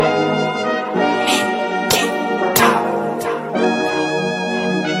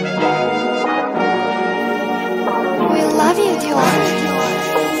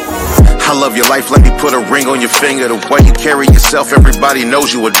life, let me put a ring on your finger. The way you carry yourself, everybody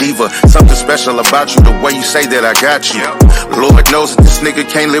knows you a diva. Something special about you, the way you say that I got you. Lord knows that this nigga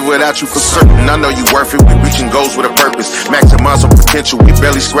can't live without you for certain. I know you worth it, we reaching goals with a purpose. Maximize our potential, we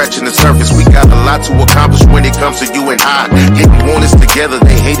barely scratching the surface. We got a lot to accomplish when it comes to you and I. Yeah, we want us together,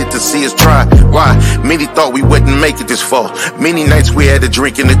 they hated to see us try. Why? Many thought we wouldn't make it this far. Many nights we had to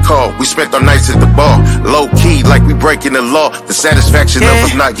drink in the car. We spent our nights at the bar, low key like we breaking the law. The satisfaction of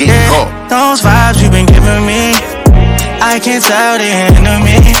us not getting caught. Those vibes you been giving me, I can't tell the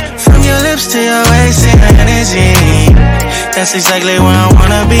enemy. From your lips to your waist and energy, that's exactly where I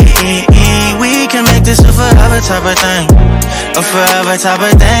wanna be. We can make this a forever type of thing, a forever type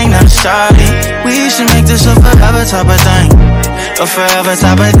of thing. Now shawty, we should make this a forever type of thing, a forever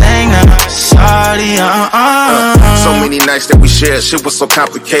type of thing. Now shawty, So many nights that we shared, shit was so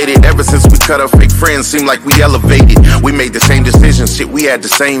complicated. Ever since we cut our fake friends, seemed like we elevated. We made the same decisions, shit, we had the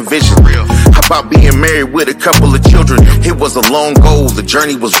same vision. How about being married with a couple of children? It was a long goal, the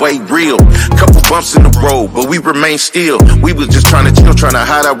journey was way real. Couple bumps in the road, but we remained still. We was just trying to chill, trying to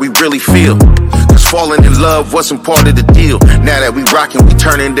hide how we really feel. Cause falling in love wasn't part of the deal. Now that we rockin', we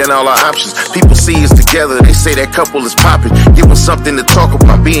turning down all our options. People see us together, they say that couple is poppin'. Give us something to talk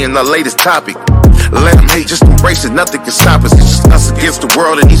about, being the latest topic. Let them hate, just embrace it, nothing can stop us. It's just us against the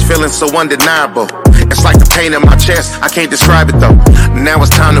world and these feelings so undeniable. It's like the pain in my chest, I can't describe it though. Now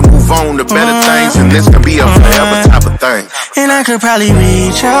it's time to move on to better things, and this can be a forever type of thing. And I could probably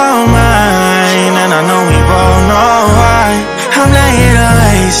read your mind, and I know we both know why. I'm not here to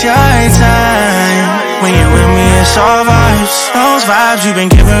waste your time. When you're with me, it's all vibes. Those vibes you've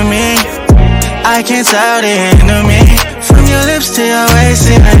been giving me, I can't tell the enemy. From your lips to your waist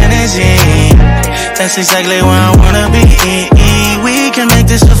and your energy, that's exactly where I wanna be. We can make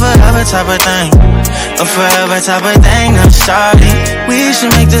this a forever type of thing, a forever type of thing. Now shawty, we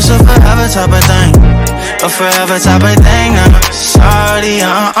should make this a forever type of thing, a forever type of thing. Now shawty,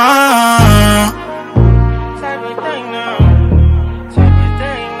 type of thing now, type of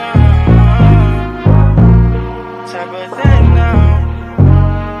thing now, type of thing now.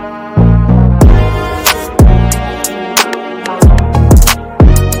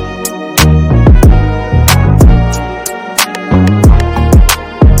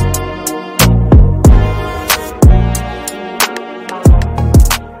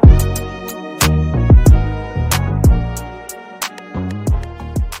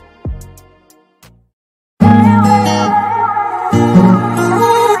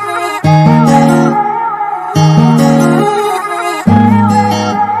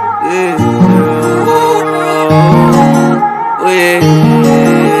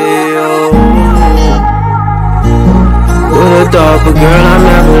 But girl, I'm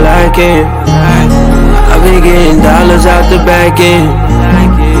never liking. I've been getting dollars out the back end.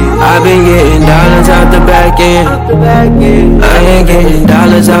 I've been getting dollars out the back end. I ain't getting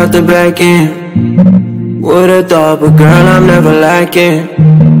dollars out the back end. Would've thought, but girl, I'm never liking.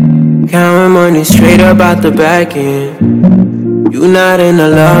 Counting money straight up out the back end. You not in the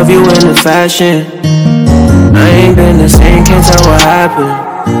love, you in the fashion. I ain't been the same, can't tell what happened.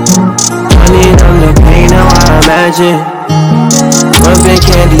 Money on the pain, now I imagine. Rubbing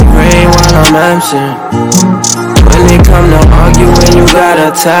candy rain while I'm absent. When it come to arguing, you got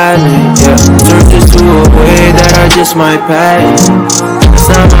a talent, yeah. Turn this to a way that I just might pass. It's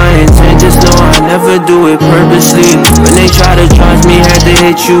not my intent, just know I never do it purposely. When they try to charge me, had to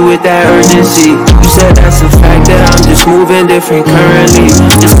hit you with that urgency. You said that's a fact, that I'm just moving different currently.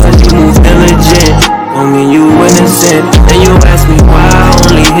 Just cause you move diligent don't mean you innocent. Then you ask me why I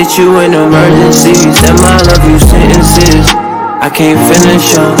only hit you in emergencies. And my love you sentences I can't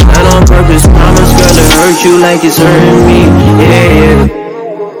finish them, not on purpose. Promise, girl, to hurt you like it's hurting me. Yeah,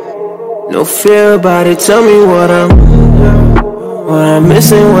 no fear about it. Tell me what I'm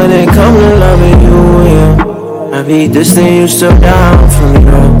missing when it comes to loving you. Yeah, I be distant, you still down for me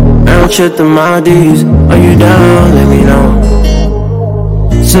though. Round trip to Maldives, are you down? Let me know.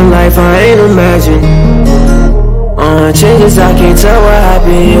 Some life I ain't imagined. Changes I can't tell what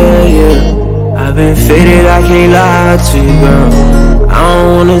happened. Yeah. I've been faded, I can't lie to you, girl. I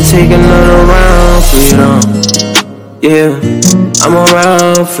don't wanna take another round for you, though. Yeah, I'm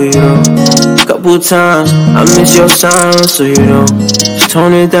around for you, though. Couple times, I miss your sound, so you know. Just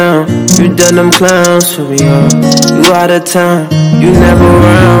tone it down, you done them clowns for me, yo. You out of time, you never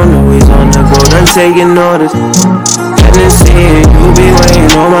around. Always on the go, done taking orders. Saying you be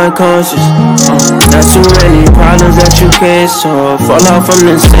weighing on my conscience. Not too many problems that you can't solve. Fall out from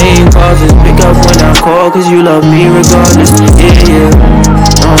the same causes. Pick up when I call, cause you love me regardless. Yeah.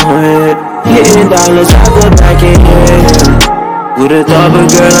 Getting dollars out the back end, yeah. Would've thought, but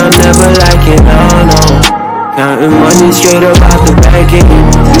girl, I'm never like it, no. Counting money straight up out the back end.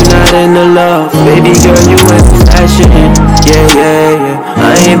 You not in the love, baby girl, you in the fashion. Yeah.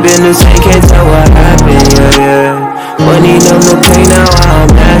 I ain't been the same, can't tell what happened, yeah. Money numb the pain, now I'm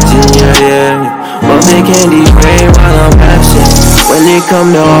matching, yeah. Bumping candy rain while I'm absent. When it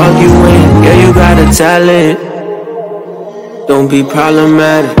come to arguing, yeah, you got a talent. Don't be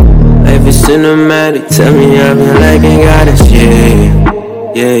problematic, life is cinematic. Tell me I've been lagging, got it,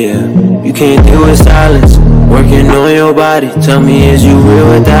 yeah. You can't deal with silence, working on your body. Tell me, is you real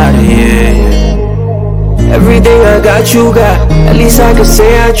without it, yeah. Everything I got, you got. At least I can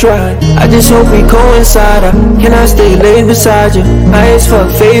say I tried. I just hope we coincide. Can I stay laid beside you? High as fuck,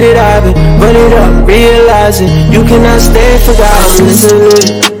 faded, I've been running up, realizing you cannot stay forgotten.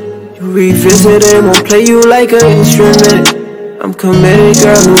 Listening, you revisit and won't play you like an instrument. I'm committed,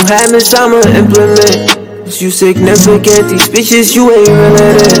 girl, new habits I'ma implement. Cause you significant, these bitches you ain't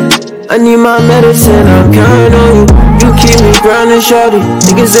related. I need my medicine, I'm counting on you. You keep me grounded, shorty.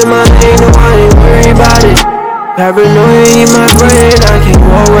 Niggas in my lane, no, I ain't worried about it. Paranoia in my brain, I can't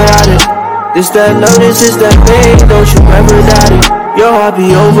walk without it. This that love, this is that pain, don't you ever doubt it. Your heart be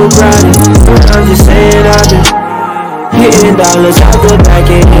overcrowded, I'm just saying I've been hitting dollars out the back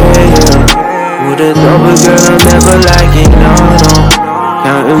end, yeah. Would've thought, but girl, I'm never like it, no.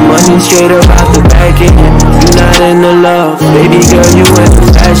 Counting money straight up out the back end. You not in the love, baby girl, you in the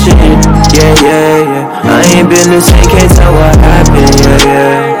fashion. Yeah. I ain't been the same, can't tell what happened,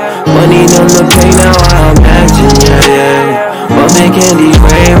 yeah. Money numb the pain, now I'm matching, yeah. Bumping candy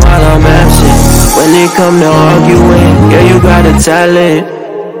rain while I'm absent. When it come to arguing, yeah, you got a talent.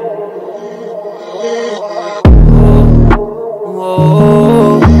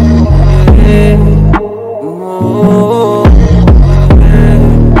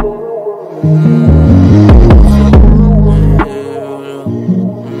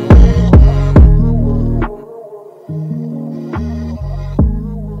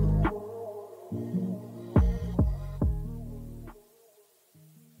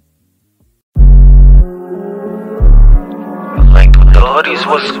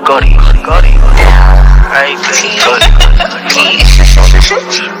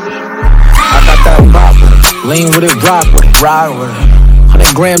 Lean with it, rock with it,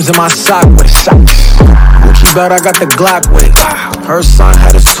 100 grams in my sock with it. Gucci belt, I got the Glock with it. Her son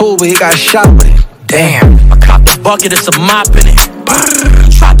had his tool, but he got shot with it. Damn, I caught the bucket, it's a mop in it.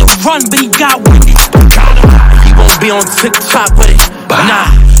 Tried to run, but he got winded. He won't be on TikTok with it. Nah,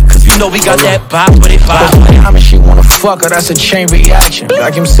 cause you know we got that bop with it. I mean, she wanna fuck her, that's a chain reaction.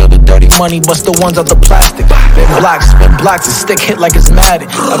 Vacuum seal the dirty money, bust the ones out the plastic. Spin blocks, and stick hit like it's Madden.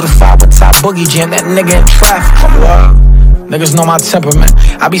 Level 5 with top boogie jam, that nigga in traffic. Wow. Niggas know my temperament.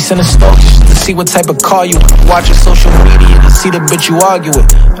 I be sending stories to see what type of car you watch your social media to see the bitch you argue with.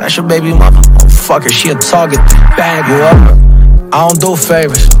 That's your baby mother. Oh, fuck her, she a target. Bag you up. I don't do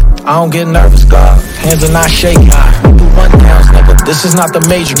favors. I don't get nervous, God. Hands are not shaking. Do rundowns, nigga. This is not the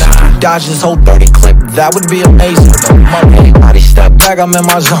major. Dodge this whole 30 clip, that would be amazing. Everybody step back, I'm in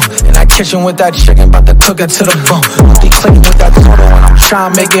my zone. In that kitchen with that chicken, about to cook it to the bone. They clicking with that photo, and I'm trying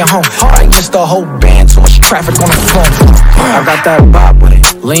to make it home. I ain't just a whole band, too much traffic on the phone. I got that bop with it,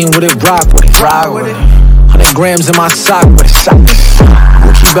 lean with it, rock with it, 100 grams in my sock with it.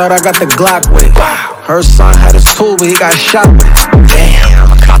 Gucci belt, I got the Glock with it. Her son had his tool, but he got shot with it.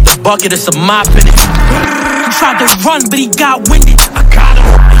 Damn, I caught the bucket, it's a mop in it. He tried to run, but he got winded. I got him,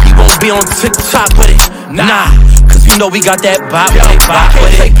 and he won't be on TikTok with it. Nah, cause you know we got that bop with it. I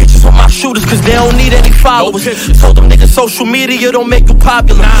can't take pictures with my shooters, cause they don't need any followers. Told them niggas social media don't make you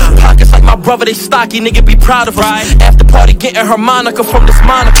popular. Pockets like my brother, they stocky, nigga be proud of us. After party getting her Monica from this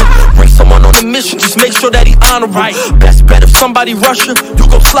Monica. Bring someone on a mission, just make sure that he honorable. Best bet if somebody rush you, you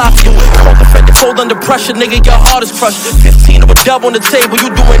go sloppy. Cold defender, fold under pressure, nigga, your heart is crushed. 15 of a dub on the table,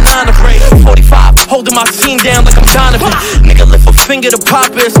 you doing 9 of it. 45, holding my team down like I'm Donovan. Nigga lift a finger to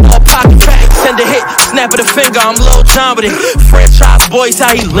pop it, small pocket. Send a hit, snap of the finger, I'm Lil John with it. Franchise boys, how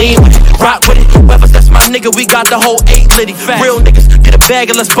he lean with it, rock with it. Weathers, that's my nigga, we got the whole 8 litty. Real niggas, get a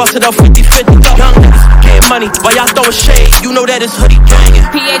bag and let's bust it up 50-50. Young niggas, get money, while y'all throwing shade, you know that it's hoodie gangin'.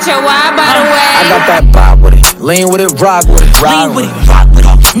 PHOY, by the way. I got that bop with it, lean with it, rock with it. Lean with it, rock with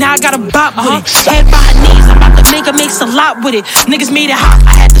it. Now I got a bop with it. Head by her knees, I'm about to make her makes a lot with it. Niggas made it hot,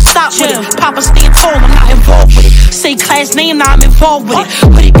 I had to stop with it. Papa stand tall, I'm not involved with it. Say class name, now I'm involved with it.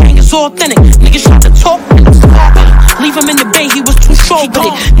 But it gang is authentic. Niggas try to talk, and I'm with it. Leave him in the bay, he was too short with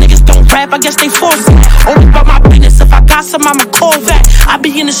it. Niggas don't rap, I guess they force it. Only about my business, if I got some, I'ma call back. I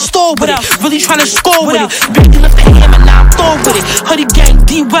be in the store with it, really tryna score with it. Baby left the ham and now I'm through with it. Hoodie gang,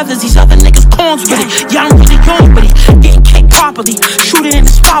 D Weathers, these other niggas corns with it. Yeah, I'm really on with it. Getting cake properly, shoot it in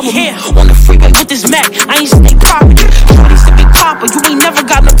the spot with me. On the freeway with this Mac, I ain't stay property. Shorty said big papa, you ain't never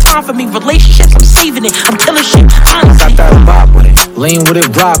got no time for me. Relationships, I'm saving it, I'm killing shit, honestly. Got that vibe with it, lean with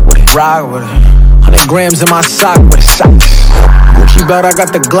it, rock with it, ride with it. 100 grams in my sock with it, Gucci belt, I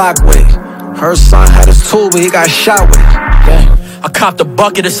got the Glock with it. Her son had his tool, but he got shot with it. Yeah. I copped a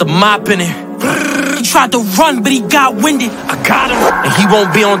bucket of some mop in it. He tried to run, but he got winded. I got him, and he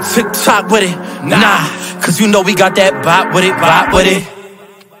won't be on TikTok with it. Nah, cause you know we got that bop with it, bop with it.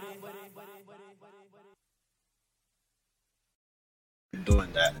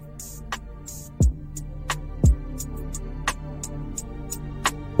 Doing that.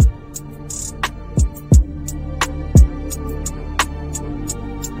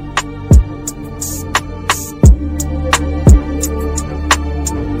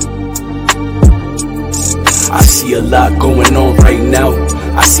 I see a lot going on right now.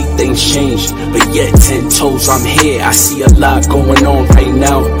 I see things change, but yet 10 toes I'm here. I see a lot going on right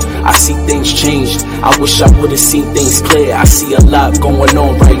now. I see things change. I wish I would've seen things clear. I see a lot going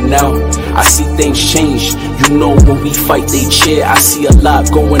on right now. I see things change. You know when we fight they cheer. I see a lot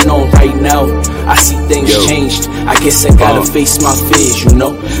going on right now. I see things changed. I guess I gotta face my fears, you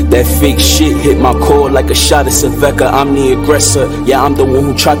know. That fake shit hit my core like a shot of Saveka. I'm the aggressor. Yeah, I'm the one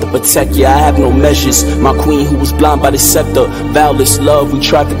who tried to protect you. I have no measures. My queen who was blind by the scepter. Vows love, we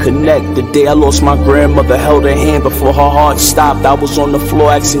tried to connect. The day I lost my grandmother, held her hand before her heart stopped. I was on the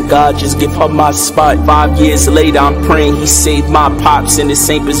floor asking God, just give her my spot. 5 years later, I'm praying he saved my pops in the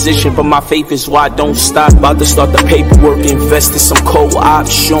same position, but my faith is why I don't stop. About to start the paperwork, invest in some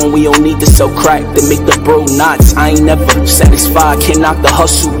co-ops, showing we don't need to sell crack to make the bro knots. I ain't never satisfied, can't knock the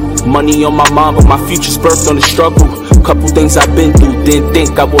hustle. Money on my mind, but my future's birthed on the struggle. Couple things I've been through, didn't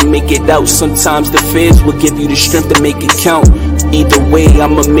think I would make it out. Sometimes the fears will give you the strength to make it count. Either way,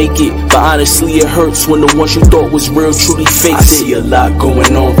 I'ma make it, but honestly it hurts when the ones you thought was real truly fake. I see a lot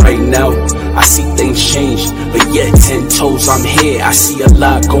going on right now. I see things change, but yet 10 toes I'm here. I see a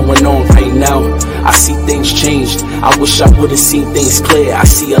lot going on right now. I see things changed. I wish I would've seen things clear. I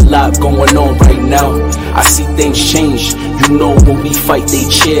see a lot going on right now. I see things change. You know when we fight they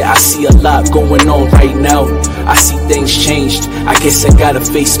cheer. I see a lot going on right now. I see things changed. I guess I gotta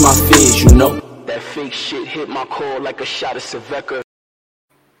face my fears, you know. That fake shit hit my core like a shot of Saveka.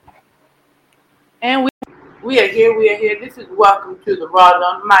 And we are here. This is Welcome to the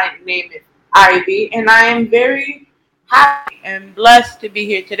Rawrrzone. My name is Ivy, and I am very happy and blessed to be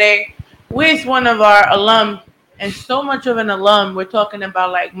here today with one of our alums, and so much of an alum. We're talking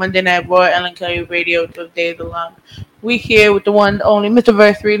about like Monday Night Raw, Ellen Kelly Radio, 12 Days alum. We here with the one and only Mr.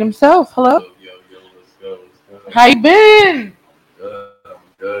 Verse Reed himself. Hello. Yo, let's go. How you been? I'm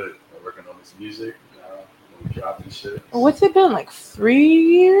good. I'm working on this music. I'm dropping shit. What's it been, like 3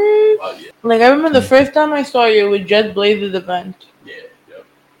 years? Yeah. Like I remember the first time I saw you with Just Blaze's event. Yeah,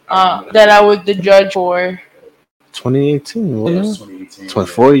 yep. That I was the judge for. 2018, wasn't it? 2018.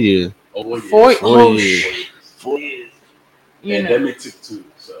 24 years. Four years. 4 years. You know. Pandemic took 2,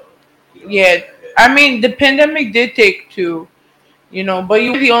 so. Yeah. I mean, the pandemic did take 2, you know, but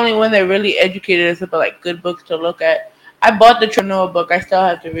you were the only one that really educated us about like good books to look at. I bought the Chernobyl book. I still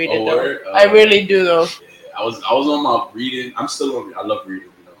have to read it though. I really do though. Yeah, I was on my reading. I'm still on. I love reading.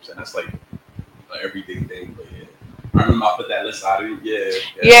 You know what I'm saying? That's like an everyday thing. But yeah, I remember I put that list out of it.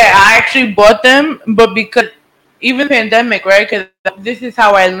 Yeah. I actually bought them, but because even pandemic, right? Because this is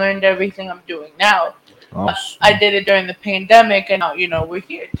how I learned everything I'm doing now. Awesome. I did it during the pandemic, and now you know we're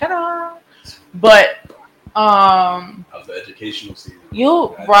here. Ta-da! But how's the educational season?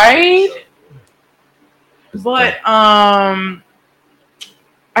 You right? But I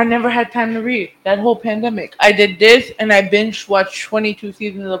never had time to read that whole pandemic. I did this, and I binge watched 22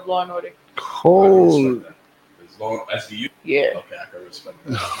 seasons of Law and Order. Cold. As long as you. Yeah. Okay, I can respect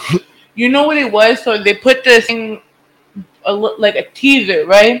that. You know what it was? So they put this thing, like a teaser,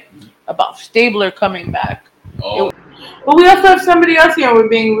 right, about Stabler coming back. Oh. But we also have somebody else here. We're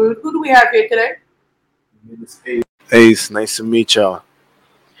being rude. Who do we have here today? Ace, nice to meet y'all.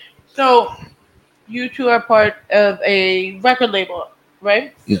 So, you two are part of a record label,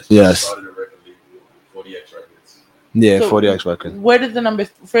 right? Yes. Started a record label, 40X Records. Yeah, So 40X Records. What is the number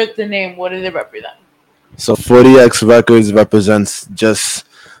for the name? What does it represent? So 40X Records represents just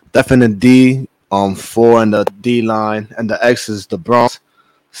definite D, 4 and the D line, and the X is the Bronx.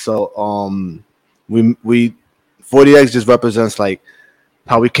 So we 40X just represents like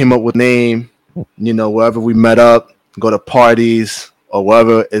how we came up with name, you know, wherever we met up, go to parties or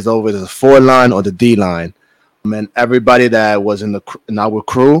wherever, is over the 4 line or the D line. And everybody that was in our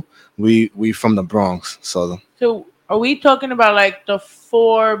crew, we from the Bronx. So are we talking about like the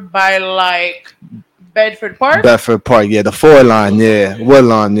 4 by like Bedford Park? Bedford Park, yeah, the 4 line, yeah,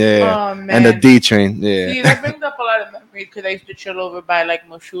 Woodlawn, yeah, Oh and the man. D train, yeah. See, that brings up a lot of memories because I used to chill over by like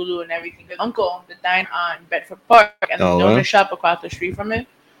Moshulu and everything. Cause Uncle owned the dine on Bedford Park and the Oh, donut well. shop across the street from it.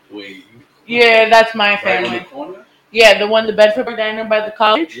 Wait, Yeah, that's my right on the family. corner? Yeah, the one, the Bedford Park diner by the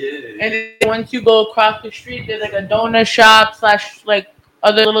college. Yeah. And then once you go across the street, there's like a donut shop slash like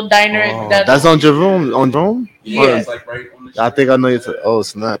other little diner Oh, that. that's on Jerome. On Jerome? Yeah, Yeah. it's like right on the I street. think I know you. Yeah. Oh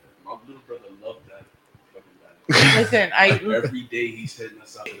snap! My little brother loved that fucking diner. Listen, Like I. every day he's hitting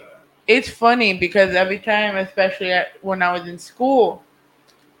us up with that. It's funny because every time, especially when I was in school,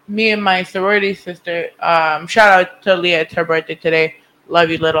 me and my sorority sister, shout out to Leah, it's her birthday today. Love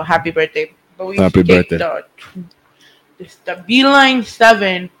you, little. Happy birthday. But we used Happy to take birthday. the Beeline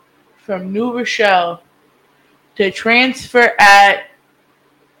 7 from New Rochelle to transfer at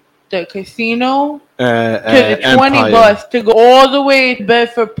the casino to the 20 Empire. bus to go all the way to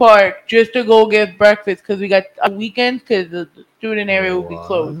Bedford Park just to go get breakfast because we got a weekend because the student area will be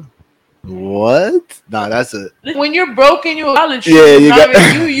closed. What? Nah, that's it. When you're broke and you're a college Yeah, student, you not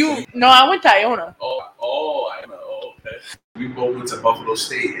got. even you. No, I went to Iona. I know. Oh, okay. We both went to Buffalo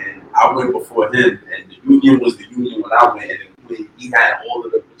State, and I went before him, and the Union was the Union when I went, and he had all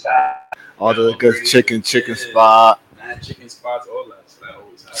of the All the good chicken spot, chicken spots, all that. So that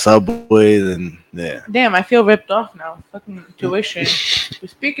always happened. Subways, and yeah. Damn, I feel ripped off now. Fucking tuition. But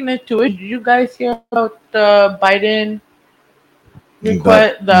speaking of tuition, did you guys hear about the Biden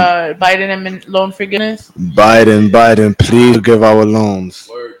request, the Biden loan forgiveness? Biden, please give our loans.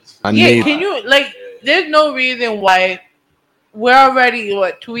 Words. I Yeah, need. can you like? There's no reason why we're already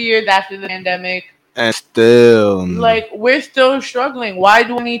 2 years after the pandemic. And still, Like we're still struggling. Why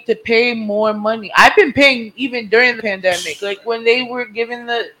do I need to pay more money? I've been paying even during the pandemic. Like when they were giving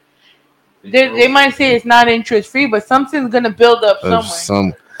they might say it's not interest free, but something's gonna build up somewhere.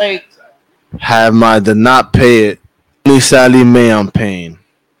 some Like did not pay it. Only Sally Mae I'm paying,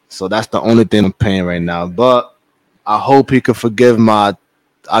 so that's the only thing I'm paying right now. But I hope he could forgive my.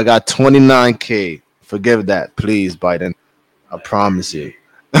 I got 29K. Forgive that, please, Biden. I promise you.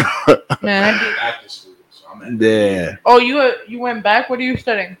 man, Back to school, so I'm at Yeah. oh you went back. What are you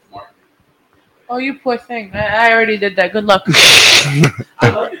studying? marketing. Oh, you poor thing. I already did that. Good luck. I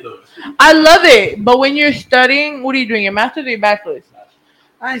like it though. I love it, but when you're studying, what are you doing? Your master's or your bachelor's?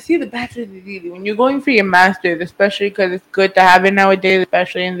 I see the bachelor's is easy. When you're going for your master's, especially because it's good to have it nowadays,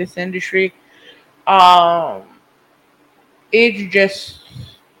 especially in this industry, um, it's just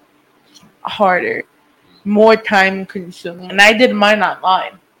harder, more time consuming. And I did mine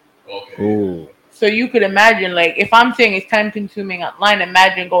online. Okay. Ooh. So you could imagine, like, if I'm saying it's time consuming online,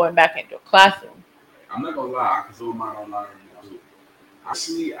 imagine going back into a classroom. I'm not gonna lie, I can do mine online right now too.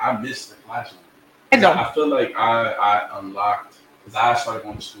 Actually, I missed the classroom. I know. I feel like I unlocked because I started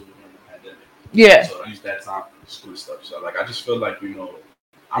going to school during the pandemic. Yeah. So I used that time for school stuff. So like I just feel like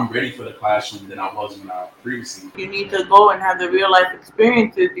I'm ready for the classroom than I was when I previously. You need to go and have the real life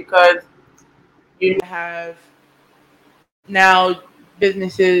experiences because you have now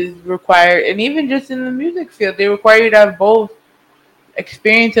businesses require, and even just in the music field, they require you to have both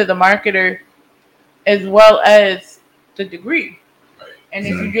experience as a marketer as well as the degree. Right. And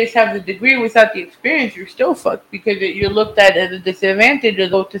if you just have the degree without the experience, you're still fucked because you're looked at as a disadvantage as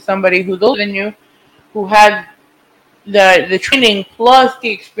to somebody who's older than you, who had the training plus the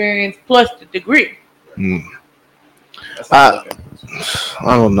experience plus the degree. Mm. That's how I look at it.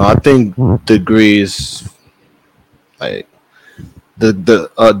 I don't know. I think degrees, like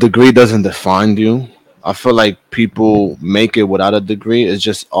the degree doesn't define you. I feel like people make it without a degree. It's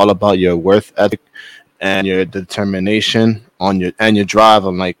just all about your worth ethic and your determination on your drive.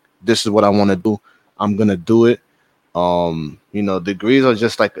 I'm like, this is what I want to do. I'm gonna do it. Degrees are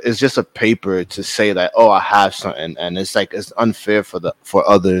just like, it's just a paper to say that, oh, I have something, and it's like it's unfair for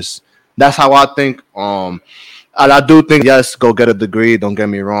others. That's how I think. And I do think, yes, go get a degree. Don't get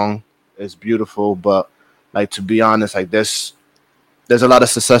me wrong, it's beautiful, but like, to be honest, like there's a lot of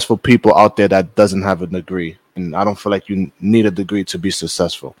successful people out there that doesn't have a degree, and I don't feel like you need a degree to be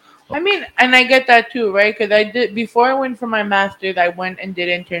successful. I mean, and I get that too, right? Because I did, before I went for my master's, I went and did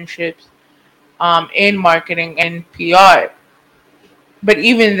internships in marketing and PR. But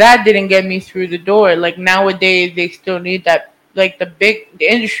even that didn't get me through the door. Like nowadays, they still need that. Like the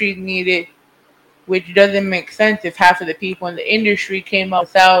industry need it, which doesn't make sense if half of the people in the industry came up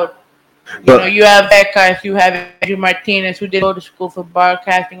without. You have that guys. You have Andrew Martinez who didn't go to school for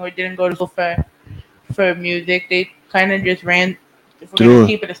broadcasting or didn't go to school for music. kind of just ran. If we're gonna True.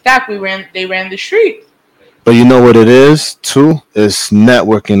 keep it a stack, they ran the streets. But you know what it is too? Is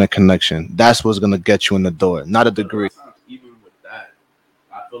networking and connection. That's what's gonna get you in the door, not a But a lot degree. of times, even with that,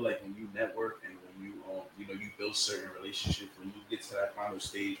 I feel like when you network and when you build certain relationships, when you get to that final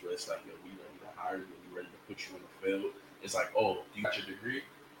stage where it's like, yo, we ready to hire you, we ready to put you in the field. It's like, oh, you got your degree.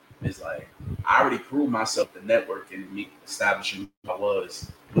 It's like I already proved myself the network and me establishing who I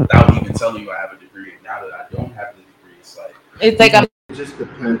was without even telling you I have a degree. And now that I don't have the degree, it's like It's like I'm It just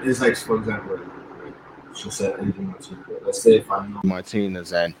depends. It's like, for example, like she said, Angie Martinez. Let's say if I know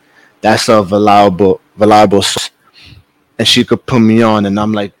Martinez and that's a valuable source, and she could put me on, and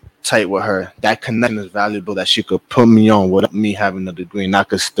I'm like tight with her. That connection is valuable. That she could put me on without me having a degree, and I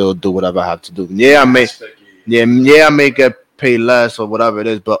could still do whatever I have to do. Yeah, I may, aspect is yeah, I may get paid less or whatever it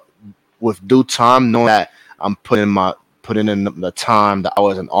is, but with due time, knowing that I'm putting in the time, the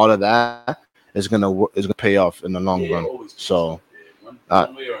hours, and all of that is gonna pay off in the long yeah, run. always pays So, off. Yeah. uh,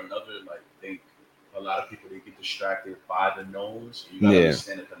 One way or another, like I think a lot of people they get distracted by the nose. You gotta yeah,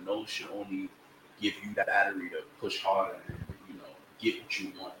 understand that the nose should only give you that battery to push harder and get what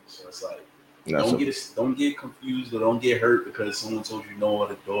you want. So it's like that's a don't get confused or don't get hurt because someone told you no or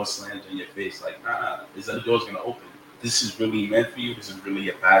the door slams in your face. Like is that the door's gonna open? This is really meant for you. This is really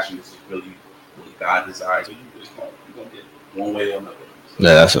your passion. This is really what God desires. So you're gonna get one way or another. So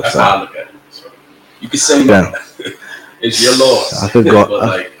yeah, that's a that's how I fact. look at it. So you can say no. Yeah, It's your I loss. could go. But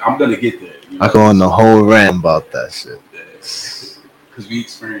like I'm gonna get there. I go on the whole rant about that shit. Because we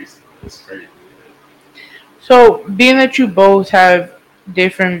experienced it. It's crazy. so being that you both have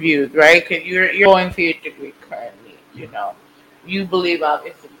different views, right? Because you're going for your degree currently. You believe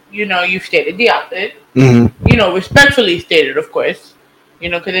obviously. You stated the opposite. Hmm. Respectfully stated, of course.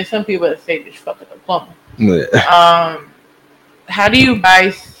 Because there's some people that say just fuck a diploma. Yeah. How do you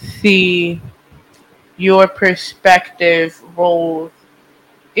guys see your perspective roles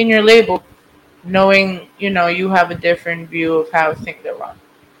in your label, knowing you have a different view of how things are run?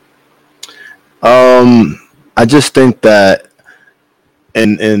 I just think that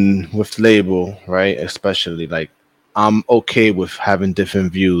in with label, right, especially like I'm okay with having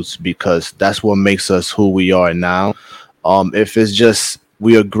different views because that's what makes us who we are now. If it's just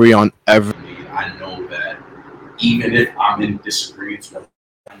we agree on every I know that even if I'm in disagreement with him,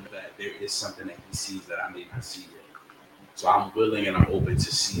 that there is something that he sees that I may not see yet. So I'm willing and I'm open to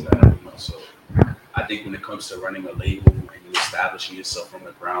see that. So I think when it comes to running a label and you establishing yourself from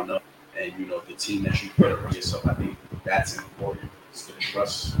the ground up, and the team that you put around yourself, I think that's important. It's the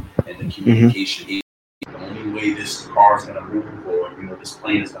trust and the hmm communication. The only way this car is gonna move, or this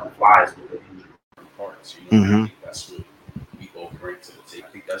plane is gonna fly, is with the different parts. And I hmm think that's what we both bring to the table.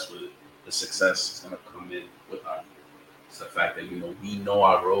 I think that's where the success is gonna come in with our. It's the fact that we know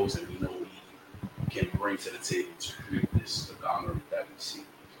our roles and we know what we can bring to the table to create this the honor that we see.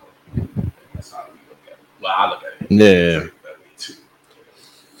 So that's how we look at it. Well, I look at it. yeah. That way too.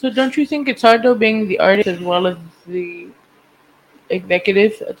 So don't you think it's hard though being the artist as well as the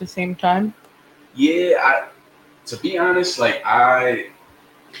executive at the same time? Yeah, to be honest, like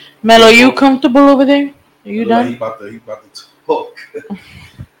Mel, are you comfortable over there? Are it you look like done? he about to talk.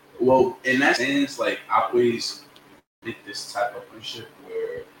 Well, in that sense, like I always did this type of friendship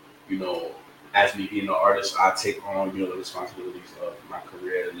where, you know, as me being an artist, I take on, the responsibilities of my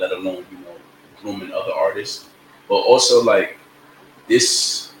career, let alone, grooming other artists. But also like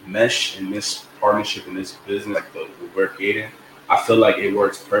this mesh and this partnership and this business, like the we're creating, I feel like it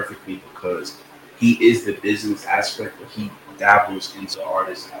works perfectly because he is the business aspect, but he dabbles into the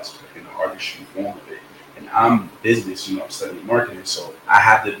artist aspect and the artistry form of it. And I'm business, I'm studying marketing, so I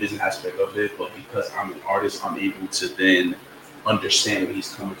have the business aspect of it. But because I'm an artist, I'm able to then understand where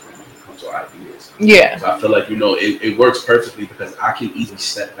he's coming from when it comes to ideas. Yeah. So I feel like it works perfectly because I can easily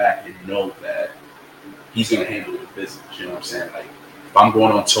step back and know that he's gonna handle the business. You know what I'm saying? Like if I'm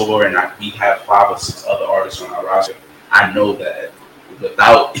going on tour and we have 5 or 6 other artists on our roster, I know that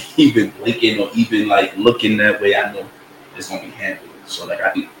without even blinking or even like looking that way, I know it's gonna be handled. So like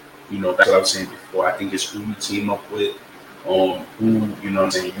I think, that's what I was saying before. I think it's who you team up with, who what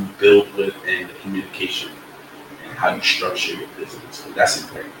I'm saying you build with, and the communication and how you structure your business. So that's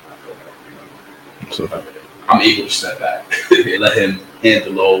important. I feel like, So I'm able to step back and let him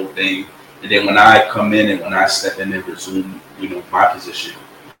handle the whole thing. And then when I come in and when I step in and resume, my position.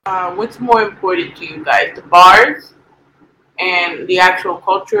 What's more important to you guys, the bars and the actual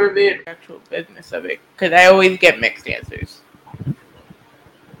culture of it, actual business of it? Because I always get mixed answers.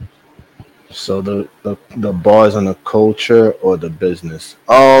 so the bars on the culture or the business.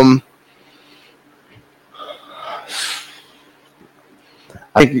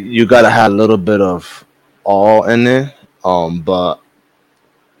 I think you gotta have a little bit of all in it. But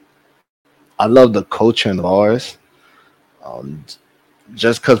I love the culture in the bars. Um,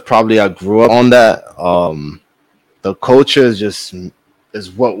 just because probably I grew up on that. The culture is just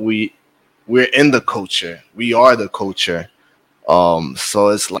is what we're in the culture. We are the culture. So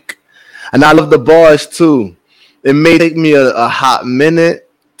it's like, and I love the bars too. It may take me a hot minute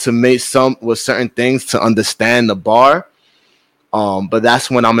to make some with certain things to understand the bar. But that's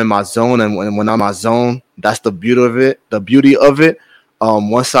when I'm in my zone, and when I'm in my zone, that's the beauty of it. The beauty of it.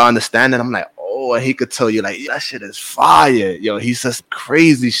 Once I understand it, I'm like, oh, and he could tell you like that shit is fire, yo. He says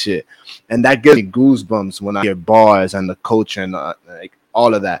crazy shit, and that gives me goosebumps when I hear bars and the culture and like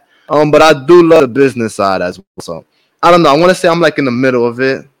all of that. But I do love the business side as well. So I don't know. I want to say I'm like in the middle of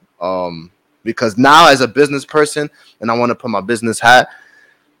it. Because now as a business person, and I want to put my business hat.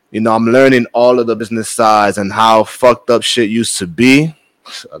 I'm learning all of the business sides and how fucked up shit used to be.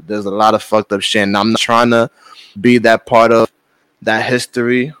 So there's a lot of fucked up shit, and I'm not trying to be that part of that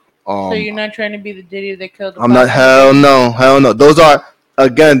history. So you're not trying to be the Diddy that killed the I'm not. Pop Hell no, hell no. Those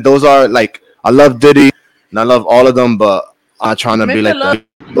are like I love Diddy and I love all of them, but I'm not trying to be like that.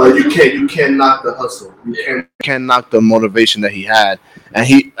 But you can't knock the hustle. You can't knock the motivation that he had,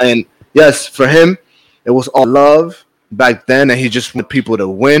 and yes, for him, it was all love back then, and he just wanted people to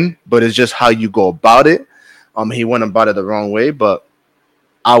win. But it's just how you go about it. He went about it the wrong way, but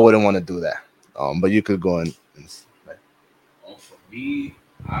I wouldn't want to do that. But you could go and For me,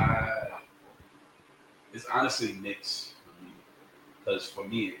 I it's honestly mixed for me because for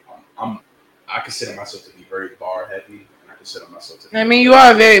me, I consider myself to be very bar heavy, and I consider myself to. I mean, you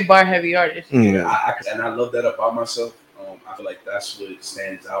are a very bar heavy artist. Yeah, and I love that about myself. I feel like that's what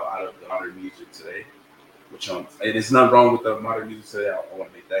stands out of the modern music today. Which and there's nothing wrong with the modern music today. I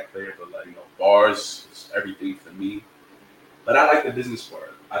want to make that clear, but like bars is everything for me. But I like the business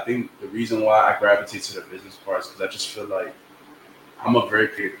part. I think the reason why I gravitate to the business part is because I just feel like I'm a very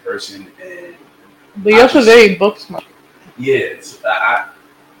creative person, and but you're also very book smart. Yeah,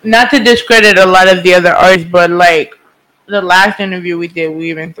 not to discredit a lot of the other artists, but like the last interview we did,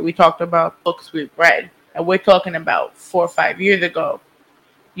 we talked about books we've read, and we're talking about 4 or 5 years ago.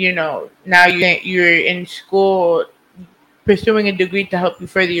 Now you're in school pursuing a degree to help you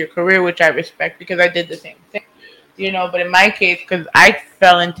further your career, which I respect because I did the same thing. But in my case, because I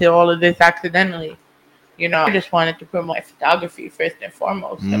fell into all of this accidentally, I just wanted to promote my photography first and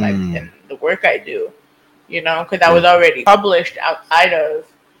foremost, and the work I do, because I was already published outside of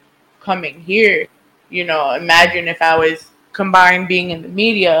coming here. Imagine if I was combined being in the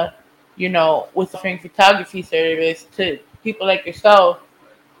media, with offering photography service to people like yourself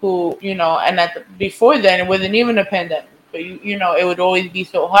who, and before then it wasn't even a pandemic, but it would always be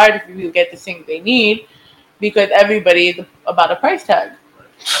so hard for people to get the things they need because everybody is about a price tag.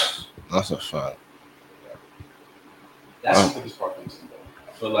 That's a fact. That's the biggest part comes in though.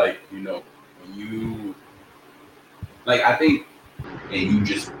 I feel like, when you I think and you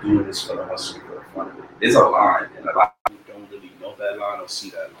just doing this for the hustle for the fun of it. There's a line and a lot of people don't really know that line or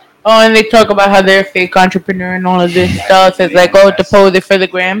see that line. Oh, and they talk about how they're a fake entrepreneur and all of this stuff. It's like, to pose it for the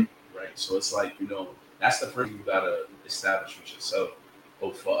gram. Right. So it's like, that's the first thing you gotta establish with yourself.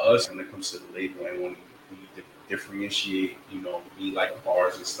 But for us, when it comes to the label and when we differentiate, me like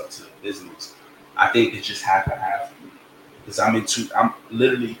bars and stuff to the business, I think it's just half and half for me. Because I'm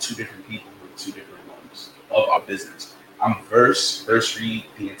literally two different people with two different ones of our business. I'm verse read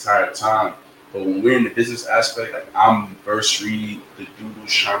the entire time. But when we're in the business aspect, like I'm verse read the dude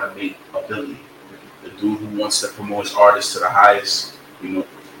who's trying to make a billion. The dude who wants to promote his artist to the highest,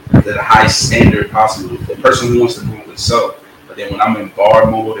 the highest standard possible. The person who wants to promote himself. But then when I'm in bar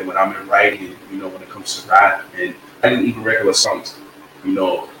mode and when I'm in writing, when it comes to rap and writing even regular songs,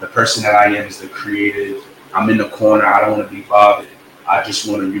 the person that I am is the creative. I'm in the corner. I don't want to be bothered. I just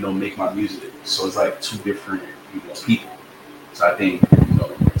want to, make my music. So it's like two different, people. So I think,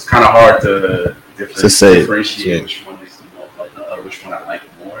 it's kind of hard to differentiate which one is, which one I like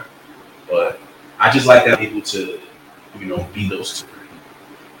more. But I just like that I'm able to, be those two people.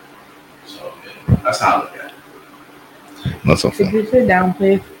 So yeah, that's how I look at it. That's so fun. Could you sit down,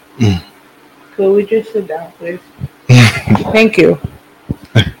 please? Could we just sit down, please? Thank you.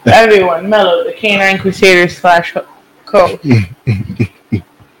 Everyone, Mello, the Canine Crusader / Co.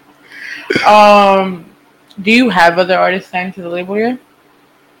 Do you have other artists signed to the label yet?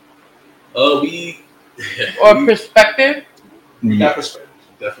 Perspective? We got perspective.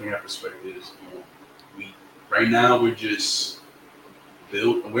 We definitely have perspectives. Right now we're just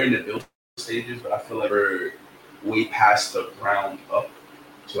we're in the build stages, but I feel like we're way past the ground up.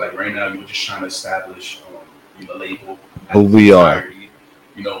 So like right now we're just trying to establish the label. Who we are.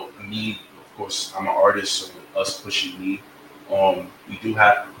 Me of course, I'm an artist, so us pushing me, we do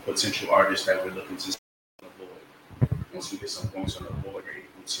have potential artists that we're looking to on the board. Once we get some points on the board, we're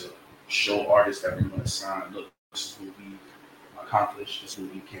able to show artists that we want to sign. Look, this is what we accomplished. This is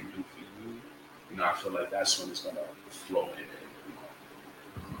what we can do for you. I feel like that's when it's gonna flow in,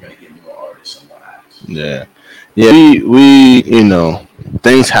 and we're gonna get more artists and more acts. Yeah, yeah. We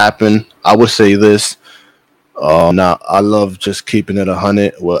things happen. I would say this. Now I love just keeping it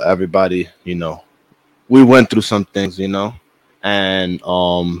 100 with everybody. We went through some things. And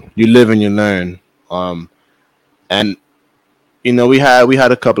you live and you learn. And we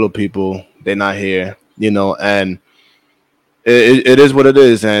had a couple of people. They're not here. And it is what it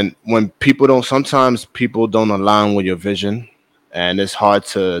is. And when sometimes people don't align with your vision, and it's hard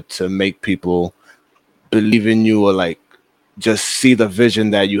to make people believe in you or like just see the vision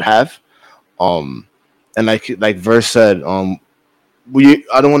that you have. Um, and like Verse said, I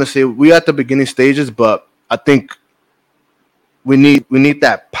don't want to say we at the beginning stages, but I think we need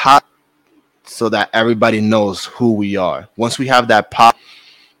that pop so that everybody knows who we are. Once we have that pop,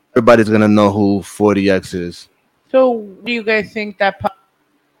 everybody's gonna know who 40X is. So, what do you guys think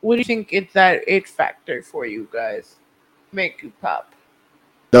what do you think is that it factor for you guys? Make you pop.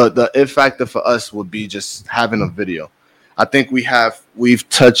 The it factor for us would be just having a video. I think we've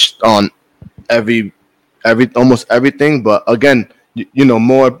touched on every almost everything, but again,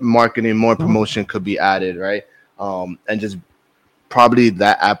 more marketing, more promotion could be added, right? And just probably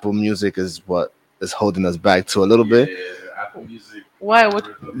that Apple Music is what is holding us back to a little bit. Yeah, Apple Music. Why?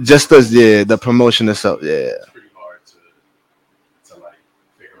 What? Just as the promotion itself, yeah. It's pretty hard to like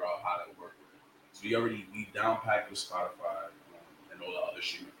figure out how to work with it. So we down packed with Spotify and all the other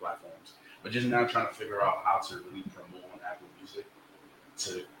streaming platforms, but just now trying to figure out how to really promote on Apple Music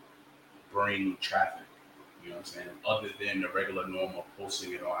to bring traffic. You know what I'm saying? Other than the regular normal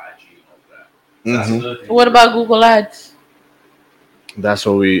posting it on IG and all that. So that's another thing. What about Google Ads? That's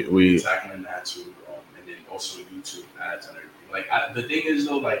what we tackling that too, and then also YouTube ads and everything. Like the thing is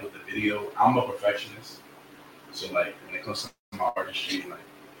though, like with the video, I'm a perfectionist. So like when it comes to my artistry, like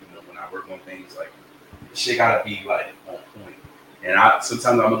when I work on things, like the shit gotta be like on point. And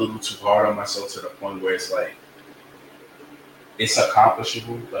sometimes I'm a little too hard on myself to the point where it's like it's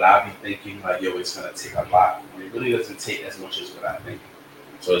accomplishable, but I be thinking like, yo, it's gonna take a lot. And it really doesn't take as much as what I think.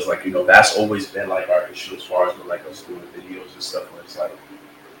 So it's like, that's always been like our issue as far as with like us doing videos and stuff where it's like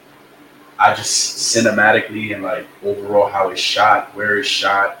I just cinematically and like overall how it's shot, where it's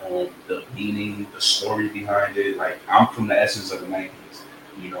shot, the meaning, the story behind it. Like I'm from the essence of the 90s,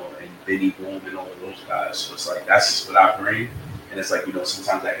 and Benny Boom and all of those guys. So it's like that's just what I bring. And it's like,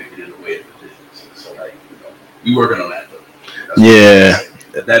 sometimes I can get in the way of the business. So like, we working on that though.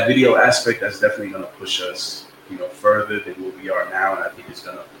 That video aspect, that's definitely gonna push us further than where we are now, and I think it's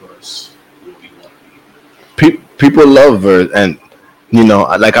gonna put us where we want to be. People love her, and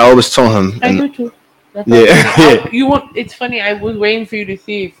like I always told him. I do too. Yeah. It's funny. I was waiting for you to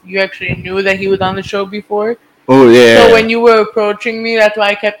see if you actually knew that he was on the show before. Oh yeah. So when you were approaching me, that's why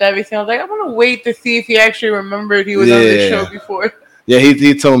I kept everything. I was like, I'm gonna wait to see if he actually remembered he was on the show before. Yeah,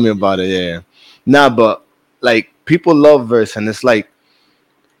 he told me about it. Yeah. Nah, but like people love Verse, and it's like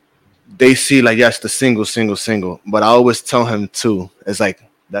they see like yes, the single. But I always tell him too. It's like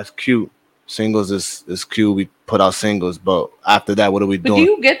that's cute. Singles is cute. We put out singles, but after that, what are we doing?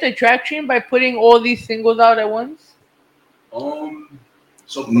 Do you get the traction by putting all these singles out at once?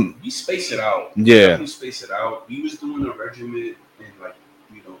 So we space it out. Yeah, we space it out. We was doing a regiment and like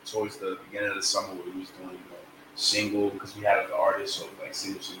towards the beginning of the summer where we was doing single because we had an artist, so like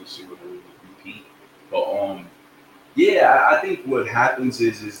single, and we would repeat. But yeah, I think what happens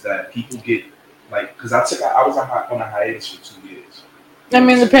is that people get like because I was on a hiatus for 2 years. I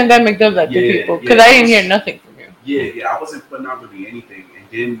mean, the pandemic does that to people because I didn't hear nothing from you. Yeah, I wasn't putting out really anything, and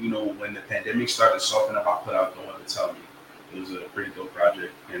then when the pandemic started softening up, I put out "Don't Ever Tell Me." It was a pretty dope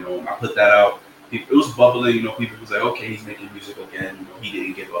project, and I put that out. It was bubbling, people was like, okay, he's making music again. He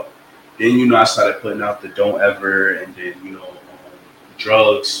didn't give up. Then I started putting out the "Don't Ever," and then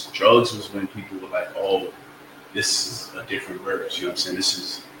drugs. Drugs was when people were like, oh, this is a different verse. You know what I'm saying? This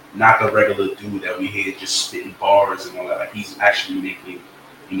is not the regular dude that we hear just spitting bars and all that. Like he's actually making,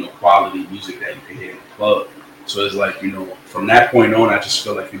 quality music that you can hear in the club. So it's like, from that point on, I just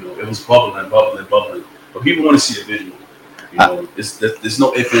feel like, it was bubbling. But people want to see the visual. There's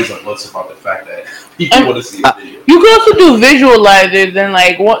no ifs, ands, or buts about the fact that people want to see the video. You can also do visualizers and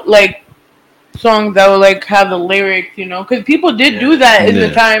like songs that would like have the lyrics, because people did do that in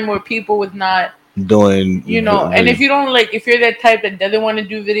the time where people was not doing, and if you don't if you're that type that doesn't want to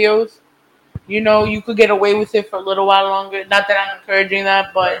do videos, you could get away with it for a little while longer. Not that I'm encouraging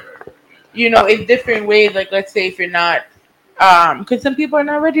that, but it's different ways. Like, let's say if you're not, because some people are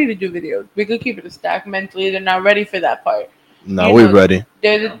not ready to do videos. We could keep it a stack mentally. They're not ready for that part. No, we're ready.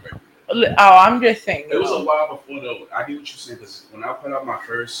 I'm just saying. It was a while before though. I get what you're saying because when I put out my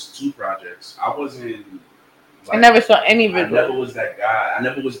first 2 projects, I wasn't. I never saw any video. I never was that guy. I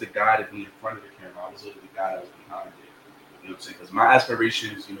never was the guy to be in front of the camera. I was always the guy that was behind it. You know what I'm saying? Because my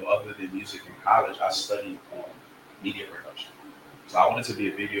aspirations, other than music in college, I studied media production. So I wanted to be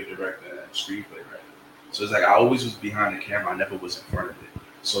a video director and a screenplay writer. So it's like I always was behind the camera. I never was in front of it.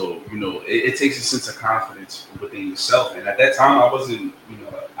 So, it takes a sense of confidence within yourself. And at that time, I wasn't,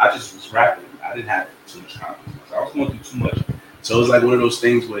 I just was rapping. I didn't have too much confidence. I was going through too much. So it was like one of those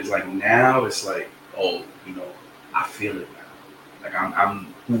things where it's like now it's like, oh, I feel it now. Like I'm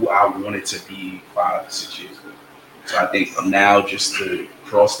who I wanted to be 5 or 6 years ago. So I think now just to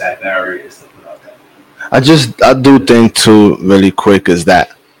cross that barrier is to put out that. I do think too, really quick, is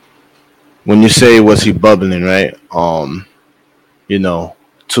that when you say was he bubbling, right?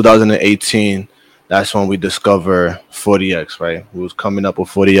 2018, that's when we discovered 40X, right? We was coming up with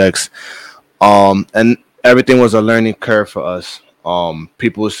 40X. And everything was a learning curve for us.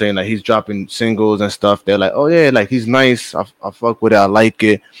 People were saying like he's dropping singles and stuff. They're like, oh yeah, like he's nice. I fuck with it. I like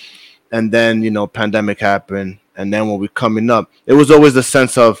it. And then, pandemic happened. And then when we coming up, it was always the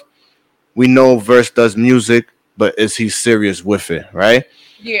sense of we know Verse does music, but is he serious with it, right?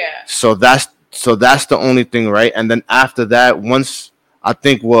 Yeah. So that's the only thing, right? And then after that, once I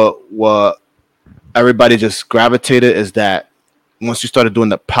think what everybody just gravitated is that once you started doing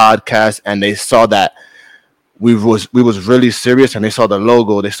the podcast and they saw that we was really serious and they saw the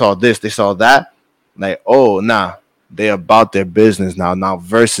logo, they saw this, they saw that, like, oh, nah, they about their business now. Now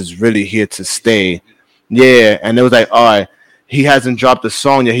Verse is really here to stay. Yeah, and it was like, all right, he hasn't dropped a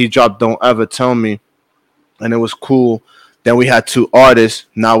song yet. He dropped Don't Ever Tell Me, and it was cool. Then we had 2 artists.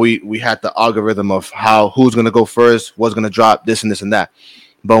 Now we had the algorithm of who's gonna go first, what's gonna drop, this and this and that.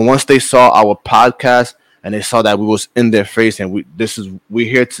 But once they saw our podcast and they saw that we was in their face and we're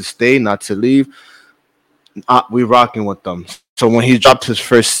here to stay, not to leave, we rocking with them. So when he dropped his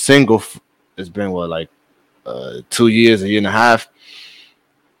first single, it's been 2 years, a year and a half,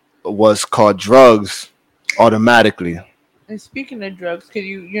 was called Drugs. Automatically. And speaking of drugs, could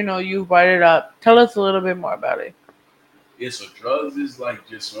you brought it up? Tell us a little bit more about it. Yeah, so Drugs is like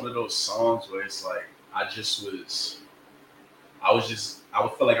just one of those songs where it's like I would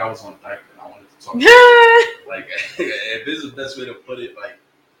feel like I was on Dykeman. I wanted to talk like if this is the best way to put it, like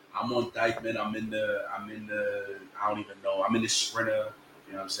I'm on Dykeman, I'm in the I don't even know, I'm in the Sprinter,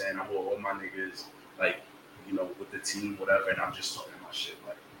 you know what I'm saying? I'm with all my niggas, like, with the team, whatever, and I'm just talking my shit.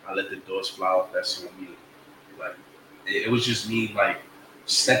 Like I let the doors fly off, that's on me. Like it was just me like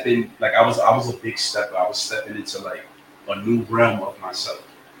stepping, like I was a big stepper. I was stepping into like a new realm of myself,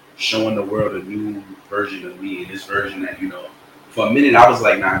 showing the world a new version of me, and this version that, for a minute I was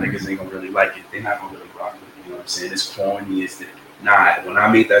like, nah, niggas ain't gonna really like it. They're not gonna really rock with it. You know what I'm saying? It's corny. When I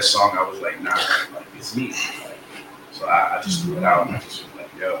made that song, I was like, nah, like it's me. Like, so I just threw it out, and I just was like,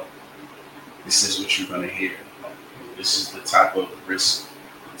 yo, this is what you're gonna hear. Like, this is the type of risk,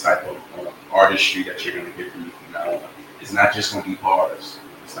 the type of artistry that you're gonna get from me from now on. It's not just gonna be bars.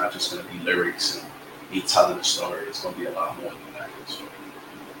 It's not just gonna be lyrics and me telling the story. It's gonna be a lot more than that. So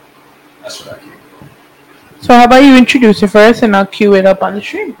that's what I came from. So how about you introduce it first, and I'll cue it up on the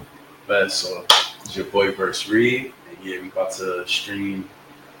stream. But so it's your boy Verse Reed, and yeah, we about to stream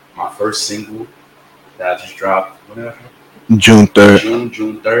my first single that I just dropped. When did I drop? June 3rd.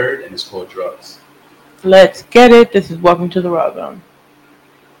 June 3rd, and it's called Drugs. Let's get it. This is Welcome to the Rawrrzone.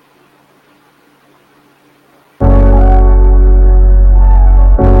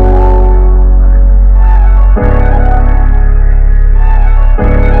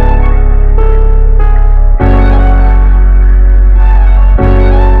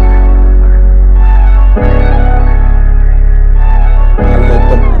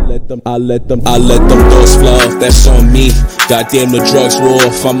 I let them doors fly off, that's on me. Goddamn, the drugs were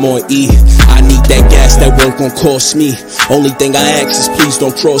off, I'm on E. I need that gas, that work gon' cost me. Only thing I ask is please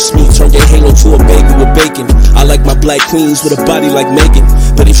don't cross me. Turn your halo to a baby with bacon. I like my black queens with a body like Megan.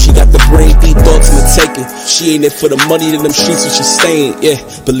 But if she got the brain, deep thoughts in the taking. She ain't it for the money, then them streets what she staying. Yeah,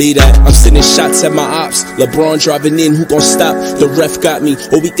 believe that. I'm sending shots at my ops. LeBron driving in, who gon' stop? The ref got me.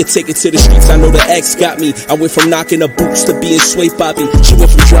 Or we could take it to the streets, I know the ex got me. I went from knocking her boots to being sway popping. She went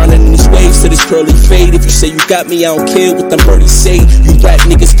from drowning in these waves to this curly fade. If you say you got me, I don't care what them birdies say. You rap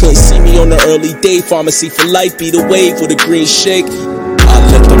niggas couldn't see me on the early day. Pharmacy for life, be the wave with a green shake. I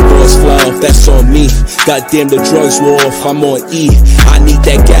let the doors fly off, that's on me. Goddamn, the drugs were off, I'm on E. I need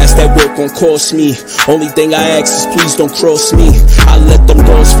that gas, that work gon' cost me. Only thing I ask is please don't cross me. I let them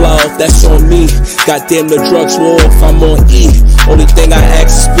doors fly off, that's on me. Goddamn, the drugs were off, I'm on E. Only thing I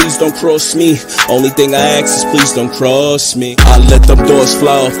ask is please don't cross me. Only thing I ask is please don't cross me. I let them doors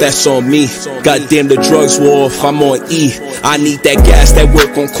fly off, that's on me. Goddamn, the drugs were off, I'm on E. I need that gas, that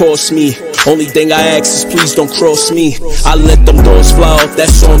work gon' cost me. Only thing I ask is please don't cross me. I let them doors fly off,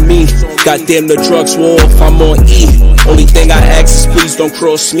 that's on me. Goddamn, the drugs were off, I'm on E. Only thing I ask is please don't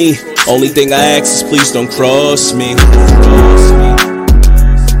cross me. Only thing I ask is please don't cross me.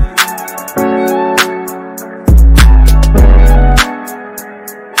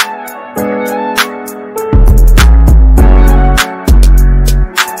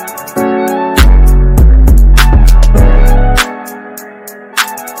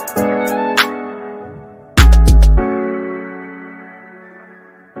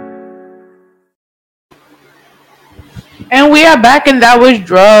 And we are back, and that was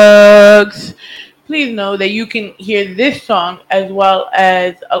Drugs. Please know that you can hear this song as well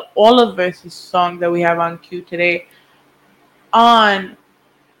as all of Versus songs that we have on queue today on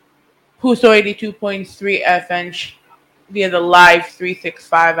Puso 82.3 FN via the Live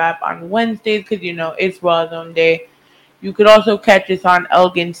 365 app on Wednesdays because you know it's Rawrrzone Day. You could also catch us on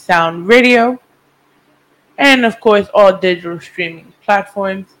Elgin Sound Radio and, of course, all digital streaming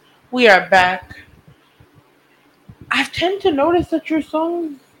platforms. We are back. I tend to notice that your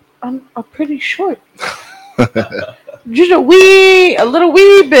songs are pretty short. Just a little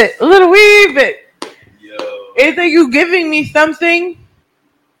wee bit. Yo. It's like you giving me something,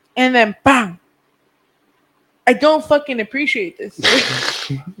 and then bam. I don't fucking appreciate this. I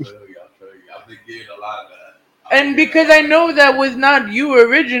feel you. I've been getting a lot of that. And because I know that was not you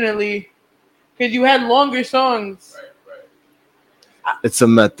originally, because you had longer songs. Right. It's a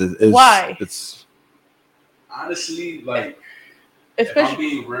method. Why? It's honestly, like, especially if I'm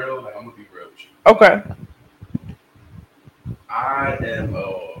being real, like, I'm gonna be real with you. Okay. I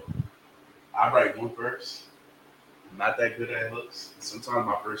write one verse. I'm not that good at hooks. Sometimes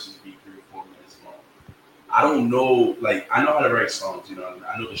my verses be 3 or 4 minutes long. I don't know, like, I know how to write songs, you know,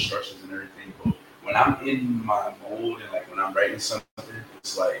 I know the structures and everything, but when I'm in my mode and, like, when I'm writing something,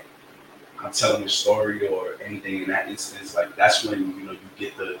 it's like I'm telling a story or anything in that instance, like, that's when, you know, you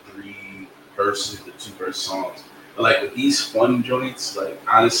get the 3 verses, the 2-verse songs. But, like, with these fun joints, like,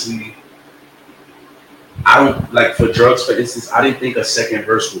 honestly, I don't, like, for Drugs, for instance, I didn't think a second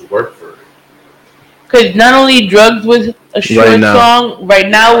verse would work for it. Because not only Drugs was a short song, right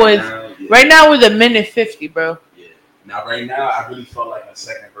now was a minute 50, bro. Yeah. Now, right now, I really felt like a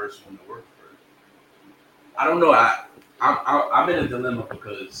second verse wouldn't work for it. I don't know. I'm in a dilemma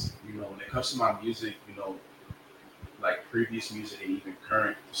because, you know, when it comes to my music, you know, like previous music and even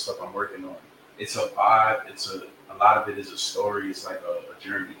current stuff I'm working on, it's a vibe. A lot of it is a story. It's like a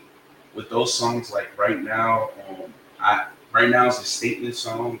journey. With those songs, like right now, right now it's a statement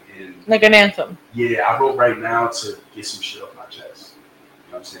song and like an anthem. Yeah, I wrote right now to get some shit off my chest.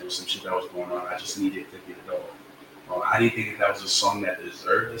 You know what I'm saying? With some shit that was going on, I just needed to get it off. I didn't think that was a song that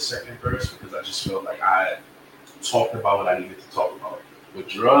deserved a second verse because I just felt like I talked about what I needed to talk about. With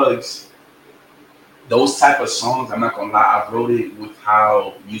Drugs, those type of songs, I'm not gonna lie, I wrote it with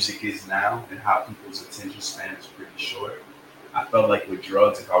how music is now and how people's attention span is pretty short. I felt like with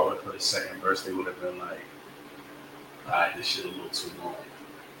Drugs, if I would have put a second verse, they would have been like, all right, this shit a little too long.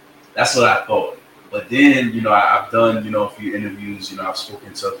 That's what I thought. But then, you know, I've done, you know, a few interviews, you know, I've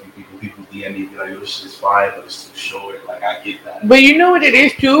spoken to a few people DM me, be like, yo, this shit's fire, but it's too short. Like, I get that. But you know what it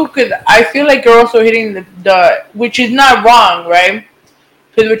is, too? Because I feel like you're also hitting the which is not wrong, right?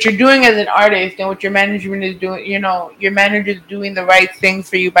 Because what you're doing as an artist and what your management is doing, you know, your manager's doing the right thing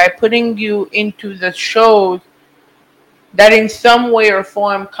for you by putting you into the shows that in some way or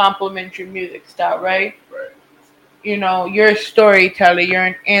form complement your music style, right? Right. You know, you're a storyteller, you're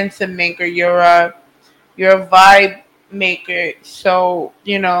an anthem maker, you're a vibe maker. So,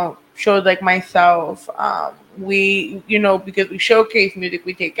 you know, shows like myself, we, you know, because we showcase music,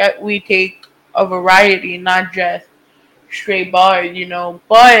 we take a variety, not just straight bars, you know.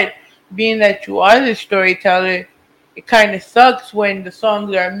 But being that you are the storyteller, it kind of sucks when the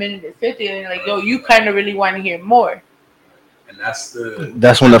songs are a minute and 50 and you're like, yo, you kind of really want to hear more. And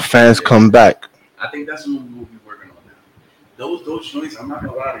that's when the fans come back. I think that's what we'll be working on now. Those joints, I'm not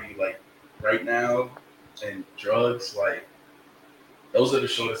gonna lie to you, like right now and Drugs, like those are the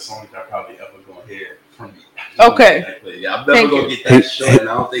shortest songs I probably ever gonna hear from me. Okay. Yeah, I'm never gonna get that short, and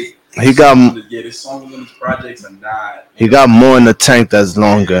I don't think this song on these projects are not. He got more in the tank that's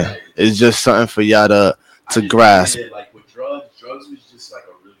longer. Yeah. It's just something for y'all to grasp. Yeah, like with Drugs was just like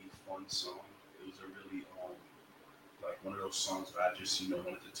a really fun song. It was a really like one of those songs where I just just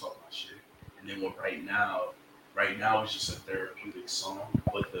wanted to talk my shit. And then right now it's just a therapeutic song,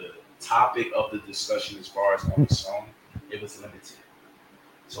 but the topic of the discussion as far as on the song, it was limited.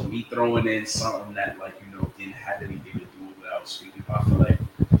 So me throwing in something that didn't have anything to do with what I was speaking about, I feel like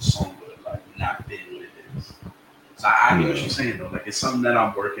the song would have not been what it is. So I get what you're saying though. Like it's something that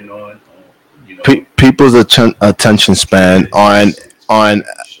I'm working on. People's attention span aren't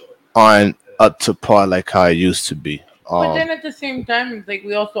up to par like how it used to be. But then at the same time, it's like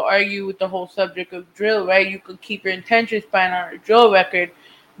we also argue with the whole subject of drill, right? You could keep your attention span on a drill record,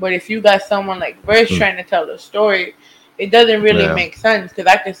 but if you got someone like Verse trying to tell a story, it doesn't really make sense because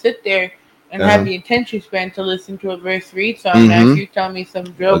I could sit there and have the attention span to listen to a Verse read song. Now, if you tell me some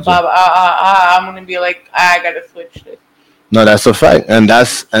drill bob, I'm gonna be like, I gotta switch this. No, that's a fact,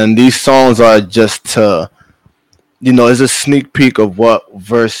 and these songs are just to, it's a sneak peek of what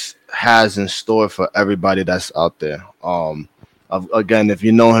Verse has in store for everybody that's out there. Again, if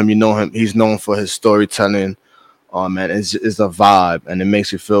you know him, you know him. He's known for his storytelling. And it's a vibe, and it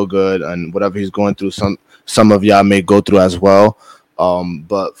makes you feel good. And whatever he's going through, some of y'all may go through as well.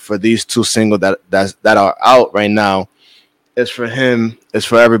 But for these two singles that are out right now, it's for him. It's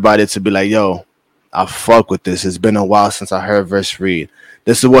for everybody to be like, yo, I fuck with this. It's been a while since I heard Verse read.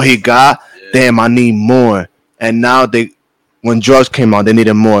 This is what he got. Damn, I need more. And now when Drugs came out, they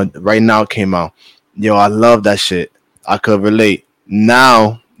needed more. Right now it came out. Yo, I love that shit. I could relate.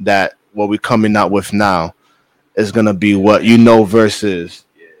 Now that what we're coming out with now is gonna be what Verse is.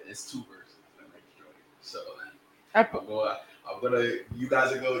 Yeah, it's two verses. So I'm gonna you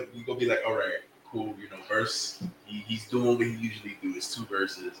guys are going you gonna be like, all right, cool, Verse. He's doing what he usually do. It's two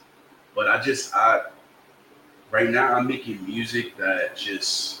verses. But right now I'm making music that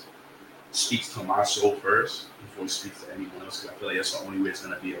just speaks to my soul first before it speaks to anyone else. I feel like that's the only way it's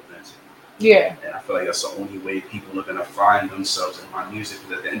gonna be authentic. Yeah. And I feel like that's the only way people are gonna find themselves in my music.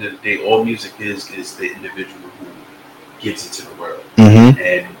 Because at the end of the day, all music is the individual who gives it to the world. Mm-hmm.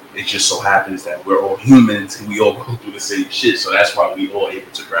 And it just so happens that we're all humans and we all go through the same shit. So that's why we all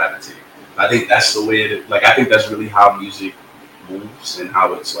able to gravitate. I think that's the way I think that's really how music moves and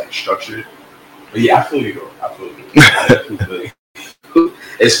how it's structured. But yeah, I feel you though. I feel you.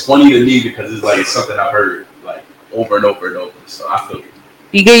 It's funny to me because it's something I've heard over and over and over. So I feel you.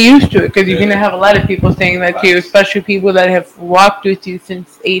 You get used to it because you're gonna have a lot of people saying that to you, especially people that have walked with you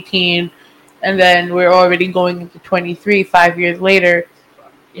since 18, and then we're already going into 23, 5 years later.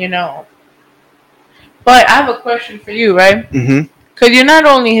 But I have a question for you, right? Mm-hmm. Because you're not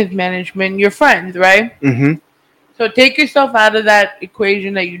only his management, you're friends, right? Mm-hmm. So take yourself out of that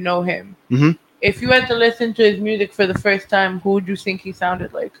equation that you know him. Mm-hmm. If you had to listen to his music for the first time, who would you think he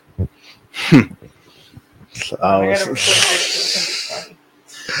sounded like?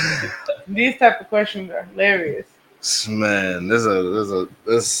 These type of questions are hilarious. Man, this.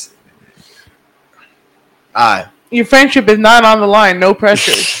 Your friendship is not on the line, no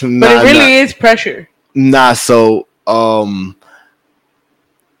pressure. But it really is pressure. Nah, so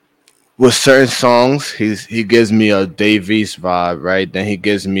with certain songs, he gives me a Dave East vibe, right? Then he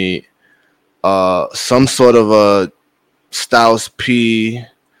gives me some sort of a Styles P,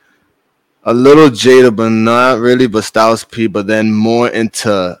 a little Jada, but not really, but Styles P, but then more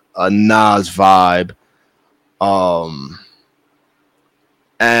into a Nas vibe.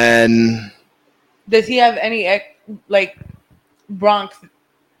 And does he have any Bronx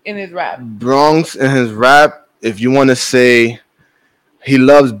in his rap? Bronx in his rap, if you want to say, he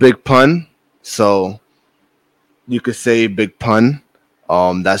loves Big Pun, so you could say Big Pun.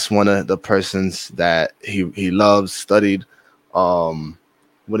 That's one of the persons that he loves, studied.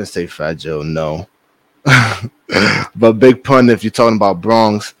 Wouldn't say Fat Joe, no. But Big Pun, if you're talking about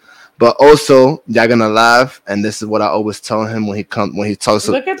Bronx. But also, y'all gonna laugh, and this is what I always tell him when he talks.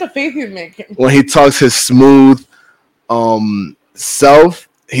 Look at the face he's making. When he talks his smooth self,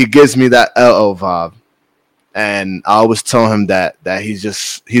 he gives me that LL vibe. And I always tell him that he's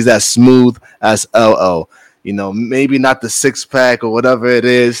as smooth as LL. Maybe not the 6-pack or whatever it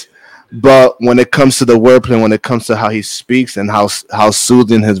is, but when it comes to the wordplay, when it comes to how he speaks and how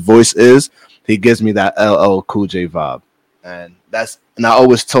soothing his voice is, he gives me that LL Cool J vibe. And I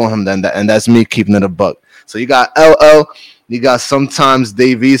always told him that, and that's me keeping it a buck. So you got LL, you got sometimes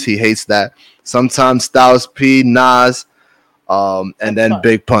Davies, he hates that. Sometimes Styles P, Nas, and then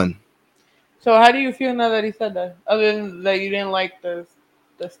Big Pun. So how do you feel now that he said that? Other than that, you didn't like the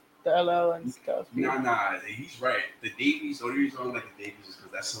LL and stuff. Nah, he's right. The Davies, the only reason I don't like the Davies is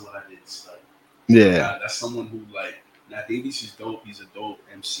because that's someone I didn't study. Yeah. That's someone who now Davies is dope. He's a dope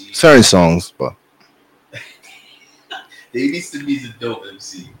MC. Certain songs, but Davies to me is a dope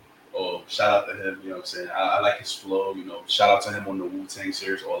MC. shout out to him. You know what I'm saying? I like his flow. You know, shout out to him on the Wu-Tang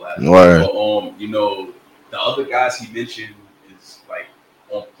series, all that. Word. But you know, the other guys he mentioned is like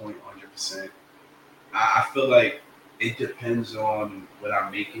on point, 100%. I feel like it depends on what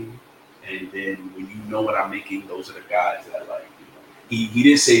I'm making, and then when you know what I'm making, those are the guys that like. You know, he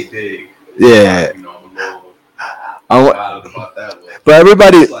didn't say big. Yeah. You know, I'm a little I, about that one. but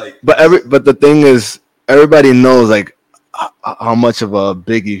everybody, Like, but the thing is, everybody knows like how much of a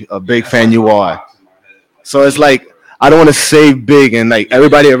big fan you are. So it's like I don't want to say big, and like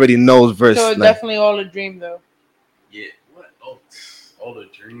everybody already knows. Versus, so it's like, definitely all a dream, though. Yeah, what? Oh, all the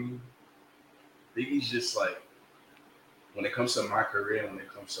dream. Biggie's just like when it comes to my career, when it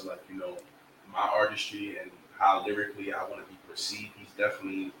comes to like my artistry and how lyrically I want to be perceived. He's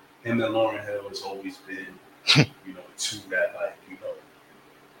definitely him and Lauryn Hill has always been two that like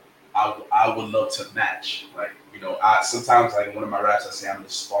I would love to match. Like I sometimes like in one of my raps I say I'm the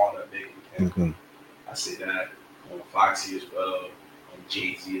spawn of Biggie. mm-hmm. I say that on Foxy as well, on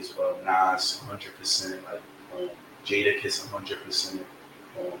Jay-Z as well, Nas 100%, like Jadakiss 100%.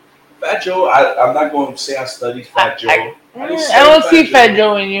 Fat Joe, I'm not going to say I studied Fat Joe. I don't see Fat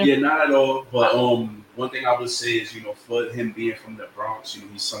Joe in you. Yeah, not at all. But one thing I would say is, for him being from the Bronx,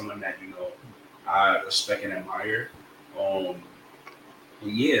 he's someone that I respect and admire. And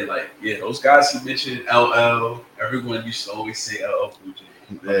yeah, those guys he mentioned, LL. Everyone used to always say LL Cool J.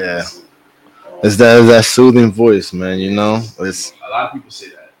 Yeah. It's that soothing voice, man. It's a lot of people say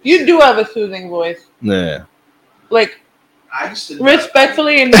that. You do have a soothing voice. Yeah. Like, I used to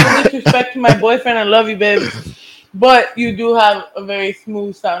respectfully and no disrespect to my boyfriend, I love you, babe. But you do have a very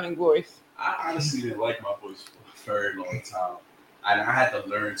smooth sounding voice. I honestly didn't like my voice for a very long time, and I had to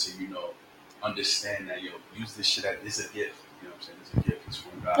learn to understand that use this shit as it's a gift. You know what I'm saying? It's a gift. It's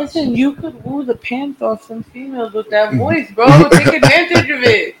from God. Listen, you could woo the pants off some females with that voice, bro. Take advantage of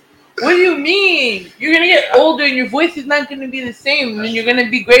it. What do you mean? You're gonna get older and your voice is not gonna be the same, and you're gonna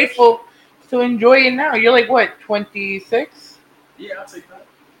be grateful to enjoy it now. You're like what, 26? Yeah, I'll take that.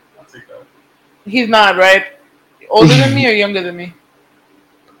 He's not, right? Older than me or younger than me?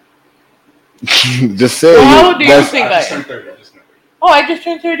 Just say. So how old do you think I just turned 30. Oh, I just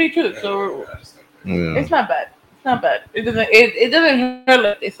turned 32, so it's not bad. It's not bad. It doesn't hurt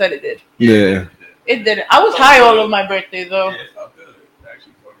like they said it did. Yeah. It didn't. I was high all of my birthdays though. Yeah, it felt good. It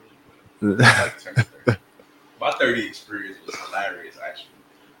actually felt really good. I like turning 30. My 30 experience was hilarious, actually.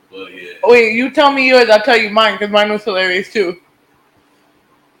 But yeah. Wait, you tell me yours, I'll tell you mine, because mine was hilarious too.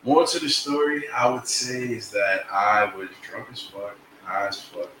 More to the story, I would say, is that I was drunk as fuck, high as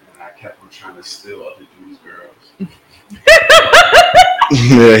fuck, and I kept on trying to steal other dudes' girls.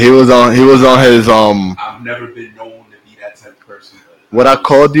 Yeah, he was on his I've never been known to be that type of person. What I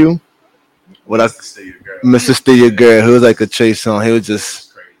called you? Mr. Stay Your Girl. Mr. Stay Your Girl. He was like a chase song. He was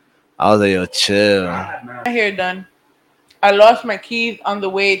just. I was like, yo, chill. My hair done. I lost my keys on the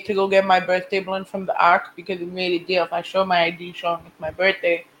way to go get my birthday balloon from the Ark because we made a deal. If I show my ID showing it's my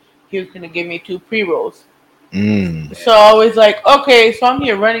birthday, he was gonna give me 2 pre-rolls. So I was like, okay, so I'm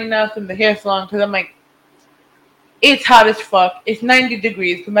here running now from the hair salon because I'm like, it's hot as fuck. It's 90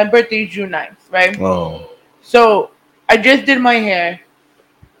 degrees because my birthday is June 9th, right? Oh. So I just did my hair,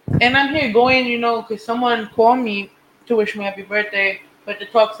 and I'm here going, because someone called me to wish me happy birthday, but to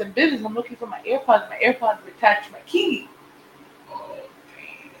talk some business. I'm looking for my AirPods. My AirPods were attached to my key.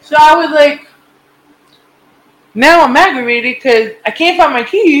 So I was like, now I'm aggravated because I can't find my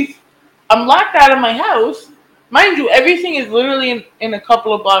keys. I'm locked out of my house. Mind you, everything is literally in a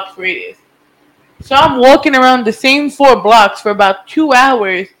couple of blocks radius. So I'm walking around the same 4 blocks for about 2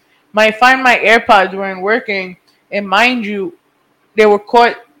 hours. Find my AirPods weren't working. And mind you, they were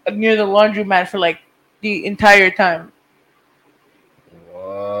caught near the laundromat for like the entire time.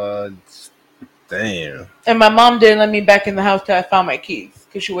 What? Damn. And my mom didn't let me back in the house till I found my keys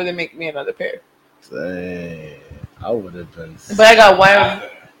because she wouldn't make me another pair. Damn. I would have been. But I got wild.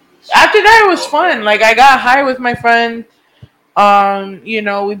 After that, it was fun. Like, I got high with my friends.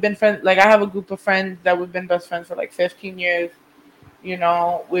 We've been friends. Like, I have a group of friends that we've been best friends for like 15 years.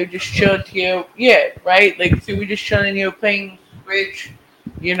 We're just chilled here. Yeah, right? Like, so we're just chilling here playing bridge.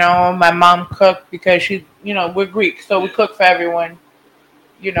 My mom cooked because she, we're Greek, so we cook for everyone.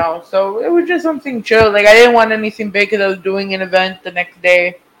 So it was just something chill. Like, I didn't want anything big because I was doing an event the next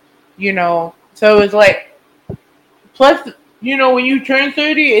day. So it was like, plus, when you turn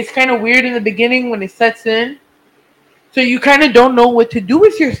 30, it's kind of weird in the beginning when it sets in. So you kind of don't know what to do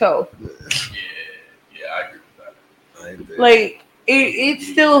with yourself. Yeah, I agree with that. Like, it's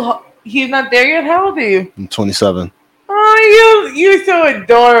still, he's not there yet? How old are you? I'm 27. Oh, you're so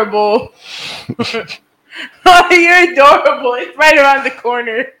adorable. Oh, you're adorable. It's right around the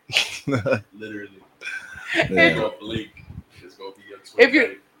corner. Literally. Yeah. Don't blink. It's gonna be your If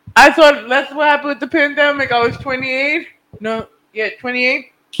you, I thought that's what happened with the pandemic. I was 28. No, yeah,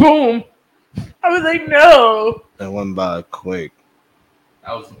 28. Boom. I was like, no. It went by quick.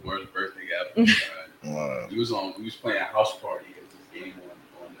 That was the worst birthday ever. Wow. We was playing a house party. It was this game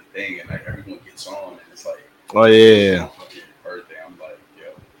on the thing, and like everyone gets on, and it's like, Oh it's yeah. my fucking birthday. I'm like,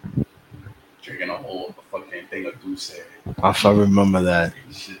 yo, drinking a whole fucking thing of Douce. I remember that.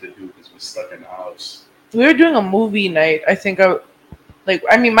 Shit to do because we're stuck in the house. We were doing a movie night.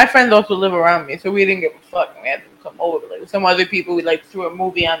 I mean, my friends also live around me, so we didn't give a fuck. We had them come over. Like some other people, we like threw a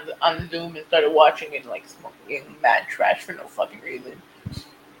movie on Zoom and started watching it, like smoking mad trash for no fucking reason.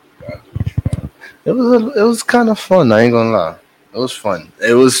 It was kind of fun. I ain't gonna lie. It was fun.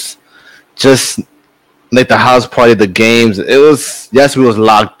 It was just like the house party, the games. It was, yes, we was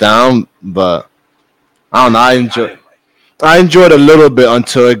locked down, but I don't know. I enjoyed a little bit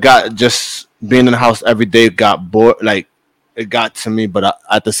until it got just being in the house every day got bored. Like it got to me, but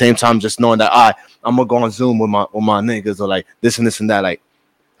at the same time, just knowing that I'm gonna go on Zoom with my niggas or like this and this and that. Like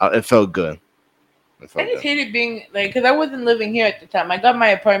it felt good. I just hated being like, because I wasn't living here at the time. I got my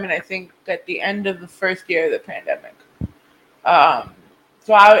apartment, I think, at the end of the first year of the pandemic.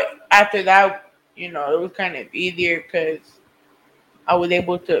 So after that, it was kind of easier because I was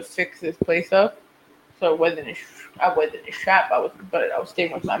able to fix this place up. So it wasn't I wasn't a trap. But I was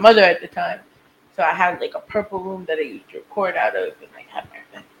staying with my mother at the time. So I had like a purple room that I used to record out of, and like had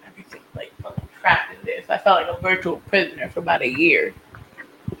everything like fucking trapped in there. So I felt like a virtual prisoner for about a year.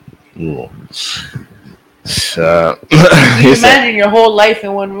 So, you imagine your whole life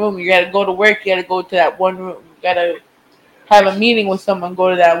in one room. You gotta go to work. You gotta go to that one room. You gotta have a meeting with someone. Go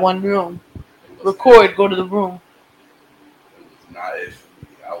to that one room. Record. Go to the room. It was not it for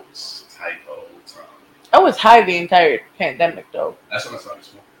me. I was tight the whole time. I was high the entire pandemic, though. That's when I started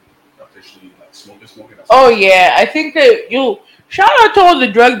smoking. Officially, like smoking. Oh yeah, I think that shout out to all the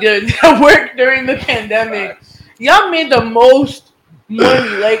drug dealers that worked during the pandemic. Y'all made the most money.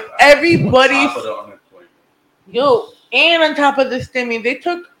 Like everybody's. And on top of the stimmy, they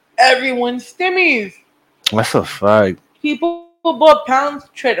took everyone's stimmies. That's a fact. People bought pounds,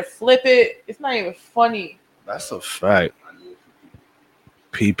 try to flip it. It's not even funny. That's a fact.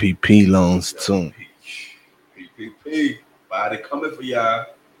 PPP loans too. PPP, body coming for y'all.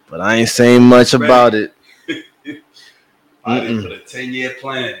 But I ain't saying much about it. Body for the 10-year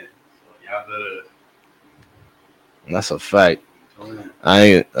plan. So y'all better. That's a fact.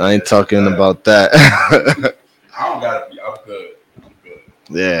 I ain't talking about that. I don't gotta be. I'm good.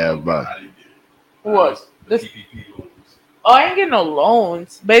 Yeah, but what? The PPP loans. Oh, I ain't getting no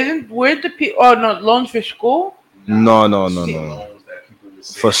loans. But where's the no loans for school? No.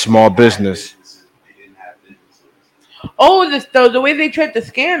 For small business. They didn't have businesses. Oh, the way they tried to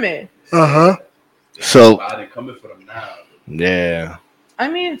scam it. So coming for them now. Yeah. I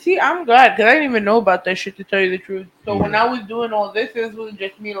mean, see, I'm glad because I didn't even know about that shit, to tell you the truth. So when I was doing all this was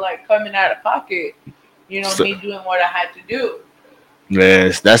just me like coming out of pocket. Me doing what I had to do.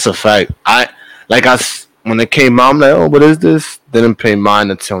 Yes, that's a fact. When it came out, I'm like, oh, what is this? Didn't pay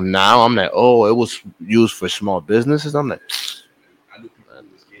mine until now. I'm like, oh, it was used for small businesses. I'm like, I knew people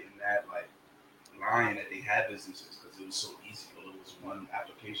who was getting that like lying that they had businesses because it was so easy. It was one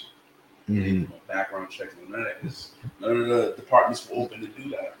application. No background checks, none of that. Because none of the departments were open to do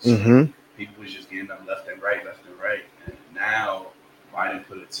that. So people was just getting them left and right. And now Biden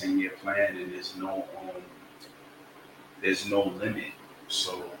put a 10-year plan, and there's no limit.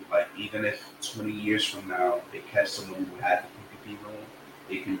 So, like, even if 20 years from now they catch someone who had the PPP loan,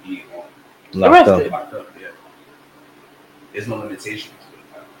 they can be locked up. Yeah, there's no limitations.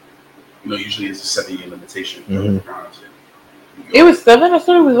 Usually it's a 7-year limitation. It was 7. I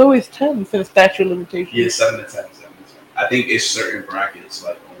thought it was always 10 for the statute of limitations. Yeah, 7 to 10. I think it's certain brackets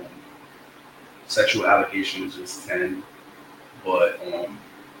like sexual allegations is 10, but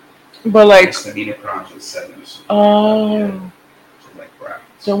like misdemeanor crimes is 7. Oh. Yeah. So like brackets.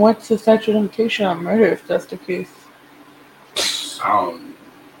 So what's the statute of limitation on murder if that's the case? I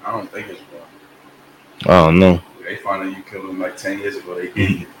don't think it's one. I don't know. They found out you killed him like 10 years ago. They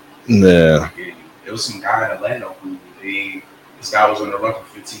gave you. Yeah. There was some guy in Atlanta who this guy was on the run for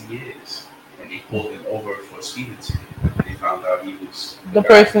 15 years, and they pulled him over for a speeding ticket. They found out he was the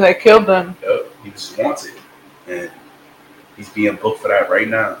person that killed them. Yep, he was wanted, and he's being booked for that right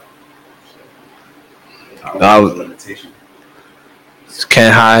now. So, I don't know the limitation. You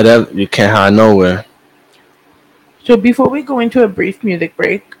can't hide up. You can't hide nowhere. So before we go into a brief music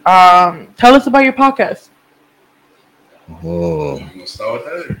break, tell us about your podcast. Oh. You gonna start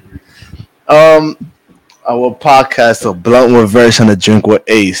with that? our podcast, a blunt with verse and a drink with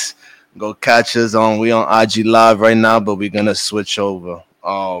Ace. Go catch us on. We on IG Live right now, but we're gonna switch over.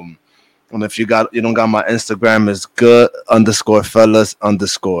 And if you don't got my Instagram, it's good underscore fellas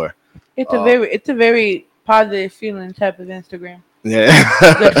underscore. Uh, It's a very positive feeling type of Instagram. yeah.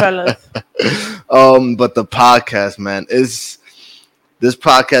 Good fellas. But the podcast, man, is this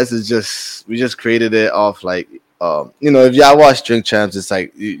podcast is just we just created it off like if y'all watch Drink Champs, it's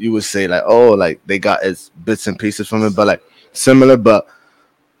like you would say like, oh, like they got its bits and pieces from it, but like similar, but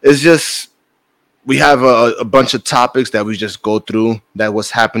it's just we have a bunch of topics that we just go through that was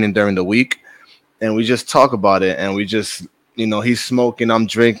happening during the week, and we just talk about it, and we just he's smoking, I'm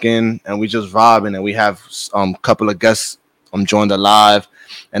drinking, and we just vibing, and we have couple of guests join the live,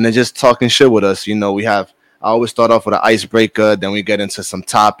 and they're just talking shit with us. We have I always start off with an icebreaker, then we get into some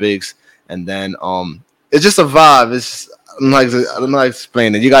topics, and then it's just a vibe. I don't know how to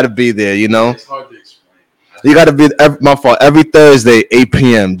explain it. You got to be there, It's hard to explain. You got to be my fault. Every Thursday, 8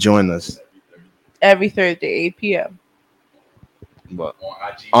 p.m. Join us. Every Thursday, 8 p.m. But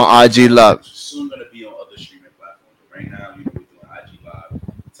On IG. on IG Live. Soon gonna be on other streaming platforms. But right now, we're doing IG Live,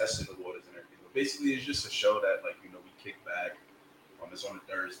 testing the waters and everything. But basically, it's just a show that we kick back. It's on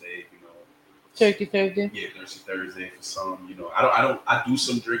a Thursday. Turkey Thursday. Yeah, Thursday for some. I do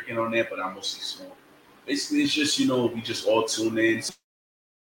some drinking on there, but I mostly smoke. Basically, it's just we just all tune in.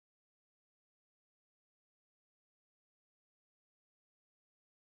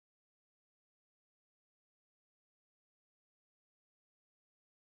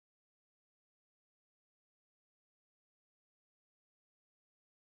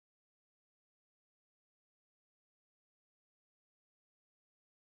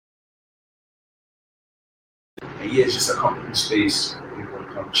 And yeah, it's just a comfortable space. People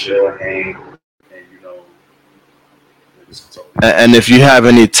can come chill, hang, and just talk. And if you have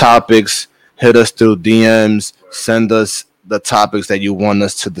any topics, hit us through DMs. Send us the topics that you want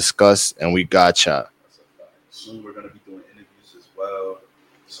us to discuss, and we gotcha. Soon we're gonna be doing interviews as well,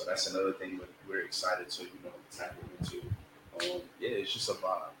 so that's another thing we're excited to tackle into. Yeah, it's just a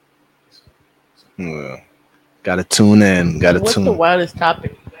vibe. Yeah. Gotta tune in. What's the wildest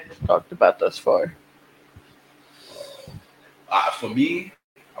topic you guys have talked about thus far? For me,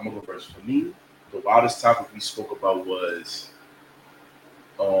 I'm gonna go first. For me, the wildest topic we spoke about was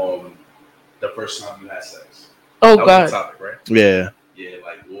the first time you had sex. Oh that God! Was the topic, right? Yeah. Yeah,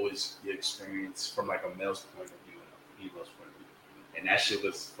 like what was your experience from like a male's point of view and a female's point of view? And that shit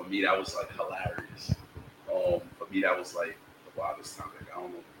was for me. That was like hilarious. For me, that was like the wildest topic. I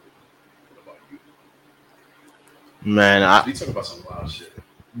don't know. What about you? Man, we talk about some wild shit.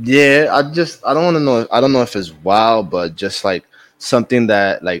 Yeah, I don't want to know. I don't know if it's wild, but just like something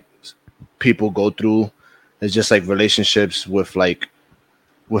that like people go through is just like relationships with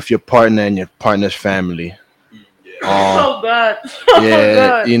your partner and your partner's family. Yeah. Oh God! Yeah,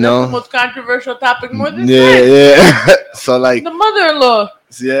 God. That's the most controversial topic more than yeah. So like the mother-in-law.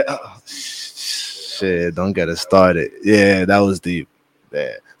 Yeah. Shit, don't get it started. Yeah, that was deep.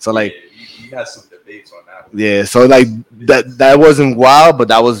 Yeah. So like. You had some debates on that one. Yeah, so like that wasn't wild, but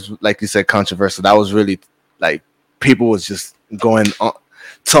that was like you said controversial. That was really like people was just going on,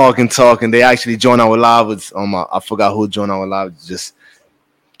 talking. They actually joined our live with I forgot who joined our live, just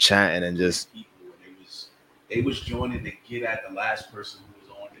chatting and just. They was joining to get at the last person who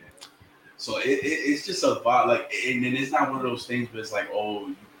was on there. So it's just a vibe, like, and then it's not one of those things, but it's like, oh,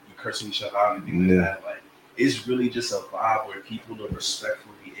 you cursing each other out and things like that. Like, it's really just a vibe where people are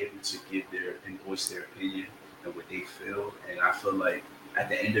respectfully able to give and voice their opinion and what they feel. And I feel like at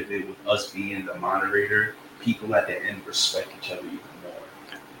the end of it, with us being the moderator, people at the end respect each other even more.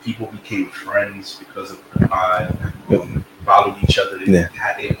 People became friends because of the pod, followed each other, they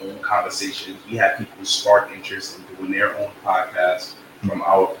had their own conversations. We had people spark interest in doing their own podcasts from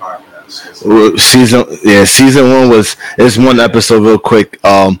our podcast. So, season one it's one episode real quick.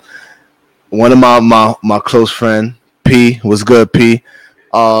 One of my close friend P was good. P,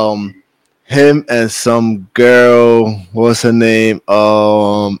 him and some girl, what's her name?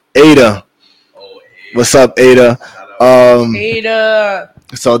 Ada. What's up, Ada? Ada.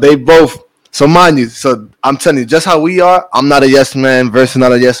 So they both. So mind you, so I'm telling you, just how we are. I'm not a yes man. Versus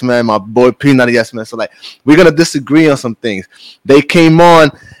not a yes man. My boy P not a yes man. So like we're gonna disagree on some things. They came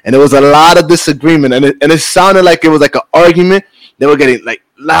on and there was a lot of disagreement, and it sounded like it was like an argument. They were getting like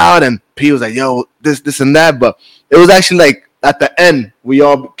loud, and P was like, "Yo, this and that," but it was actually like at the end we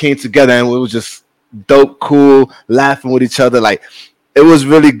all came together and it was just dope, cool, laughing with each other. Like it was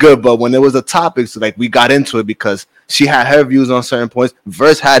really good. But when there was a topic, so like we got into it because she had her views on certain points.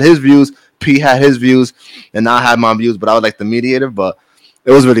 Verse had his views. P had his views, and I had my views. But I was like the mediator. But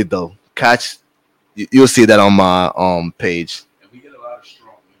it was really dope. Catch You'll see that on my page. And we get a lot of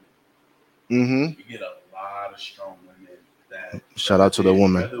strong women. Mm-hmm. We get a lot of strong women that Shout out to the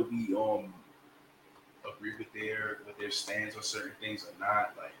woman. Whether we agree with their stance on certain things or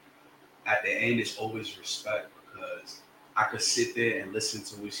not, like at the end it's always respect, because I could sit there and listen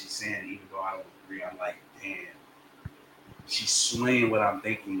to what she's saying, even though I don't agree. I'm like, damn, she's swaying what I'm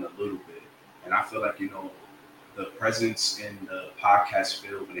thinking a little bit. And I feel like, the presence in the podcast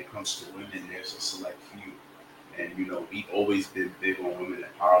field when it comes to women, there's a select few. And, we've always been big on women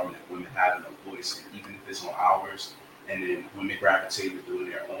empowerment, women having a voice, and even if it's on ours, and then women gravitate to doing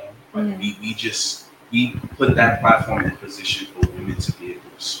their own. Like we put that platform in position for women to be able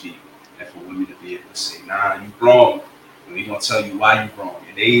to speak and for women to be able to say, nah, you wrong. And we're going to tell you why you wrong.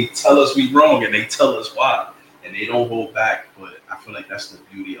 And they tell us we wrong, and they tell us why. And they don't hold back. But I feel like that's the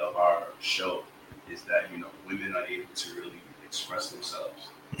beauty of our show, is that, women are able to really express themselves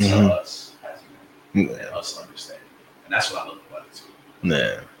to us as men, and us understand. And that's what I love about it too.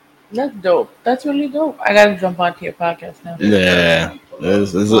 Yeah. That's dope. That's really dope. I gotta jump onto your podcast now. Yeah.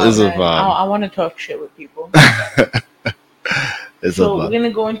 It's a vibe. I want to talk shit with people. So we're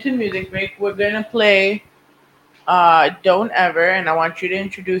gonna go into music break. We're gonna play Don't Ever, and I want you to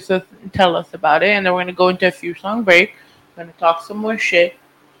introduce us and tell us about it, and then we're gonna go into a few song break. We're gonna talk some more shit,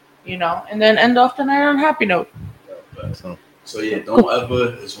 and then end off the night on a happy note. So yeah, Don't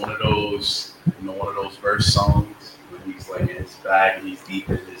Ever is one of those verse songs when he's like in his bag and he's deep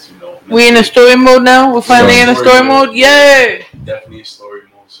in his, We in a story mode now? We're finally in a story mode? Yay! Definitely in story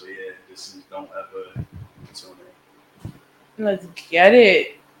mode. So yeah, this is Don't Ever. Let's get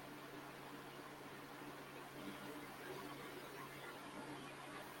it.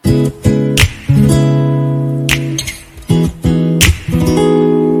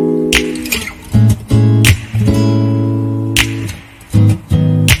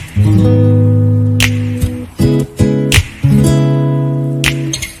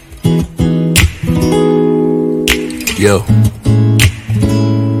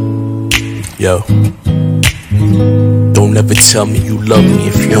 Yo, don't ever tell me you love me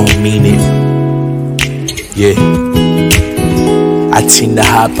if you don't mean it. Yeah, I tend to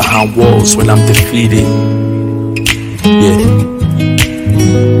hide behind walls when I'm defeated. Yeah,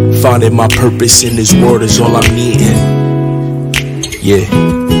 finding my purpose in this world is all I'm needing. Yeah,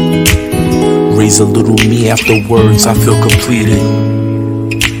 raise a little me afterwards, I feel completed.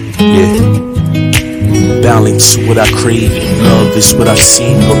 Yeah, balance what I crave, love is what I've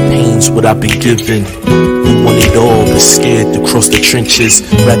seen, no pain's what I've been given. You want it all, but scared to cross the trenches.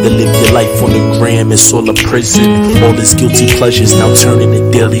 Rather live your life on the gram, it's all a prison. All this guilty pleasures now turning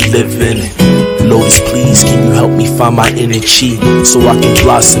to daily living. Lotus, please, can you help me find my energy, so I can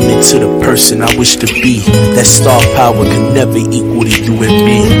blossom into the person I wish to be? That star power can never equal to you and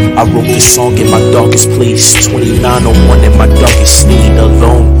me. I wrote this song in my darkest place, 2901 in my darkest state,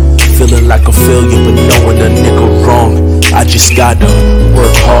 alone. Feeling like a failure, but knowing a nigga wrong. I just gotta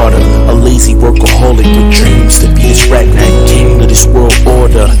work harder. A lazy workaholic with dreams to be this rap that king of this world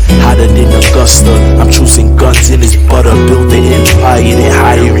order. Hotter than Augusta, I'm choosing guns in his butter. Build an empire, then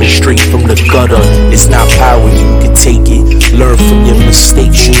hiring straight from the gutter. It's not power, you can take it. Learn from your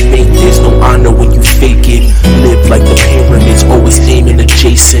mistakes you make. There's no honor when you fake it. Live like the pyramids, always aiming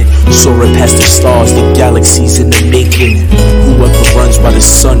adjacent. Soaring past the stars, the galaxies in the making. Whoever runs while the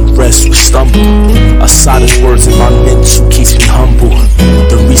sun rests will stumble. A silence words in my mental keeps me humble.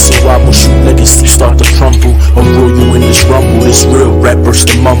 The reason why most you niggas start to crumble. I'll roll you in this rumble, this real rap burst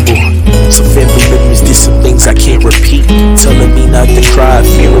to mumble. Some family members did some things I can't repeat. Telling me not to cry at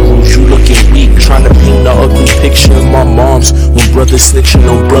funerals, you looking weak. Trying to paint the ugly picture of my moms. When brothers snitching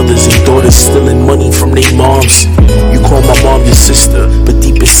on brothers and daughters stealing money from their moms. You call my mom your sister, but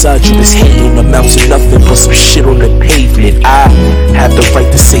deep inside you is hating. Amounts to nothing but some shit on the pavement. I have the right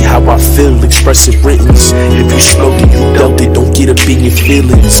to say how I feel, express it written. If you slow then you dealt it, don't get up in your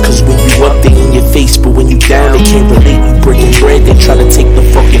feelings. Cause when you up they in your face, but when you down they can't relate. You breaking bread, they try to take the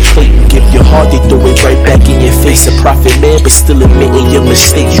fucking plate. You give your heart, they throw it right back in your face. A prophet man, but still admitting your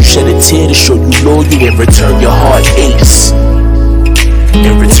mistakes. You shed a tear to show you loyal, in return your heart aches.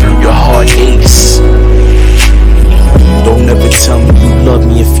 In return your heart aches. Don't ever tell me you love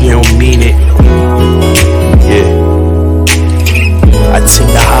me if you don't mean it. Yeah, I tend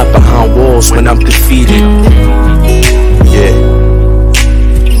to hide behind walls when I'm defeated. Yeah,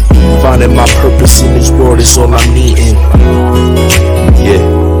 finding my purpose in this world is all I'm needing. Yeah,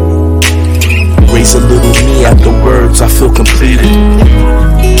 raise a little me afterwards, I feel completed.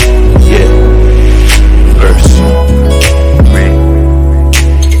 Yeah, verse.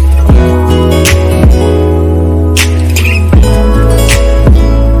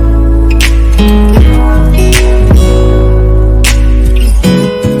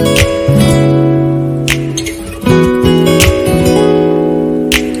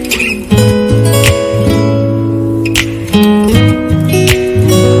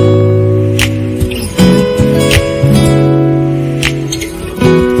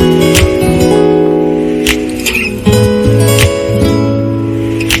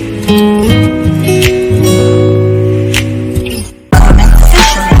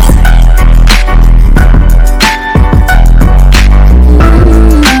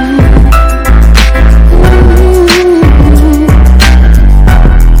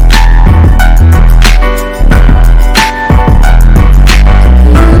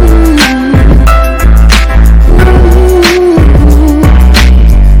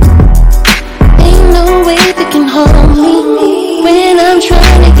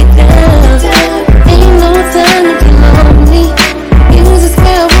 wanna get down. Ain't no time to be lonely. Music's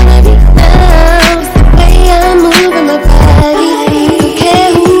where I wanna be now. It's the way I'm moving my body. Don't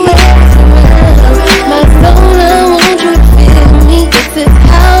care whoever's around. My soul, I want you to feel me. This is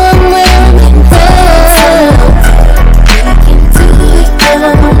how I'm wearing it down. We can do it all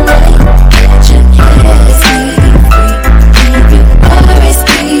night. Let your hands be free. Keep your worries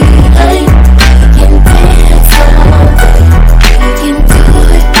behind. We can dance all day. We can do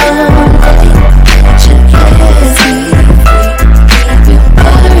it all night. Let your hands be free. Keep your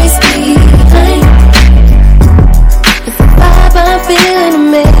worries behind. It's a vibe, I'm feeling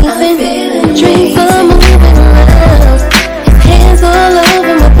amazing. Dreams are moving around. His hands all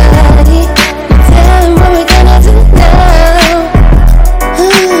over my body. Tell him what we're gonna do now.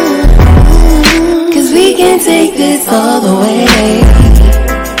 'Cause we can take this all the way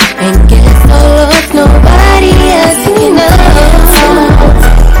and get so lost nobody else can know.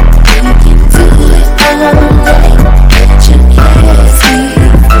 We can do it all night. Let your hands be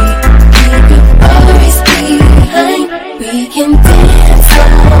free. Keep your worries behind. We can dance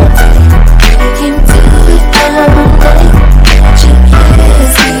all day. We can do it all night. Let your hands be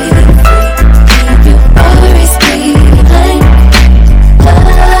free. Keep your worries behind. La,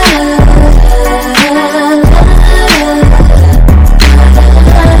 la,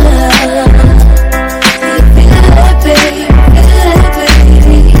 feel that, baby?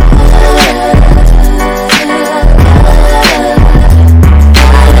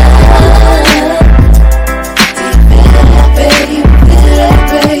 Feel that,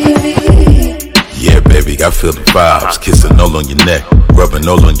 baby? Yeah, baby, I feel the vibes. Kissing all on your neck, rubbing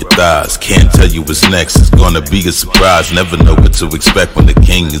all on your thighs. Can't tell you what's next. It's gonna be a surprise. Never know what to expect when the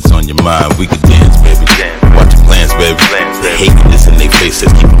king is on your mind. We could dance, baby. Watch your plans, baby. They hating this in their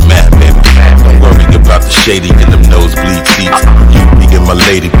faces. Keep it mad, baby. Don't worry about the shady in them nosebleed seats. You be and my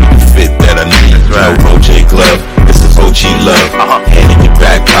lady be the fit that I need. No OJ glove. This is OG love. Hand in your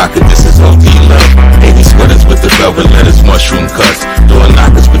back pocket. This is OD love. 80 sweaters with the velvet letters, mushroom cuts. Door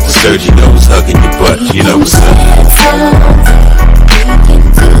knockers with the Sergios hugging your butt. You know what's up. We can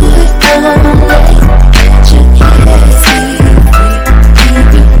do it all night. Let your hands be free.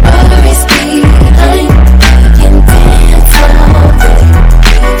 Keep your worries behind. We can dance all day.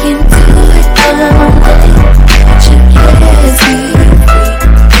 We can do it all night. Let your hands be free.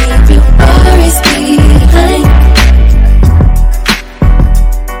 Keep your worries behind.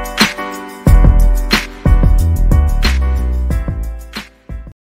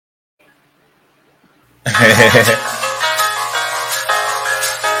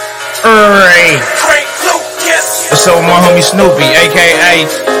 What's up with my homie Snoopy, aka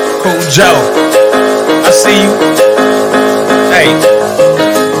Cool Joe? I see you. Hey,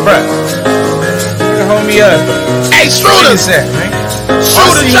 bruh, you can hold me up. Hey, Shooter!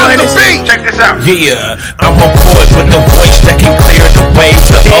 Shooter, drop the beat! Check this out. Yeah, I'm a poet with a voice that can clear the way.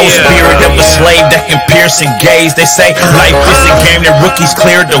 The old spirit of a slave that can pierce and gaze. They say life is a game that rookies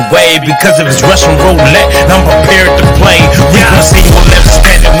cleared the way. Because of his Russian roulette, I'm prepared to play. We gon' see who left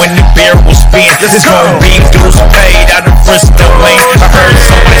standing when the beer will spin. This is gon' be dues paid out of Frisco lane. I heard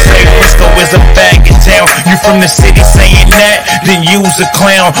somebody say Frisco is a faggot town. You from the city saying that, then use a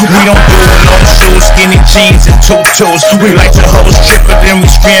clown. We don't do no shoes, skinny jeans and tutus. We like to hoes tripper, then we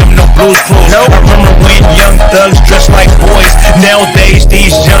scream no blues clues. I remember when young thugs dressed like boys. Nowadays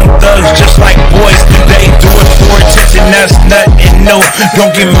these young thugs just like boys. They do it for attention, that's nothing new.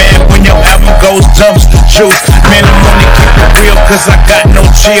 Don't get mad when your album goes dumps the juice. Man, I'm only keep it real cause I got no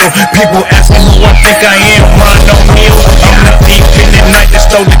chill. People asking who I think I am, Ron O'Neal. I'm the thief in the night that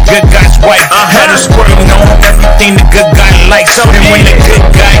stole the good guy's wife. Had her squirting on everything the good guy likes. And when the good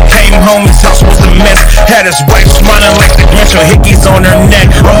guy came home, his house was a mess. Had his wife smiling like the Grinch with hickeys on her neck.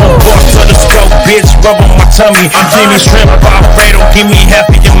 I'm a boss of the stroke, bitch, rub on my tummy. Jimmy Shrimp, Alfredo, give me half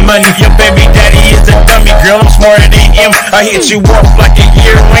of your money. Your baby daddy is a dummy, girl, I'm smarter than him. I hit you off like a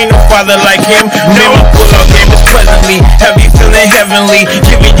year, ain't no father like him. Man, my pull-up game is pleasantly, have you feeling heavenly?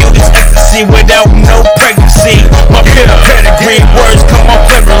 Giving you this ecstasy without no pregnancy. My pedigree words come on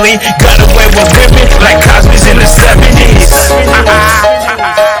cleverly. Got away with women like Cosby's in the 70s.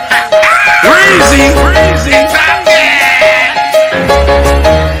 Breezy.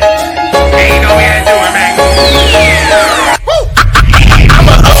 I'm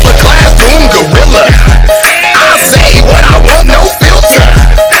a upper class boom gorilla. I say what I want, no filter.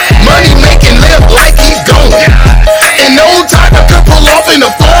 Money making live like he's going. And no type of could pull off in a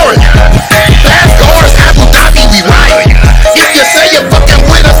foreign. Fast cars, Abu Dhabi, we riding. If you say you're fucking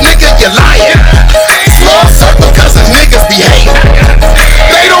with us, nigga, you're lying. Small circle cause the niggas be hating.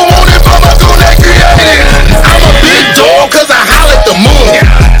 They don't want it from us, who they created. I'm a big dog cause I holler at the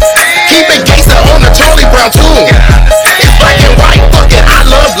moon.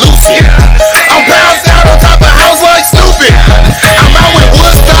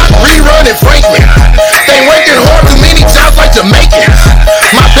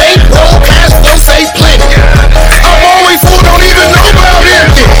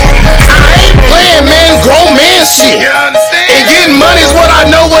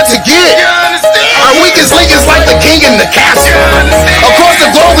 castle. Across the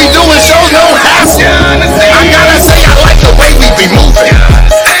globe we doing shows, no hassle. I gotta say I like the way we be moving.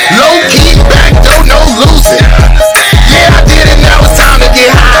 Low key, back door, no losing. Yeah, I did it, now it's time to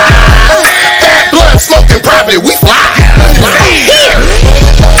get high. Fat blood, smoking private, we fly. I'm ready.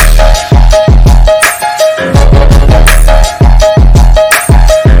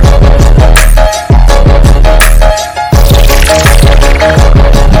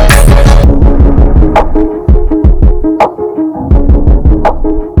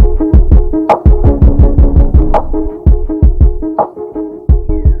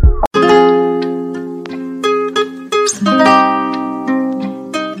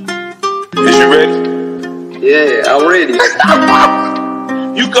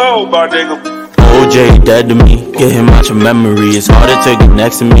 You go, my nigga. OJ dead to me, get him out your memory. It's harder to get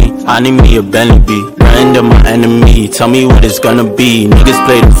next to me. I need me a Bentley B. Friend of my enemy, tell me what it's gonna be. Niggas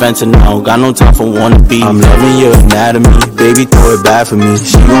play defense and now got no time for wannabe. I'm loving your anatomy, baby throw it back for me.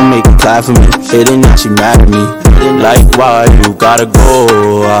 She gon' make it clap for me, hitting that she mad at me. Like why you gotta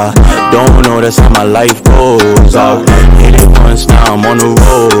go? I don't know, that's how my life goes. I hit it once, now I'm on the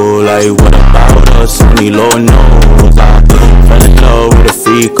roll. Like what about us? Only Lord knows. I fell in love with a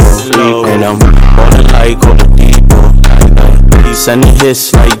freak, and I'm falling like all the people. Sending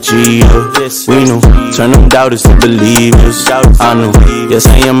hits like Gia. We know, turn them doubters to believers. I know, yes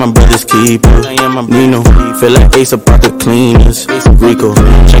I am my brother's keeper. Nino, feel like Ace about the cleaners. Rico,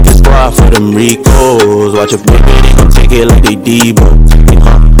 check the squad for them Ricos. Watch a baby, they gon' take it like they Debo.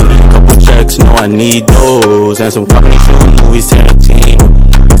 Couple checks, know I need those. And some company shooting movies, Tarantino.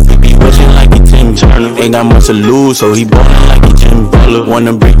 He be wishing like he Tim Turner. Ain't got much to lose, so he ballin' like he Jim Butler.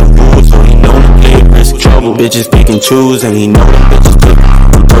 Wanna break the rules, so he know to play risk trouble. Bitches pick and choose, and he know them bitches pick.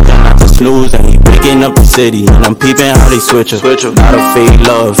 He told them not to snooze, and he picking up the city. And I'm peeping how they switch up. Not a fake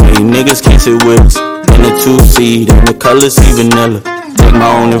love, fake niggas can't sit with us. In the 2-seat, and the colors see vanilla. Take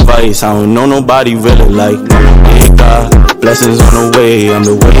my own advice, I don't know nobody really like big God. Blessings on the way, I'm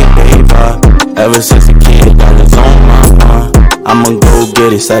the way they vibe. Ever since a kid, that was on my mind. I'ma go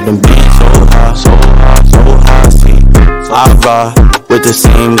get it, set them beats so high, so high, so high. See, I ride with the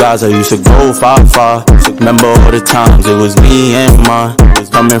same guys I used to go far. Remember all the times it was me and mine.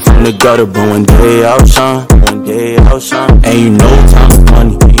 Coming from the gutter, but one day outshine. And you know time is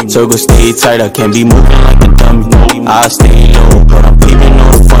money. Circle stay tight, I can't be moving like a dummy. I stay low, but I'm peeping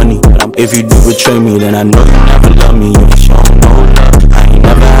all the funny. If you do betray me, then I know you never love me. You ain't showing no love. I ain't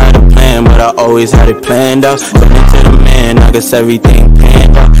never had a plan, but I always had it planned out. Running to the man, I guess everything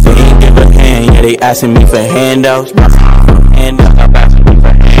panned out. They ain't give a hand, yeah, they asking me for handouts.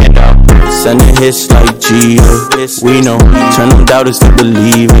 Sending hits like Gia. We know, turn them doubters to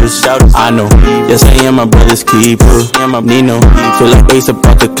believers. I know, yes I am my brother's keeper. Nino, feel like Ace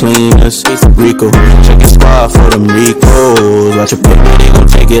about the cleaners. Rico, check the squad for them Ricos. Watch a paper, they gon'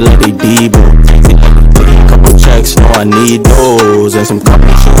 take it like they Debo. Couple checks, know I need those. And some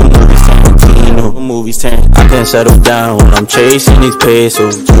company shooting movies, Tarantino. I can't settle down when I'm chasing these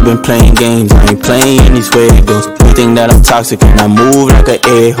pesos. You been playing games, I ain't playing these juegos. You think that I'm toxic and I move like an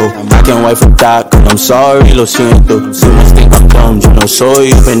a-hole. I can't wipe for that, cause I'm sorry, lo siento. You must think I'm dumb, yo no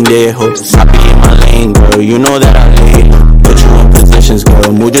soy un pendejo. I be in my lane, girl, you know that I lay low. Put you in positions,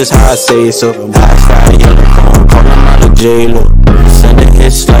 girl, move just how I say so. Hashtag yellow phone, call him out of J-Lo. Sending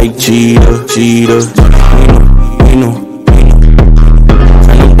hits like Cheetah. We know.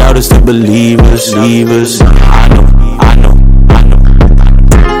 Turn them doubters to believers. I know.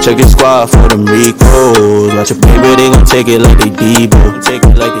 Check your squad for them Ricos. Watch your paper, they gon' take it like they Debo.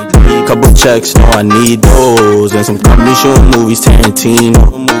 Couple checks, know I need those. And some company shooting movies,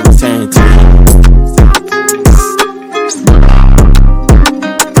 Tarantino.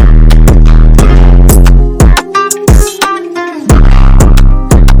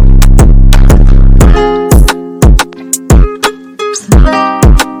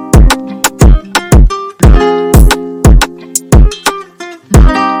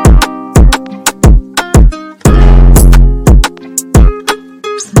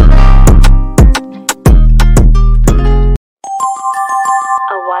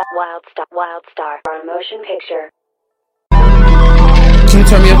 Wildstar on motion picture. Can you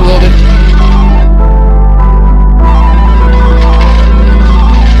turn me up a little bit?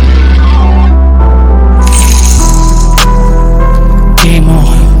 Game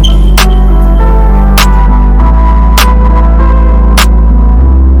on.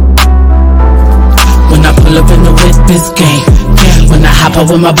 When I pull up in the whip, it's game. When I hop, I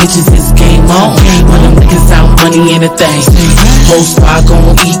with my bitches, it's game on. When them niggas out, money ain't a thing. Whole squad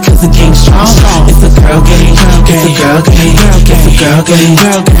gon' eat cause the game's strong. It's a girl game, it's a girl game, it's a girl game,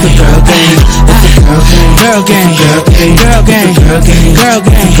 it's a girl game, it's a girl game, girl game, girl game, girl game, girl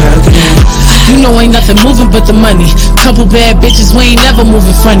game, girl game. You know ain't nothing moving but the money. Couple bad bitches, we ain't never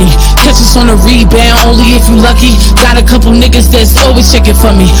moving funny. Catch us on a rebound, only if you lucky. Got a couple niggas that's always checking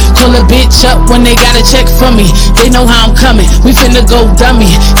for me. Call a bitch up when they got a check for me. They know how I'm coming, we finna go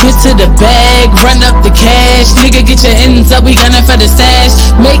dummy. Get to the bag, run up the cash. Nigga, get your ends up, we gunning for the stash.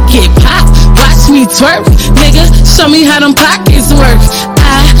 Make it pop, watch me twerk. Nigga, show me how them pockets work.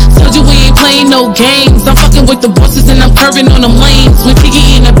 I told you we ain't playing no games. I'm fucking with the bosses and I'm curving on them lanes. When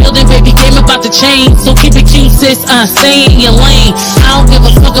Piggy in the building, baby, came about the chain. So keep it cute, sis, stay in your lane. I don't give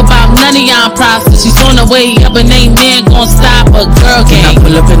a fuck about none of y'all process. She's on the way up and ain't man gon' stop a girl game.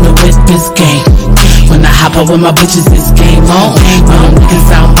 When I pull up in the whip, it's game. When I hop out with my bitches, it's game on. When them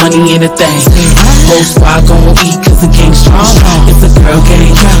niggas out, money ain't a thing. Whole squad gon' eat cause the game's strong. It's a girl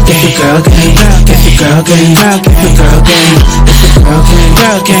game, it's a girl game, it's a girl game, it's a girl game, it's a girl game,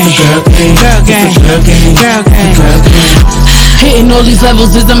 girl game, girl game, girl game, girl game, girl game, girl game. Hitting all these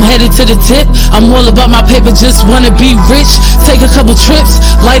levels as I'm headed to the tip. I'm all about my paper, just wanna be rich. Take a couple trips,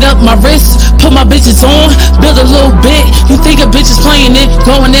 light up my wrist, put my bitches on, build a little bit. You think a bitch is playing it?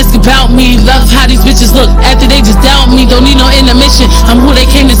 Go and ask about me. Love how these bitches look after they just doubt me. Don't need no intermission, I'm who they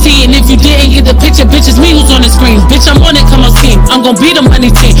came to see. And if you didn't get the picture, bitch, it's me who's on the screen. Bitch, I'm on it, come on scheme. I'm gon' be the money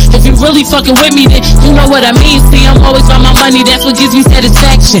team. If you really fucking with me, then you know what I mean. See, I'm always on my money, that's what gives me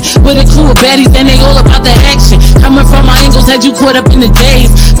satisfaction. With a crew of baddies, and they all about the action. Coming from my angles, had you caught up in the days.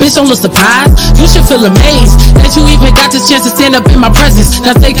 Bitch, don't look surprised, you should feel amazed that you even got the chance to stand up in my presence.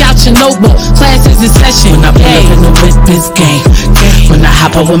 Now take out your notebook, class is in session. When I pull up in the whip, it's game. When I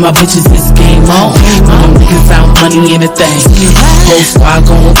hop out with my bitches, it's game on. When them niggas out, money ain't a thing. Whole squad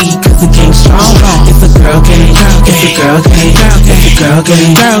gon' eat cause the game's strong. It's a girl game, it's a girl game, it's a girl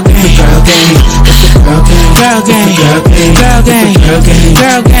game, it's a girl game, it's a girl game, girl game, girl game, girl game, girl game,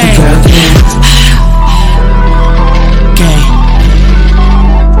 girl game, girl game.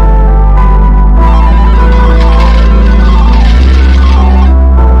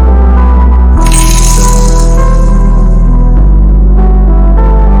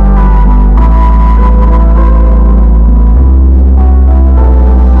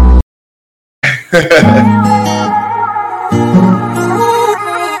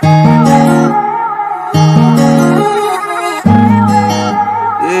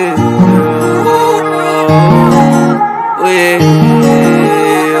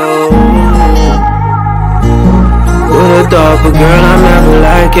 But girl, I'm never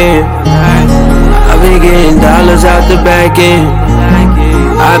liking. I've been getting dollars out the back end.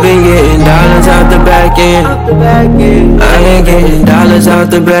 I've been getting dollars out the back end. I ain't getting dollars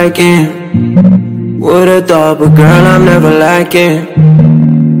out the back end. Would've thought, but girl, I'm never liking.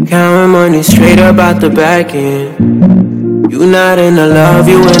 Counting money straight up out the back end. You not in the love,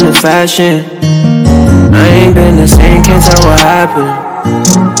 you in the fashion. I ain't been the same, can't tell what happened.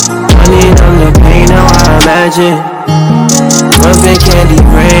 Money on the pain, now I imagine. Rubbing candy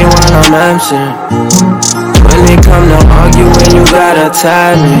rain while I'm absent. When they come to argue when you got a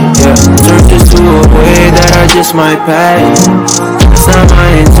talent, yeah. Turn this to a way that I just might pass. That's not my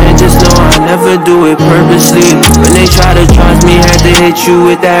intent, just know I never do it purposely. When they try to trust me, had to hit you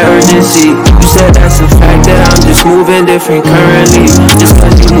with that urgency. You said that's a fact that I'm just moving different currently. Just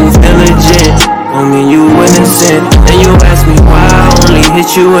cause you move diligent don't mean you innocent. Then you ask me why I only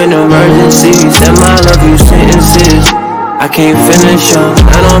hit you in emergencies. Said my love you sentences I can't finish them,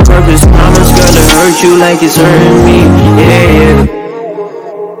 not on purpose. Promise, girl, to hurt you like it's hurting me. Yeah, yeah.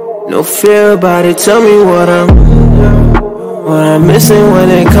 No fear about it. Tell me what I'm missing when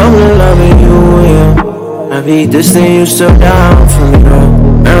it comes to loving you. Yeah. I be distant, you still down for me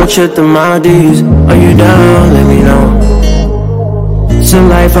though. Round trip to Maldives, are you down? Let me know. It's a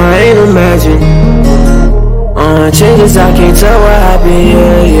life I ain't imagined. Changes I can't tell what happened.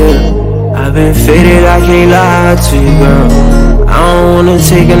 Yeah, yeah. I've been faded, I can't lie to you, girl. I don't wanna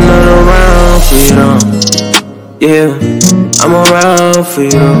take another round for you, though. Yeah, I'm around for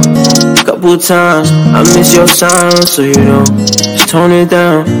you, though. Couple times, I miss your sound, so you know. Just tone it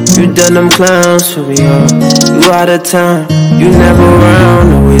down, you done them clowns for me, yo. You out of town, you never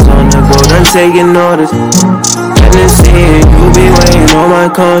around. Always on the go, done taking orders. Seeing you be weighing on my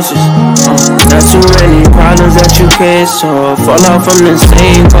conscience. Not too many problems that you can't solve. Fall out from the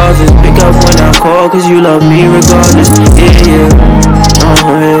same causes. Pick up when I call, cause you love me regardless. Yeah,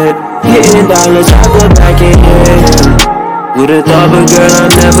 yeah. Hitting dollars out the back end, yeah, yeah. Would've thought, but girl, I'm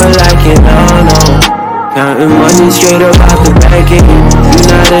never liking, no, no. Counting money straight up out the back end. You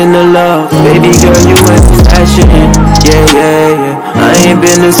not in the love, baby girl, you in the fashion. Yeah, yeah, yeah. I ain't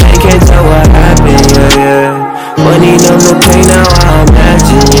been the same, can't tell what happened. Yeah, yeah. Money numb the pain, now I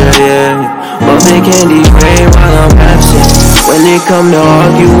imagine. Yeah, yeah. Bumping candy rain while I'm absent. When it come to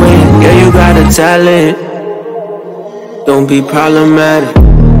arguing, yeah, you got a talent. Don't be problematic,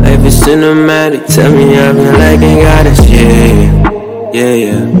 life is cinematic. Tell me I've been lagging, got it, yeah, yeah,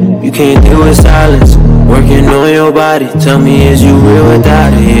 yeah. You can't deal with silence, working on your body. Tell me, is you real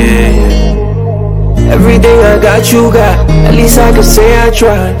without it, yeah, yeah. Everything I got, you got, at least I can say I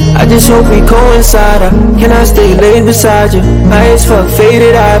tried. I just hope we coincide, can I stay laid beside you? High as fuck,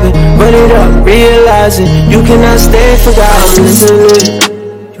 faded, I've been running up, realizing you cannot stay forgotten. Listening,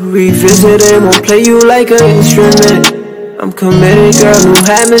 you revisit it, won't play you like an instrument. I'm committed, girl, new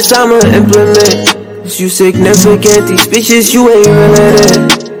habits I'ma implement. Cause you significant, these bitches you ain't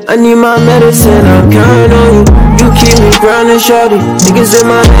related. I need my medicine, I'm counting on you. You keep me grounded, shorty. Niggas in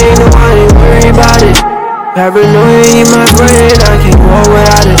my lane, no, I ain't worried about it. Paranoia in my brain, I can't walk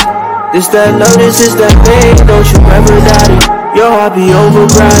without it. This that love, this is that pain, don't you ever doubt it. Your heart be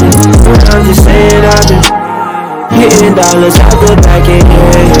overcrowded, but I'm just saying I've been hitting dollars out the back end,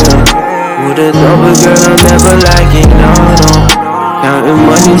 yeah, yeah. Would've thought, but girl, I'm never liking, no, no. Counting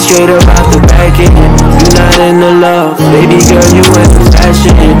money straight up out the back end. You not in the love, baby girl, you in the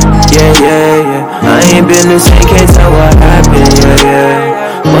fashion. Yeah, yeah, yeah. I ain't been the same, can't tell what happened, yeah,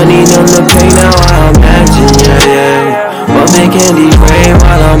 yeah. Money numb the pain, now I imagine, yeah, yeah. Bumping candy rain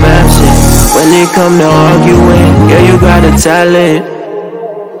while I'm absent. When it come to arguing, yeah, you got a talent.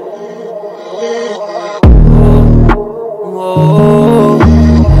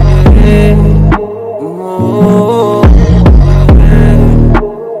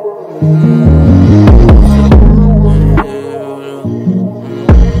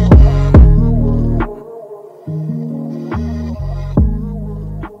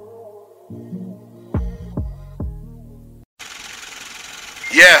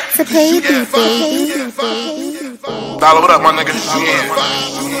 Dollar, what up, my nigga?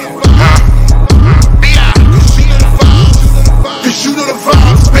 Cause you know the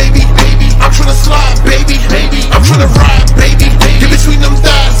vibes, baby. I'm tryna slide, baby. I'm tryna ride, baby. Get between them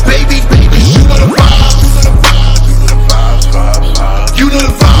thighs, baby. Cause you know the vibes. You know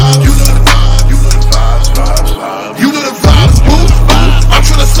the vibes. You know the vibes, boo. I'm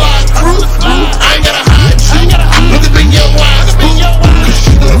tryna slide through. I ain't gotta hide you. Look up in your eyes, boo. Cause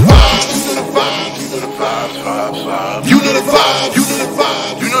you know the vibes. You know the vibes.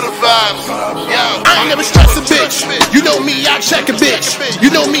 You know the vibes. Yeah. I ain't never stress a bitch. You know me, I check a bitch. You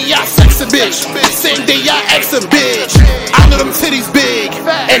know me, I sex a bitch. Same day I ex a bitch. I know them titties big,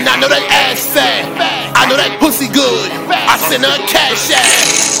 and I know that ass fat. I know that pussy good. I send her cash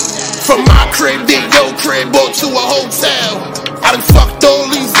ass. From my crib to your crib or to a hotel. I done fucked all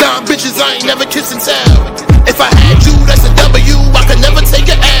these dumb bitches, I ain't never kiss and tell. If I had you, that's a W, I could never take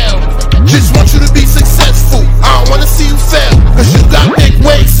an L. Just want you to be successful, I don't wanna see you fail. Cause you got big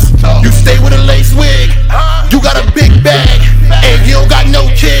waist, you stay with a lace wig. You got a big bag, and you don't got no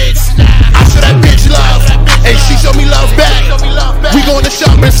kids. I show that bitch love, and she show me love back. We go on a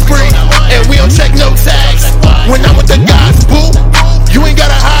shopping spree, and we don't check no tags. When I'm with the guys, boo, you ain't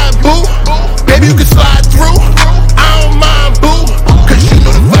gotta hide, boo. Baby, you can slide through, I don't mind, boo. Cause you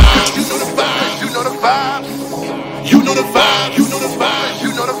know the vibes, you know the vibes, you know the vibes. You know the vibes, you know the vibes,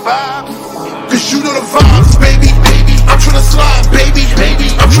 you know the vibes. Cause you know the vibes, baby. I'm tryna slide, baby.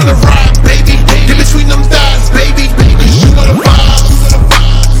 I'm tryna ride, baby. Get between them thighs, baby. Cause you know the vibes.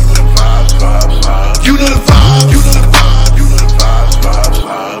 You know the vibes. You know the vibes.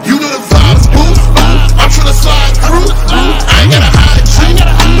 You know the vibes, boo. I'm tryna slide through. I ain't gotta hide you.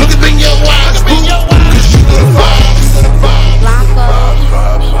 Look up in your eyes, boo. Cause you know the vibes.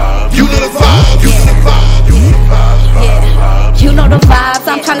 You know the vibes. You know the vibes. You know the vibes,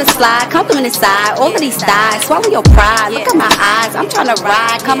 I'm tryna slide, come through inside, all of these thighs, swallow your pride, look at my eyes, I'm tryna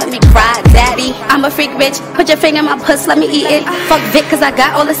ride, come at me cry, daddy, I'm a freak bitch, put your finger in my puss, let me eat it, fuck Vic cause I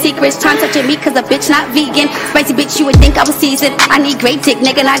got all the secrets, trying touching me cause a bitch not vegan, spicy bitch you would think I was seasoned, I need great dick,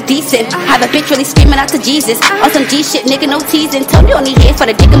 nigga not decent, have a bitch really screaming out to Jesus, on some G shit, nigga no teasing, told you only here for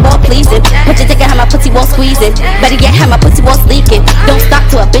the dick and ball pleasing, put your dick and have my pussy wall squeezing, better yet have my pussy walls leaking, don't stop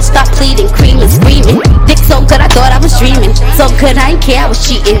till a bitch stop pleading, creaming, screaming, dick so good I thought I was dreaming, so good I ain't care I was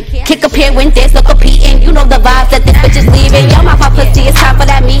cheating, kick up here when there's no competing, you know the vibes that this bitch is leaving, yo my pussy it's time for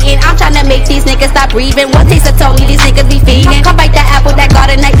that meeting, I'm tryna make these niggas stop breathing, what taste of Tony these niggas be feeding, come bite that apple, that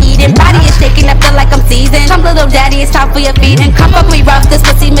garden, that Eden, body is shaking, I feel like I'm seasoned, come little daddy it's time for your feeding, come fuck me rough, this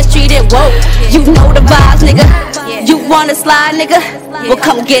pussy mistreated, whoa, you know the vibes nigga, You wanna slide, nigga? Well,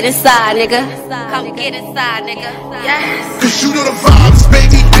 come get inside, nigga. Come get inside, nigga. Yes. Cause you know the vibes,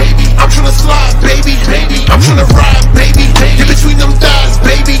 baby. I'm tryna slide, baby. I'm tryna ride, baby. Get between them thighs,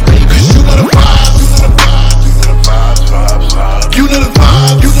 baby. Cause you know the vibes. You know the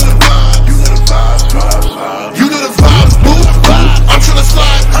vibes. You know the vibes. You know the vibes. You know the vibes, boo. I'm tryna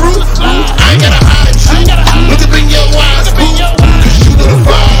slide through. I ain't gotta hide you. Look up in your eyes, boo. Cause you know the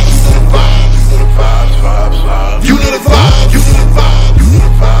vibes. You know the vibes. You know the vibes. You know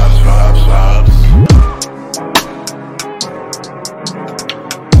the vibes.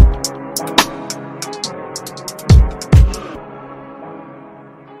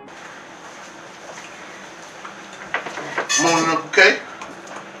 Morning, Uncle K.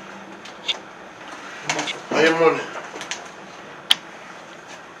 Hey, morning.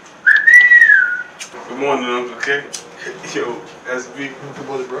 Good morning, Uncle K. Yo, SB. Good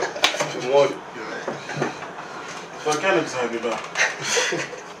morning, bro. Good morning. What kind of talking about?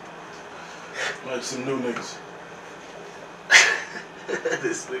 Like some new niggas.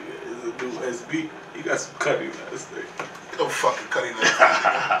 This nigga is a new SB. He got some cutting last night. No fucking cutting last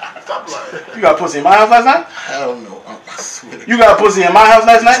night. Stop lying. You got pussy in my house last night? Hell no. I swear. You got pussy in my house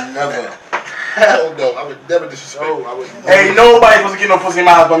last night? Never. Hell no. I would never disrespect. I would never. Hey, nobody supposed to get no pussy in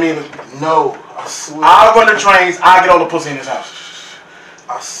my house but me. No. I swear. I'll run the trains. I'll get all the pussy in this house.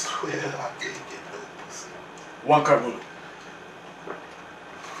 I swear I can't get no pussy. One cup rule.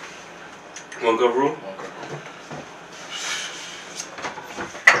 One cup rule? One cup rule.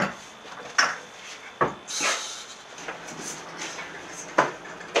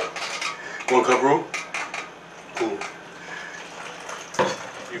 One cup rule? Cool.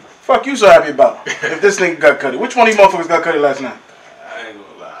 Fuck you so happy about? If this nigga got cutty. Which one of these motherfuckers got cutty last night? I ain't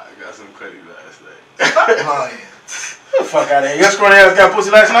gonna lie. I got some cutty last night. Stop lying. Get the fuck out of here. Your scrawny ass got pussy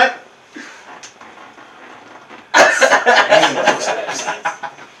last night?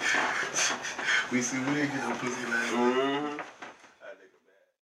 We didn't get no pussy last night.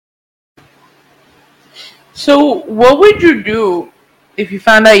 So, what would you do if you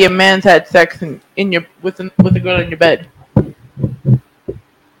found out your man's had sex in your with a girl in your bed?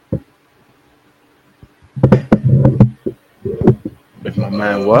 If my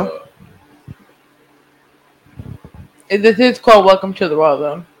man what? This is called Welcome to the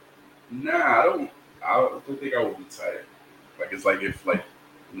Rawrdzone. Nah, I don't think I would be tight. Like it's like if like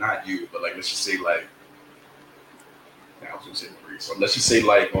not you, but like let's just say like I was gonna say Marie. So let's just say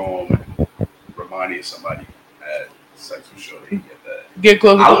like Romani or somebody had sex with Shorty. Get that. Get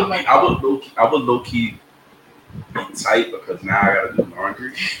closer to the mic. I would low key be tight because now I gotta do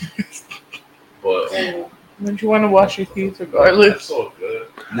laundry. But Don't you want to wash your feet regardless? that's all good.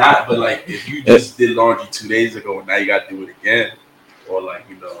 Not, but like if you just did laundry 2 days ago and now you gotta do it again, or like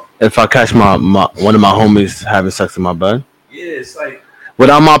if I catch my one of my homies having sex in my bed, yeah, it's like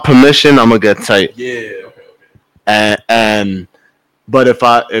without my permission, I'm gonna get tight. yeah, okay. And but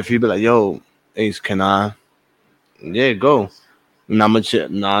if he be like, yo, Ace, can I? Yeah, go. And I'm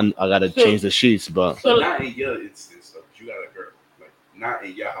gonna I gotta change the sheets, but not in your instance, though, 'cause you got a girl, like not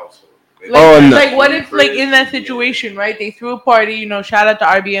in your household. Like what if like in that situation, right? They threw a party, shout out to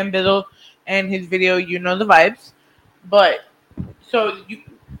RBM Bizzle and his video, the vibes. But so you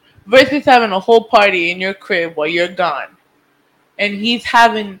versus having a whole party in your crib while you're gone, and he's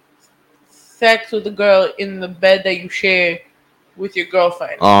having sex with a girl in the bed that you share with your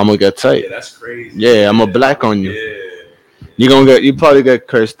girlfriend. oh, I'm gonna get tight. Yeah, that's crazy. Yeah, I'm gonna black on you. Yeah. You probably get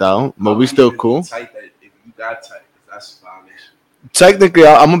cursed out, but we still cool. Tight that if you got tight, that's a violation. Technically,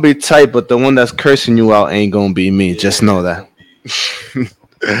 I'm gonna be tight, but the one that's cursing you out ain't gonna be me. Just know that.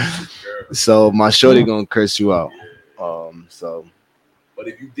 So my shorty gonna curse you out. So. But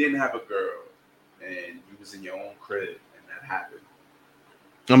if you didn't have a girl and you was in your own crib and that happened,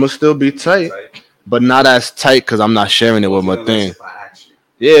 I'm gonna still be tight, but not as tight because I'm not sharing it with my thing.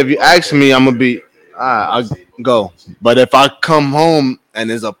 Yeah, if you ask me, I'm gonna be. I'll go. But if I come home and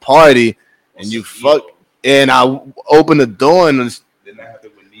there's a party and you fuck, and I open the door and then that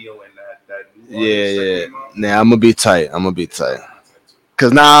happened with Neo and that new yeah. Nah, I'm gonna be tight.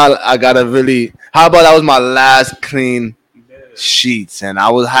 Cause now I gotta really. How about that was my last clean sheets and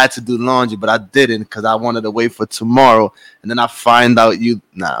I had to do laundry, but I didn't because I wanted to wait for tomorrow. And then I find out I'm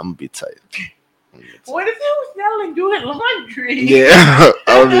gonna be tight. What if he was yelling doing laundry? Yeah,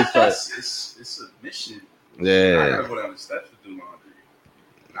 I'll be tight. It's a mission. Yeah. I gotta go down the steps to do laundry.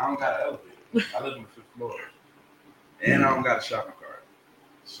 And I don't got an elevator. I live on the 5th floor. And I don't got a shopping cart.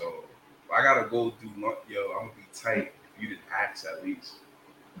 So if I gotta go do laundry, I'm gonna be tight if you didn't ask at least.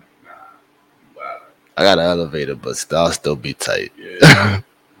 Nah, you wild. I got an elevator, but I'll still be tight. Yeah.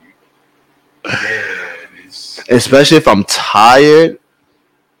 Yeah, especially if I'm tired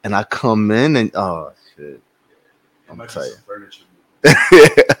and I come in and oh shit, I'm tired. Furniture I'll tell you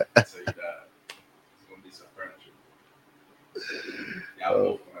that. It's gonna be some furniture. Y'all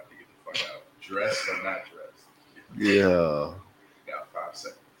both gonna have to get the fuck out. Dressed or not dressed. Yeah. Got 5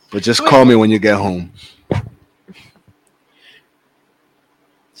 seconds. But just call me when you get home.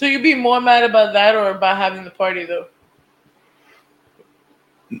 So you'd be more mad about that or about having the party though?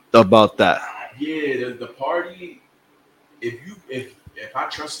 About that. Yeah, the party. If I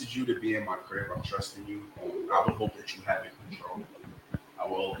trusted you to be in my crib, I'm trusting you. I would hope that you have it control. I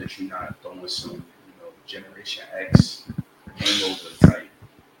would hope that you're not throwing some, Generation X hangover type,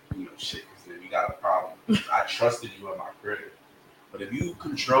 shit. Because then you got a problem. I trusted you in my crib, but if you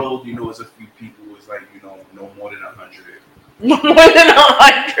controlled, it's a few people. It's like no more than 100. No more than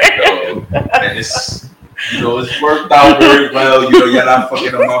 100. And it's it's worked out very well. You're not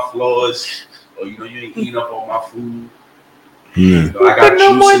fucking on my floors, or you ain't eating up on my food. I got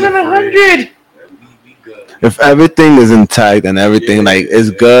no more than 100. We good. If everything is intact and everything is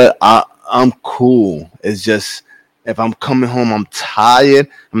good, I'm cool. It's just if I'm coming home, I'm tired.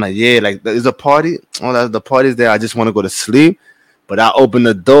 I'm like, like there's a party. Oh, the party's there. I just want to go to sleep. But I open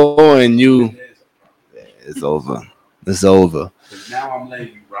the door and it's over. It's over. Because now I'm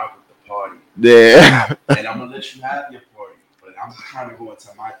letting you rock with the party. Yeah. And I'm gonna let you have your party, but I'm trying to go into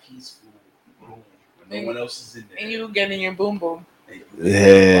my peaceful room when no one else is in there. And you getting your boom boom.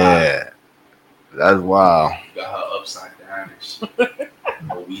 Yeah. That's wild. You got her upside down and shit.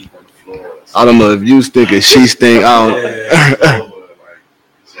 No weed on the floor. I don't know if you stink or she stink. I don't. It's over.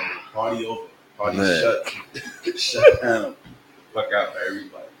 So party over. Party shut down. Fuck out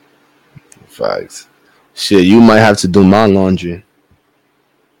everybody. Facts. Shit, you might have to do my laundry.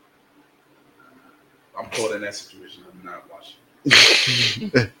 I'm caught in that situation. I'm not washing.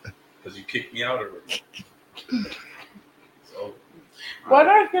 Because you kicked me out already. So, why do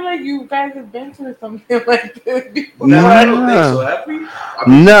I feel like you guys have been through something like this before? No, I don't think so. Have we?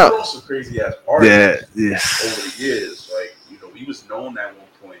 No. Some crazy ass parties. Yeah, yes. Over the years, like we was known at one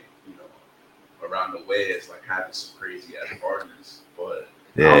point, around the way as like having some crazy ass parties, but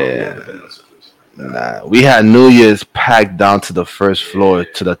nah, we had New Year's packed down to the first floor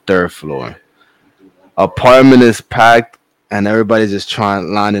to the third floor. Apartment is packed, and everybody's just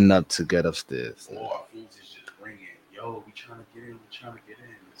lining up to get upstairs. Our foods is just ringing. Yo, we trying to get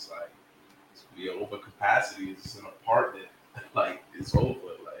in. It's like we are over capacity. It's an apartment. Like it's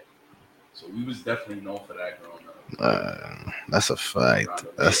over. Like so, we was definitely known for that growing up. That's a fact.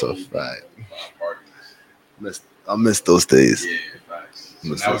 That's a fact. I miss those days. Yeah, facts.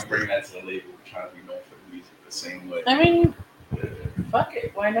 So now we bring that to the label. We're trying to be known for the music the same way. I mean, fuck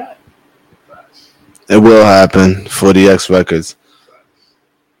it. Why not? Facts. It will happen for the X Records.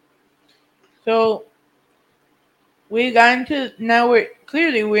 So we got into now we're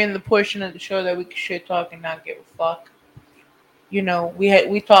in the portion of the show that we can shit talk and not give a fuck. We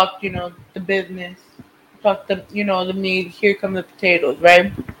talked, the business, talked the the meat, here come the potatoes,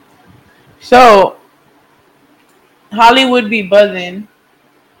 right? So Hollywood be buzzing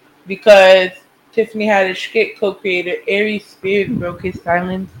because Tiffany Haddish skit co-creator Aries Spears broke his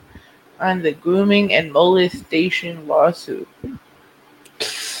silence on the grooming and molestation lawsuit.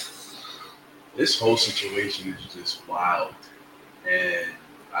 This whole situation is just wild, and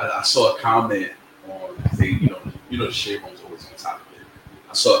I saw a comment on the shade room's always on top of it.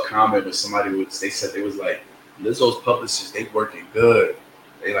 I saw a comment where they said they was like Lizzo's publicists, they working good.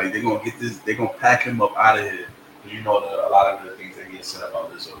 They gonna get this, they gonna pack him up out of here. A lot of the things that he has said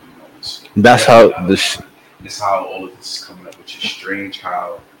about Lizzo, that's how it's how all of this is coming up, which is strange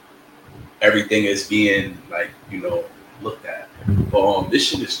how everything is being looked at. But this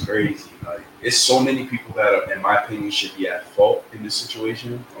shit is crazy. Like it's so many people that are, in my opinion, should be at fault in this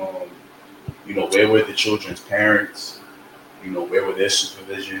situation. Where were the children's parents? Where were their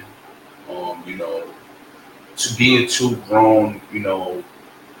supervision? To being two grown,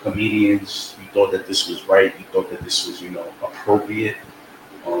 comedians, you thought that this was right. You thought that this was, appropriate.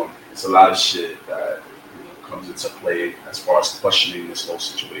 It's a lot of shit that comes into play as far as questioning this whole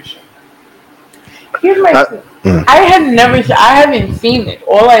situation. Here's my thing. I haven't seen it.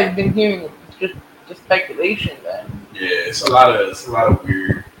 All I've been hearing is just the speculation. Then yeah, it's a lot of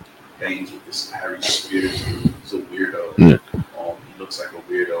weird things with this Harry Spears. He's a weirdo. Yeah. He looks like a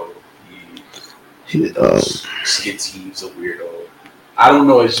weirdo. Skits. He's a weirdo. I don't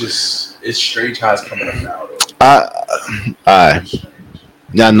know. It's strange how it's coming up now, though.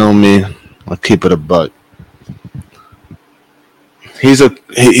 Y'all know me. I'll keep it a buck. He's a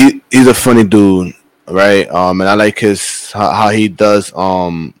funny dude, right? And I like his how he does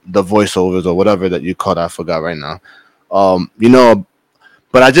the voiceovers or whatever that you call that. I forgot right now. You know,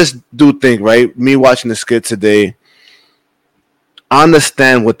 but I just do think, right? Me watching the skit today, I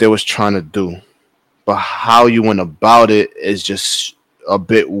understand what they was trying to do, but how you went about it is just a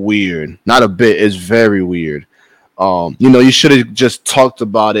bit weird. Not a bit, it's very weird. You know, you should have just talked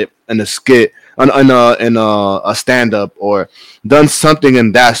about it in a skit, in a stand up, or done something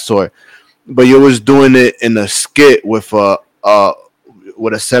in that sort. But you was doing it in a skit with a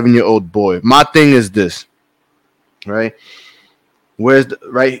 7-year-old boy. My thing is this, right? Where's the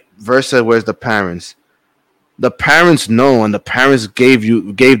right versa? Where's the parents? The parents know, and the parents gave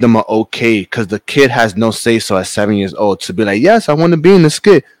them a okay because the kid has no say so at 7 years old to be like, yes, I want to be in the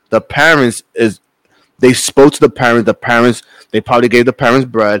skit. The parents is they spoke to the parents. The parents they probably gave the parents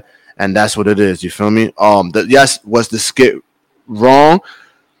bread, and that's what it is. You feel me? Yes, was the skit wrong?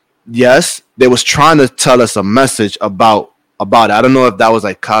 Yes, they was trying to tell us a message about it. I don't know if that was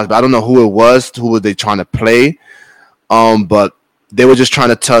like Cosby. I don't know who it was. Who were they trying to play? But they were just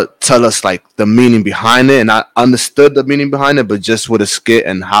trying to tell us like the meaning behind it, and I understood the meaning behind it, but just with a skit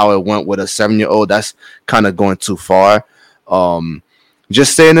and how it went with a 7-year-old, that's kind of going too far. Um,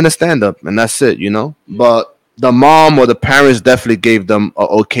 just saying in a stand up, and that's it, you know. But the mom or the parents definitely gave them a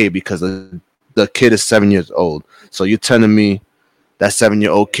okay because the kid is 7 years old. So you're telling me that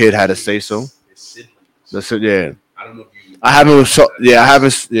 7-year-old kid had to say so? That's it, yeah. I don't know if you. I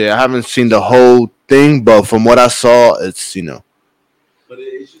haven't seen the whole thing, but from what I saw, it's you know. But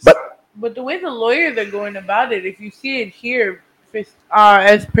it's just. But the way the lawyers are going about it, if you see it here,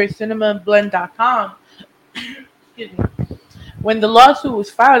 as per cinemablend.com, excuse me, when the lawsuit was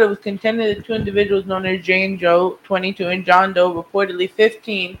filed, it was contended that two individuals known as Jane Joe, 22, and John Doe, reportedly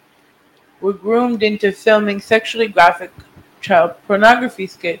 15, were groomed into filming sexually graphic child pornography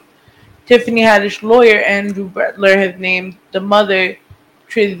skits. Tiffany Haddish lawyer Andrew Butler has named the mother,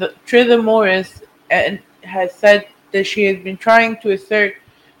 Tritha Morris, and has said that she has been trying to assert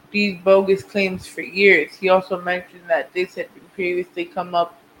these bogus claims for years. He also mentioned that this had been previously come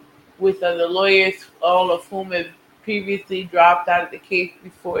up with other lawyers, all of whom have previously dropped out of the case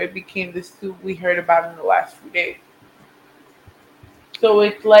before it became the suit we heard about in the last few days. So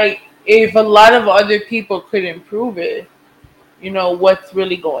it's like if a lot of other people couldn't prove it, what's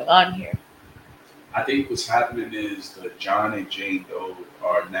really going on here. I think what's happening is the John and Jane Doe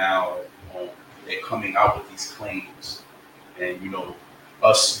are now they're coming out with these claims, and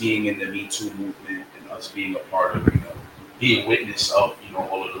us being in the Me Too movement and us being a part of being witness of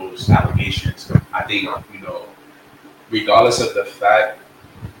all of those allegations. I think regardless of the fact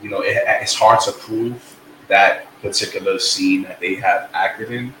it's hard to prove that particular scene that they have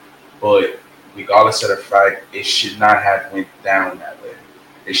acted in, but regardless of the fact, it should not have went down that way.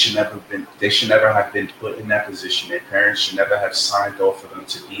 They should never been. They should never have been put in that position. Their parents should never have signed off for them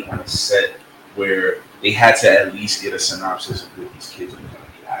to be on a set where they had to at least get a synopsis of what these kids were going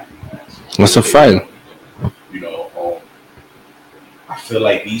to be acting as. What's a fight? I feel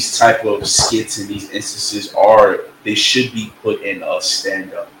like these type of skits and these instances they should be put in a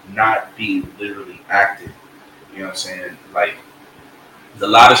stand up, not being literally acted. You know what I'm saying? Like a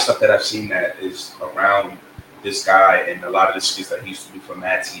lot of stuff that I've seen that is around this guy and a lot of the skits that he used to do for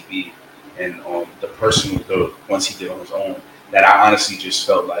Mad TV and the person the ones he did on his own that I honestly just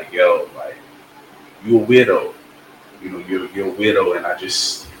felt like, yo, like you a weirdo. You're a weirdo, and I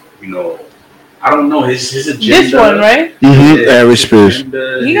just I don't know his agenda. This one, right?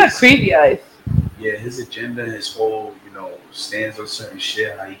 Mm-hmm. He got crazy eyes. Yeah, his agenda, his whole stands on certain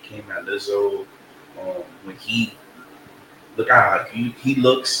shit. How he came at Lizzo, when he look how he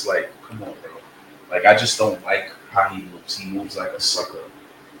looks like. Come on, bro. Like I just don't like how he moves. He moves like a sucker.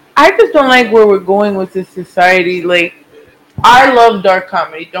 I just don't like where we're going with this society. Like, I love dark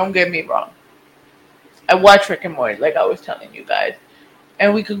comedy. Don't get me wrong. I watch Rick and Morty, like I was telling you guys,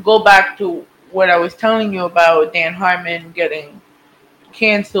 and we could go back to what I was telling you about Dan Harmon getting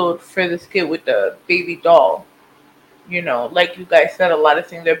canceled for the skit with the baby doll. Like you guys said, a lot of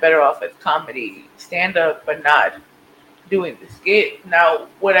things are better off as comedy, stand up, but not doing the skit. Now,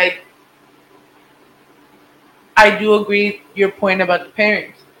 what I do agree your point about the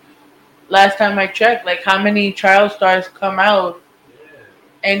parents. Last time I checked, like how many child stars come out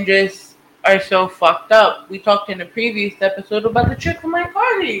and just are so fucked up. We talked in a previous episode about the chick from my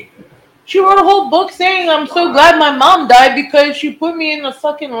party. She wrote a whole book saying, I'm so glad my mom died because she put me in a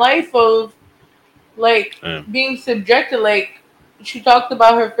fucking life of being subjected. Like, she talked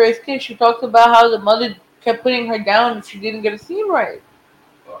about her first kiss. She talked about how the mother kept putting her down if she didn't get a scene right.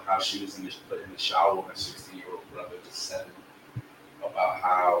 Or how she was put in the shower with her 16-year-old brother, just 7. about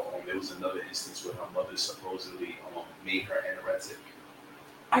how there was another instance where her mother supposedly made her anorexic.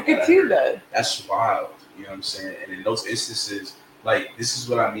 I could see that. That's wild. You know what I'm saying? And in those instances, like this is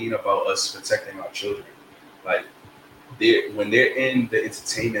what I mean about us protecting our children. Like when they're in the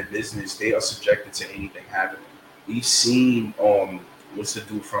entertainment business, they are subjected to anything happening. We've seen what's the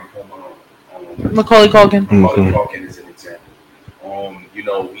dude from Home Alone? Macaulay Culkin. Macaulay Culkin is an example.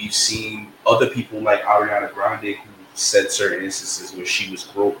 We've seen other people like Ariana Grande who said certain instances where she was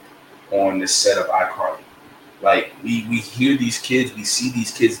groped on the set of iCarly. Like we hear these kids, we see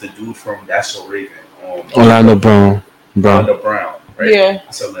these kids. The dude from That's So Raven, Orlando Brown. Orlando Brown, right? Yeah,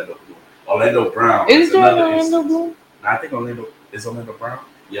 I said Orlando Bloom. Orlando Brown is there another Orlando instance. Bloom? I think Orlando Brown.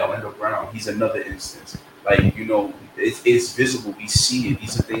 Yeah, Orlando Brown. He's another instance. Like it's visible. We see it.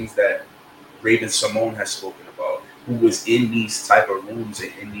 These are things that Raven Simone has spoken about. Who was in these type of rooms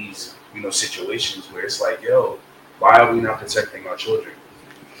and in these situations where it's like, yo, why are we not protecting our children?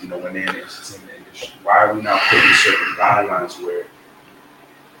 When they're in the entertainment industry, why are we not putting certain guidelines where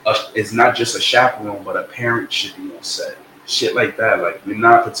it's not just a chaperone, but a parent should be on set? Shit like that. Like we're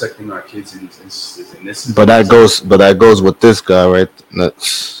not protecting our kids in these instances. And this is But that goes with this guy, right?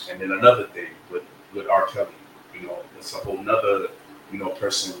 That's... And then another thing with R. Kelly, it's a whole nother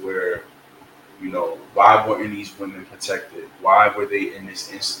person where why weren't these women protected? Why were they in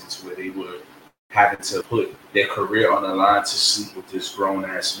this instance where they were having to put their career on the line to sleep with this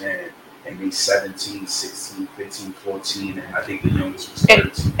grown-ass man and be 17, 16, 15, 14, and I think the youngest was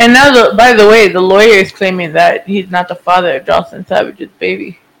 13. And now, by the way, the lawyer is claiming that he's not the father of Jocelyn Savage's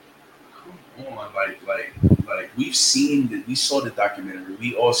baby. Come on, like we saw the documentary.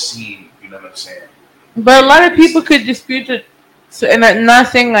 We all seen, you know what I'm saying? But a lot of people could dispute it, and I'm not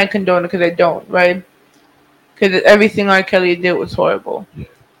saying I condone it because I don't, right? Because everything R. Kelly did was horrible. Yeah.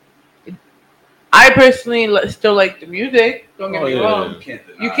 I personally still like the music. Don't get me wrong.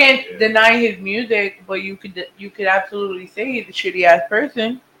 You can't deny his music, but you could absolutely say he's a shitty ass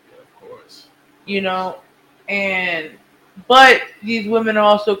person. Yeah, of course. But these women are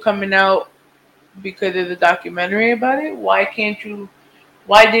also coming out because there's a documentary about it. Why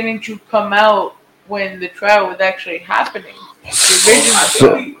didn't you come out when the trial was actually happening?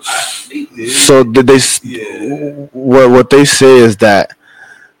 So did they? Yeah. What they say is that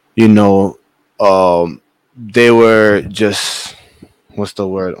they were just, what's the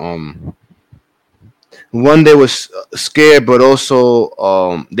word? One, they was scared, but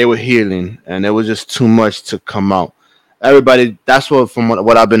also they were healing, and it was just too much to come out. Everybody, that's from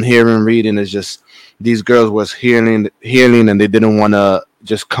what I've been hearing, reading, is just these girls was healing, and they didn't want to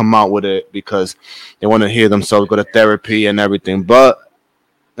just come out with it because they want to hear themselves, go to therapy and everything. But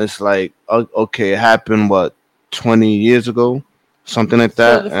it's like, okay, it happened 20 years ago, something like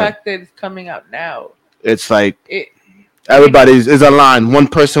that. So the fact that it's coming out now, it's like everybody's is aligned. One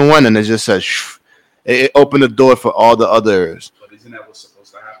person won, and it just says it opened the door for all the others. But isn't that what's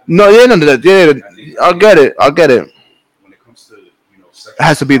supposed to happen? No, I'll get it. When it comes to it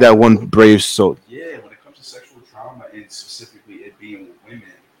has to be that one brave soul. Yeah, when it comes to sexual trauma and specifically it being with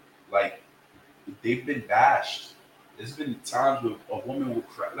women, like they've been bashed. There's been times where a woman will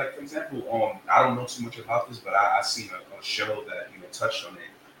cry. Like, for example, I don't know too much about this, but I seen a show that touched on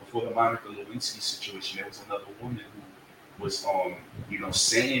it. Before the Monica Lewinsky situation, there was another woman who was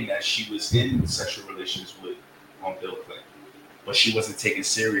saying that she was in sexual relations with Bill Clinton, but she wasn't taken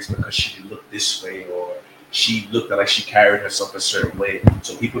serious because she looked this way or she looked like she carried herself a certain way.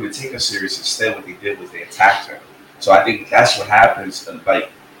 So people didn't take her serious. Instead, what they did was they attacked her. So I think that's what happens.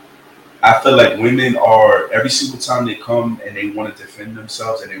 Like, I feel like women are, every single time they come and they want to defend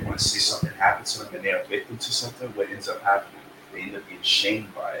themselves and they want to say something happened to them and they're a victim to something, what ends up happening? They end up being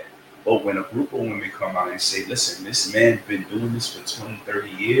shamed by it. But when a group of women come out and say, listen, this man's been doing this for 20, 30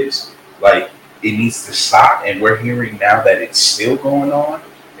 years, like, it needs to stop, and we're hearing now that it's still going on,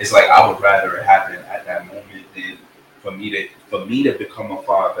 it's like I would rather it happen at that moment than for me to become a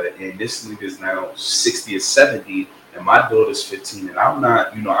father, and this nigga's now 60 or 70, and my daughter's 15, and I'm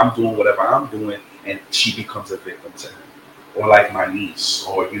not, I'm doing whatever I'm doing, and she becomes a victim to him. Or like my niece,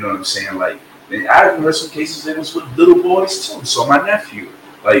 or you know what I'm saying? Like, I've heard some cases that it was with little boys too. So my nephew,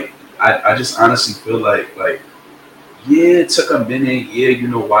 like, I just honestly feel like, yeah, it took a minute. Yeah,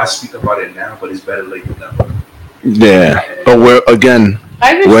 why speak about it now? But it's better late than never. Yeah, but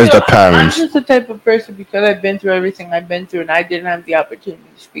where's the parents? I'm just the type of person, because I've been through everything I've been through, and I didn't have the opportunity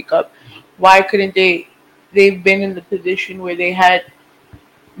to speak up. Why couldn't they? They've been in the position where they had,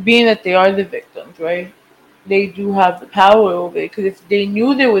 being that they are the victims, right? They do have the power over it, because if they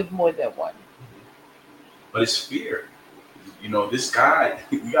knew there was more than one. But it's fear. This guy,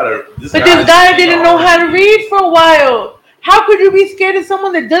 this guy didn't know how to read for a while. How could you be scared of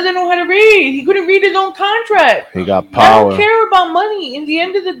someone that doesn't know how to read? He couldn't read his own contract. He got I don't power. care about money. In the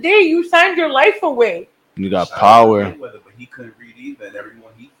end of the day, you signed your life away. You got power. But he couldn't read either, and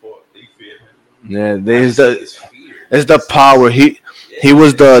everyone he fought, they feared him. Yeah, it's the power. He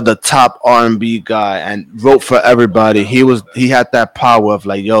was the top R&B guy and wrote for everybody. He had that power of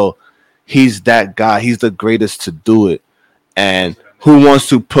like, yo, he's that guy. He's the greatest to do it. And who wants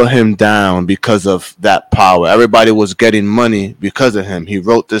to put him down because of that power? Everybody was getting money because of him. He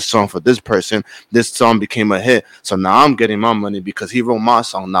wrote this song for this person. This song became a hit. So now I'm getting my money because he wrote my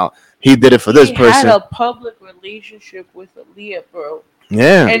song. Now he did it for this person. He had a public relationship with Aaliyah, bro.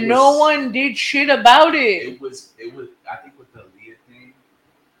 Yeah. And no one did shit about it. It was. I think with the Aaliyah thing,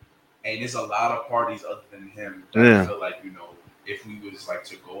 and there's a lot of parties other than him that I feel like, if we was like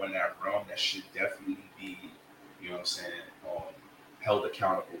to go in that realm, that should definitely be, what I'm saying, held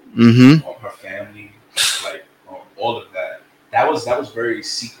accountable. Her family, like all of that. That was very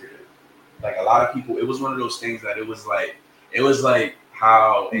secretive. Like a lot of people, it was one of those things that it was like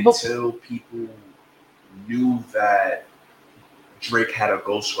how until people knew that Drake had a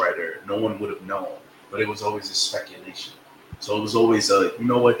ghostwriter, no one would have known. But it was always a speculation. So it was always you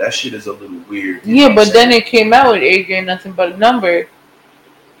know what, that shit is a little weird. Yeah, but then it came out with AJ Nothing But a Number.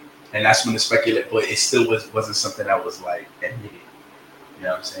 And that's when the speculation, but it still wasn't something that was like admitted. You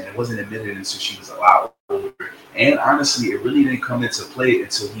know what I'm saying? It wasn't admitted until she was a lot older. And honestly, it really didn't come into play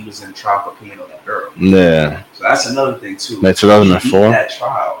until he was in trial for peeing on that girl. Yeah. So that's another thing too. Like 2004. That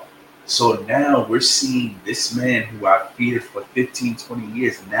trial. So now we're seeing this man who I feared for 15, 20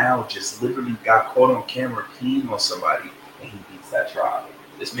 years now just literally got caught on camera peeing on somebody, and he beats that trial.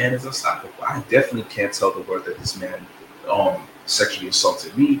 This man is unstoppable. I definitely can't tell the world that this man sexually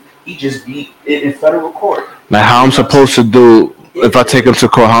assaulted me. He just beat it in federal court. Like how I'm supposed to do if I take him to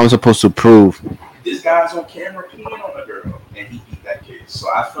court? How I'm supposed to prove? This guy's on camera peeing on a girl, and he beat that case. So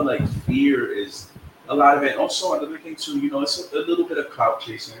I feel like fear is a lot of it. Also, another thing too, it's a little bit of clout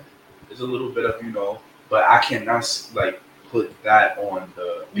chasing. There's a little bit of, but I cannot like put that on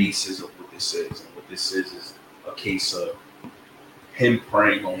the basis of what this is. And what this is a case of him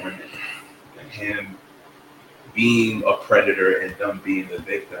preying on women and him being a predator and them being the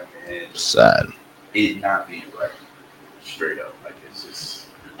victim, and sad. It not being right, straight up. Like it's just.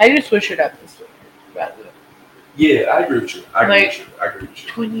 I just wish it happened this way, rather. Yeah, I agree with you. I agree with you.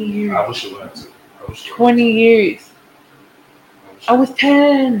 20 years. I wish it would have too. 20 years. I was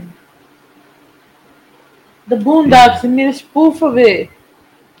 10. The Boondocks, and made a spoof of it.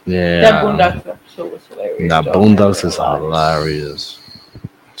 Yeah. That Boondocks episode was hilarious. That Boondocks is hilarious.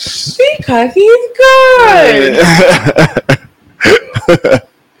 Because he's good.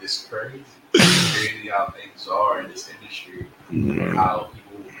 It's crazy. It's crazy how things are in this industry. How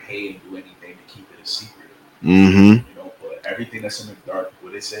people will pay and do anything to keep it a secret. But everything that's in the dark,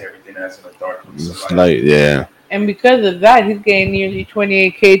 what they say, everything that's in the dark. Yeah. And because of that, he's getting nearly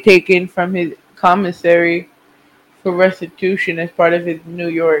 $28,000 taken from his commissary for restitution as part of his New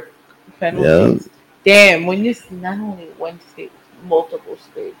York penalties. Yeah. Damn, when it's not only one state, multiple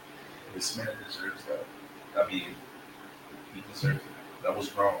states. This man deserves that. I mean, he deserves it. That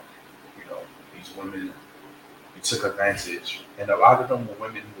was wrong. These women, you took advantage. And a lot of them were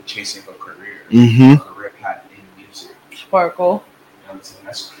women who were chasing a career. A career path in music. Sparkle. You know what I'm saying?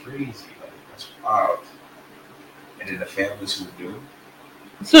 That's crazy. Like, that's wild. And then the families who do.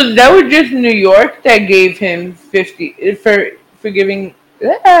 So that was just New York that gave him 50 for giving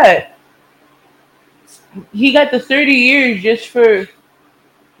that. He got the 30 years just for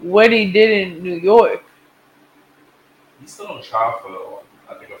what he did in New York. He's still on trial for,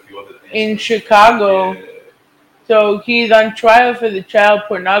 I think, a few other things. In Chicago. Yeah. So he's on trial for the child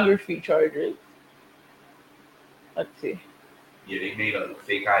pornography charges. Let's see. Yeah, they made a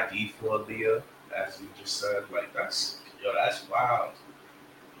fake ID for Aaliyah, as you just said. Like, that's wild.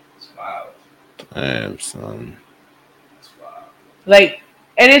 It's wild. Damn, son. It's wild. Like,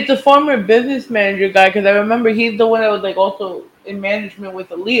 and it's a former business manager guy, because I remember he's the one that was like also in management with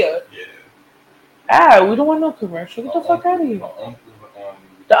Aaliyah. Yeah. We don't want no commercial. Get the fuck out of here.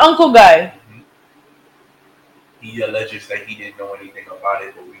 The uncle guy. He alleges that he didn't know anything about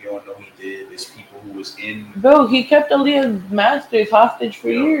it, but we all know he did. There's people who was in. Bro, he kept Aaliyah's masters hostage for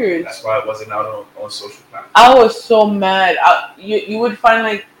years. That's why it wasn't out on social platforms. I was so mad. You would find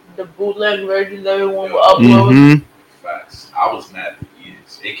like the bootleg versions everyone would upload. Facts. I was mad for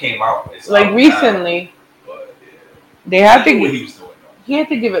years. It came out. It's like out recently. Now, but yeah. They had to. What he was doing. He had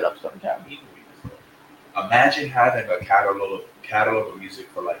to give it up sometime. Imagine having a catalog of music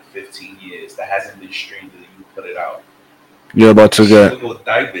for like 15 years that hasn't been streamed and you put it out. You're about to get. Go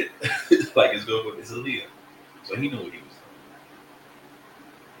dive it. Like it's Aaliyah. So he knew what he was doing.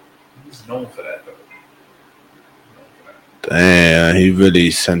 He's known for that though. Damn, he really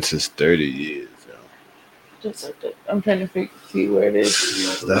sentenced 30 years. I'm trying to see where it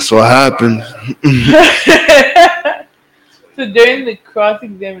is. That's what happened. So during the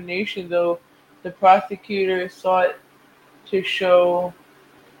cross-examination, though, the prosecutor sought to show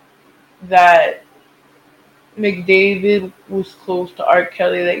that McDavid was close to R.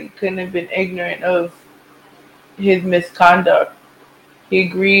 Kelly, that he couldn't have been ignorant of his misconduct. He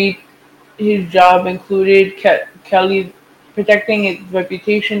agreed his job included Kelly protecting his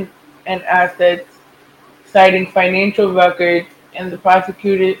reputation and assets, citing financial records, and the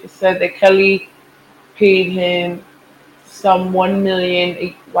prosecutor said that Kelly paid him some 1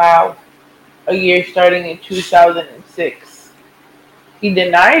 million a year starting in 2006. He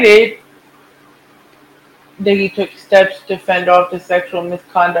denied it, that he took steps to fend off the sexual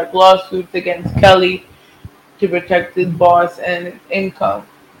misconduct lawsuits against Kelly to protect his boss and his income.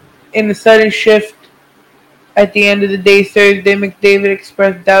 In the sudden shift at the end of the day Thursday, McDavid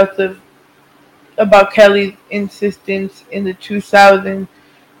expressed doubts about Kelly's insistence in the 2000s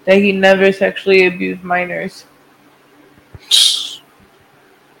that he never sexually abused minors.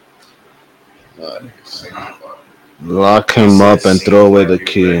 Lock him up and throw away the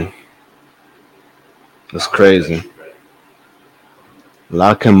key. That's crazy.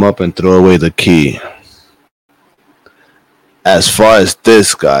 Lock him up and throw away the key. As far as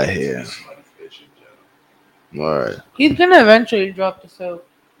this guy here. Alright. He's gonna eventually drop the soap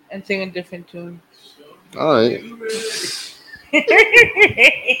and sing a different tune. Alright.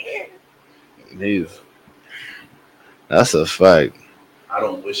 That's a fact. I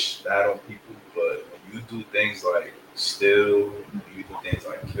don't wish that on people, but when you do things like steal, when you do things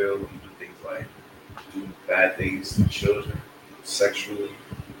like kill, when you do things like do bad things to children, sexually,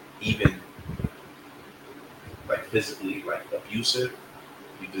 even like physically, like abusive,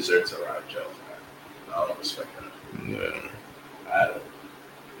 you deserve to ride jail for that. I don't respect that. Yeah. I don't.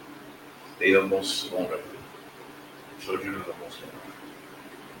 They are the most vulnerable. Children are the most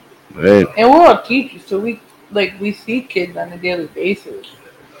vulnerable. Right. And we're all teachers, so we see kids on a daily basis.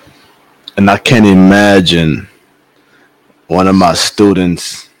 And I can't imagine one of my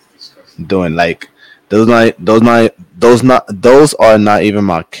students doing like those are not even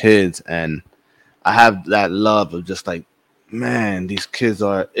my kids, and I have that love of just like, man, these kids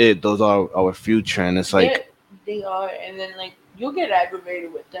are it. Those are our future, and it's like they are, and then like you'll get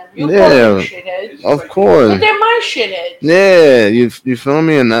aggravated with them. Yeah, call them shitheads. of course. But they're my shitheads. Yeah, you feel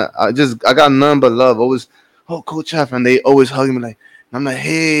me? And I got none but love. Always, oh, Coach F, and they always hug me like, and I'm like,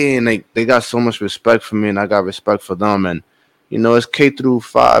 hey, and they got so much respect for me, and I got respect for them, and it's K through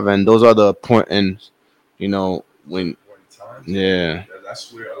 5, and those are the important, when yeah.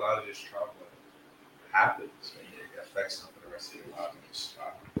 That's where a lot of this trauma happens, and it affects them for the rest of your life. And it's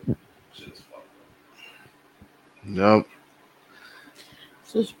shit is fucked up. Yep.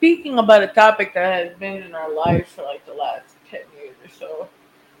 So speaking about a topic that has been in our lives for like the last 10 years or so.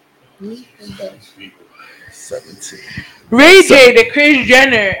 17. Ray J to Kris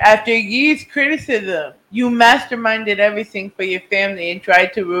Jenner, after years criticism, you masterminded everything for your family and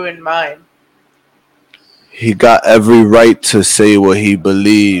tried to ruin mine. He got every right to say what he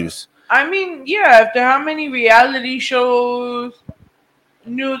believes. I mean, yeah, after how many reality shows,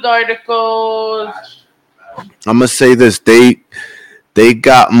 news articles. I'm gonna say this: they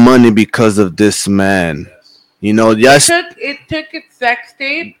got money because of this man. Yes. It took its sex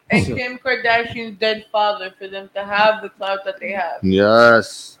tape and Kim Kardashian's dead father for them to have the clout that they have.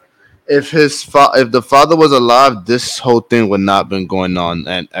 Yes. If the father was alive, this whole thing would not been going on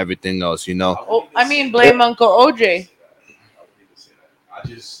and everything else. Oh, I mean, blame Uncle OJ. I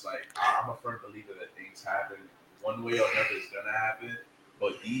just I'm a firm believer that things happen one way or another. It's gonna happen,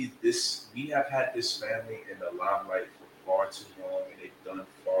 but we have had this family in the limelight for far too long, and they've done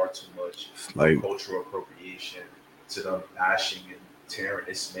far too much cultural appropriation to them bashing and tearing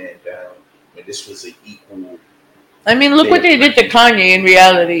this man down when this was an equal. I mean, look what they did to Kanye in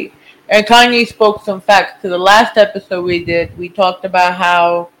reality. And Kanye spoke some facts. To the last episode we did, we talked about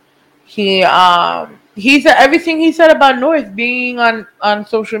how he said everything he said about North being on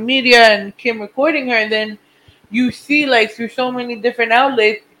social media and Kim recording her, and then you see through so many different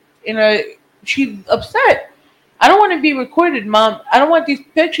outlets she's upset. I don't want to be recorded, Mom. I don't want these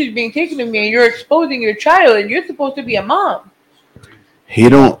pictures being taken of me, and you're exposing your child, and you're supposed to be a mom. He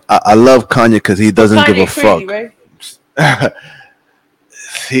don't. I love Kanye because he doesn't give a fuck. Right?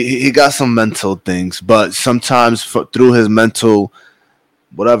 He got some mental things, but sometimes through his mental,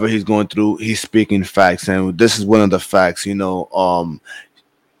 whatever he's going through, he's speaking facts, and this is one of the facts.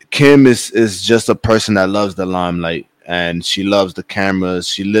 Kim is just a person that loves the limelight, and she loves the cameras.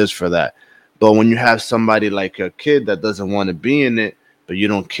 She lives for that. But when you have somebody like your kid that doesn't want to be in it, but you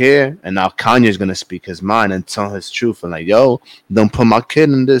don't care, and now Kanye's gonna speak his mind and tell his truth and like, yo, don't put my kid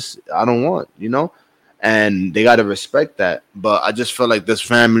in this. I don't want, and they gotta respect that. But I just feel like this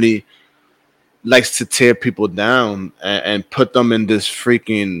family likes to tear people down and put them in this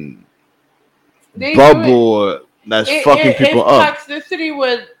freaking bubble that's fucking people up. Toxicity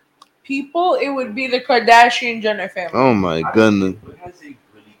with people, it would be the Kardashian Jenner family. Oh my goodness. What has they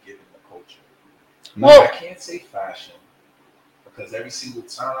really given the culture? Well, I can't say fashion because every single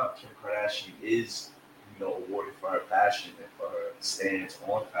time Kim Kardashian is, awarded for her passion and for her stance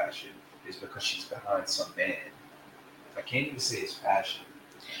on fashion is because she's behind some man. I can't even say it's fashion.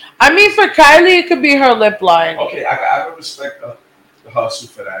 I mean, for Kylie, it could be her lip line. Okay, I would respect the hustle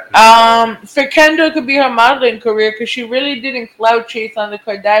for that. For Kendall, it could be her modeling career because she really didn't clout chase on the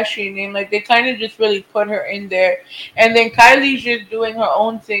Kardashian name. Like, they kind of just really put her in there. And then Kylie's just doing her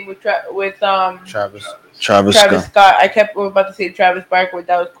own thing with Travis Scott. I was about to say Travis Barker,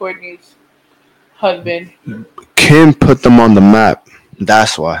 that was Courtney's husband. Kim put them on the map.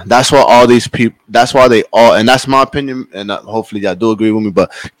 That's why. That's why all these people. That's why they all. And that's my opinion. And hopefully y'all do agree with me.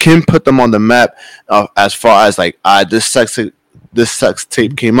 But Kim put them on the map as far as like, this sex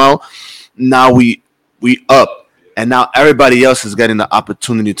tape came out. Now we up, and now everybody else is getting the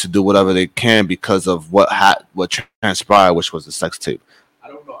opportunity to do whatever they can because of what transpired, which was the sex tape. I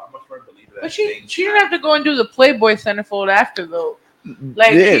don't know. I'm a firm believer that. But she didn't have to go and do the Playboy centerfold after though.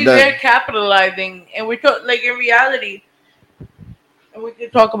 Like she's there capitalizing, and we're like in reality. And we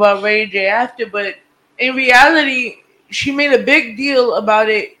could talk about Ray J after, but in reality, she made a big deal about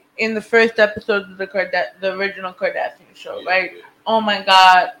it in the first episode of the original Kardashian show, right? Oh my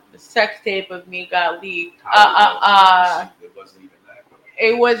God, the sex tape of me got leaked.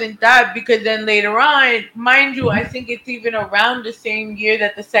 It wasn't that because then later on, mind you, I think it's even around the same year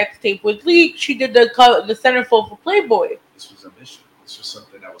that the sex tape was leaked. She did the centerfold for Playboy. This was a mission. This was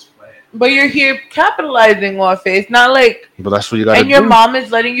something that was planned. But you're here capitalizing off it. It's not like. But that's what you got to do. And your mom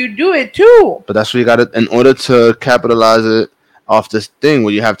is letting you do it too. But that's what you got to. In order to capitalize it off this thing,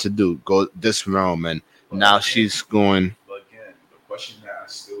 what you have to do, go this realm, and now she's going. But again, the question that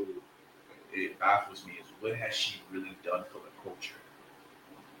it baffles me is, what has she really done for the culture?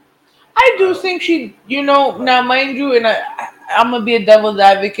 I do think she, now mind you, and I'm gonna be a devil's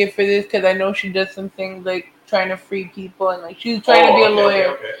advocate for this because I know she does some things like trying to free people and like she's trying to be a lawyer.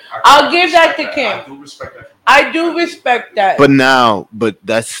 Okay. I'll give that to Kim. I do respect that. I do respect that. But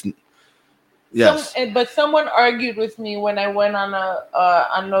that's yes. But someone argued with me when I went on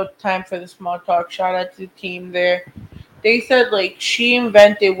No Time for the Small Talk. Shout out to the team there. They said like she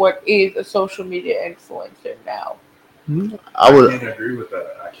invented what is a social media influencer now. I can't agree with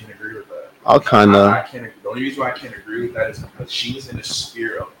that. I'll kind of. The only reason why I can't agree with that is because she was in the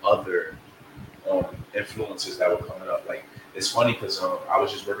sphere of other influences that were coming up. Like it's funny because I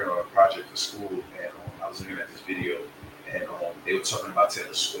was just working on a project for school and I was looking at this video and they were talking about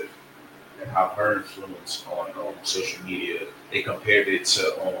Taylor Swift and how her influence on social media. They compared it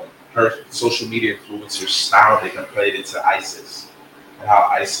to her social media influencer style. They compared it to ISIS and how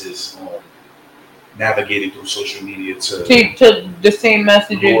ISIS navigated through social media to the same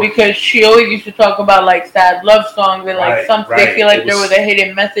messages because she always used to talk about like sad love songs and like something. They feel like there was a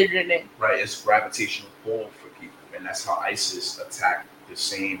hidden message in it. Right, it's gravitational pull for people, and that's how ISIS attacked the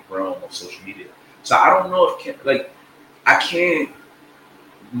same realm of social media. So I don't know if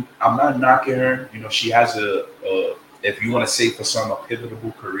I'm not knocking her. She has if you want to say for some a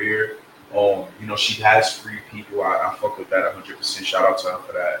pivotal career. She has free people. I fuck with that 100%. Shout out to her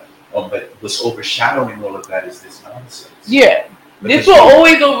for that. But what's overshadowing all of that is this nonsense. Yeah. This will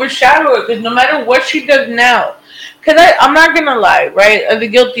always overshadow it because no matter what she does now, because I'm not going to lie, right? As a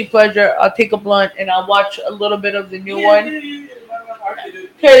guilty pleasure, I'll take a blunt and I'll watch a little bit of the new one.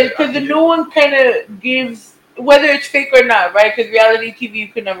 Because the new one kind of gives, whether it's fake or not, right? Because reality TV, you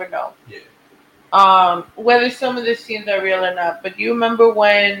can never know. Yeah. Whether some of the scenes are real or not. But do you remember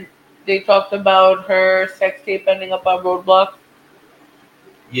when they talked about her sex tape ending up on Roadblock?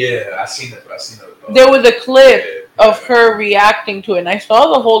 Yeah, I seen it. There was a clip of her reacting to it, and I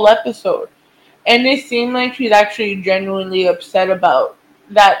saw the whole episode. And it seemed like she's actually genuinely upset about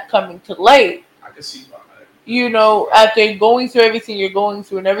that coming to light. I can see why. After going through everything you're going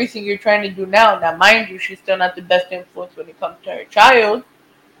through and everything you're trying to do now. Now, mind you, she's still not the best influence when it comes to her child,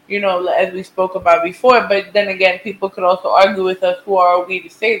 as we spoke about before. But then again, people could also argue with us, who are we to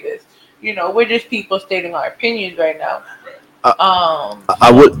say this? We're just people stating our opinions right now.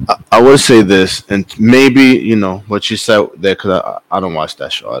 I would say this, and maybe what you said there because I don't watch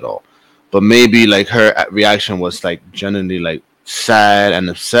that show at all. but maybe like her reaction was like genuinely like sad and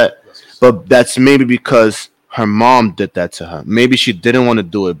upset. But that's maybe because her mom did that to her. Maybe she didn't want to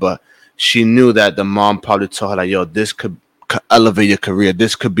do it, but she knew that the mom probably told her like, "Yo, this could elevate your career.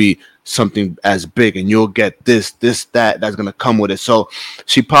 This could be something as big, and you'll get this, that. That's gonna come with it." So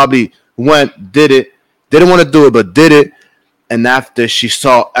she probably went, did it, didn't want to do it, but did it. And after she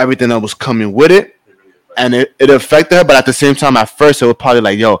saw everything that was coming with it, and it affected her, but at the same time, at first, it was probably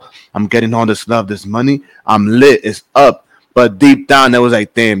like, "Yo, I'm getting all this love, this money. I'm lit. It's up." But deep down, it was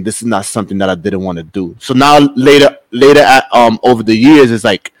like, "Damn, this is not something that I didn't want to do." So now, later, at over the years, it's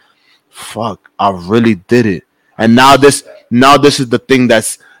like, "Fuck, I really did it." And now this is the thing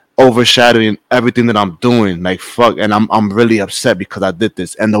that's overshadowing everything that I'm doing. Like, fuck, and I'm really upset because I did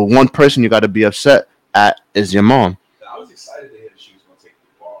this. And the one person you got to be upset at is your mom. I was excited to hear that she was going to take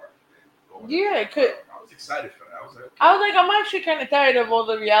the bar. Yeah, it could. I was excited for that. I was like, I'm actually kind of tired of all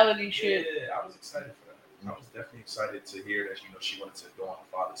the reality shit. Yeah, I was excited for that. I was definitely excited to hear that she wanted to go on her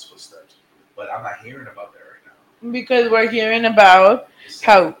father's footsteps. But I'm not hearing about that right now. Because we're hearing about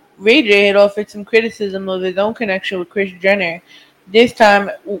how Ray J had offered some criticism of his own connection with Kris Jenner. This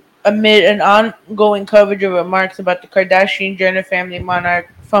time, amid an ongoing coverage of remarks about the Kardashian-Jenner family monarch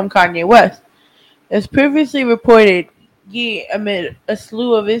from Kanye West. As previously reported, amid a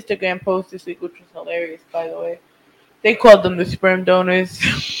slew of Instagram posts this week, which was hilarious, by the way. They called them the sperm donors.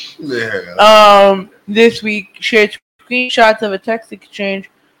 This week, shared screenshots of a text exchange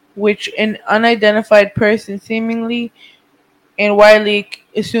which an unidentified person, seemingly and widely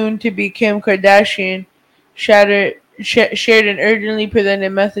assumed to be Kim Kardashian, shared an urgently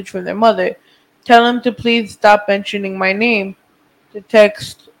presented message from their mother. "Tell him to please stop mentioning my name." The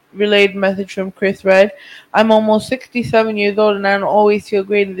text relayed message from Kris read, "I'm almost 67 years old and I don't always feel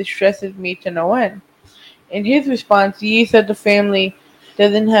great and this stresses me to no end." In his response, Ye said the family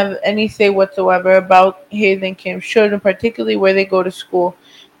doesn't have any say whatsoever about his and Kim's children, particularly where they go to school.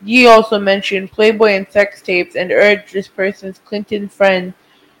 Ye also mentioned Playboy and sex tapes and urged this person's Clinton friend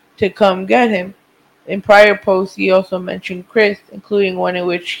to come get him. In prior posts, he also mentioned Kris, including one in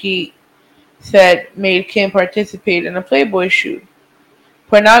which he said made Kim participate in a Playboy shoot.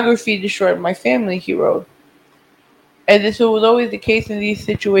 "Pornography destroyed my family," he wrote. As this was always the case in these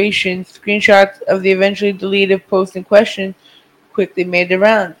situations, screenshots of the eventually deleted post in question quickly made the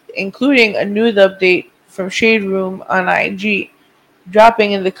rounds, including a news update from Shade Room on IG,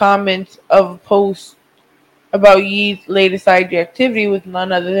 dropping in the comments of a post about Yee's latest IG activity with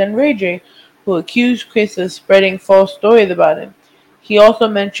none other than Ray J, who accused Kris of spreading false stories about him. He also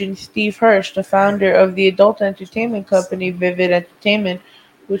mentioned Steve Hirsch, the founder of the adult entertainment company Vivid Entertainment,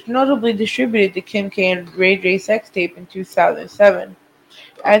 which notably distributed the Kim K and Ray J sex tape in 2007.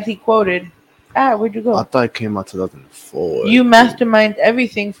 As he quoted, where'd you go? I thought it came out 2004. "You mastermind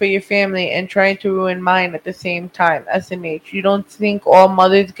everything for your family and trying to ruin mine at the same time. SMH. You don't think all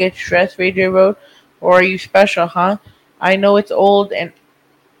mothers get stressed," Ray J wrote, "or are you special, huh? I know it's old and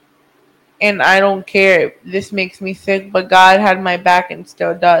I don't care. This makes me sick, but God had my back and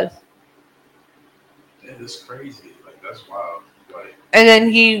still does." Yeah, that's crazy. Like, that's wild. Like, and then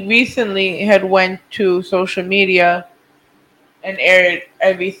he recently had went to social media and aired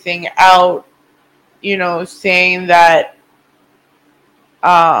everything out, saying that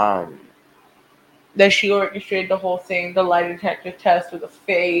that she orchestrated the whole thing. The lie detector test was a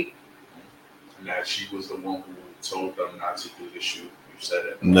fake. And that she was the one who told them not to do the shoot. You said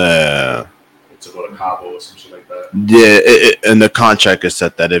it. Nah. To go to Cabo or something like that. Yeah, in the contract it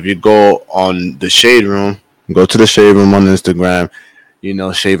said that if you go on the Shade Room, go to the Shade Room on Instagram.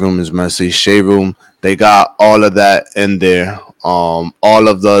 Shade Room is messy. Shade Room, they got all of that in there. All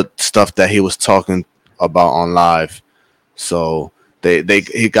of the stuff that he was talking about on live. So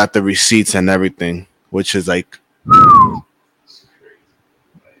he got the receipts and everything, which is like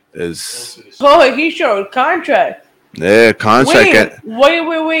is. Oh, he showed contract. Yeah, contract.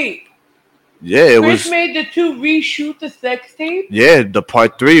 Wait. Yeah, it Kris was. made the two reshoot the sex tape. Yeah, the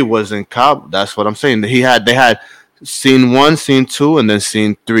part 3 was in Cabo. That's what I'm saying. They had scene 1, scene 2, and then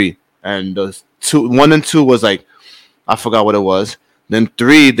scene 3. And the 1 and 2 was like, I forgot what it was. Then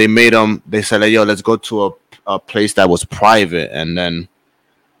 3, they made them. They said, like, "Yo, let's go to a place that was private." And then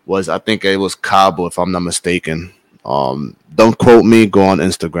I think it was Cabo, if I'm not mistaken. Don't quote me. Go on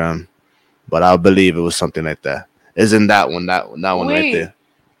Instagram, but I believe it was something like that. Isn't that one? That one right there.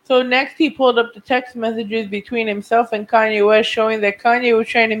 So next he pulled up the text messages between himself and Kanye West, showing that Kanye was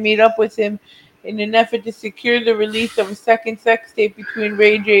trying to meet up with him in an effort to secure the release of a second sex tape between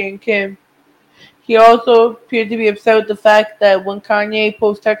Ray J and Kim. He also appeared to be upset with the fact that when Kanye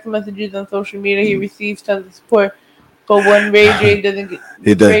posts text messages on social media, he receives tons of support, But when Ray J doesn't get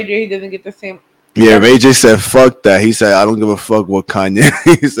He did. he doesn't get the same. Yeah, Ray J said, "Fuck that." He said, "I don't give a fuck what Kanye."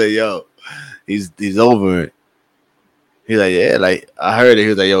 He said, "Yo, he's over it." He's like, "Yeah, like I heard it." He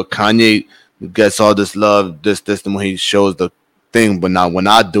was like, "Yo, Kanye gets all this love, this, and when he shows the thing, but now when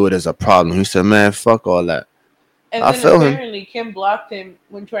I do it, it's a problem." He said, "Man, fuck all that." And I then feel him. apparently Kim blocked him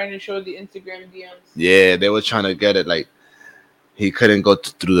when trying to show the Instagram DMs. Yeah, they were trying to get it like he couldn't go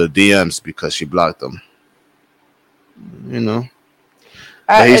through the DMs because she blocked him. You know,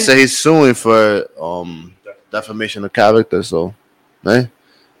 but he said he's suing for defamation of character. So, man,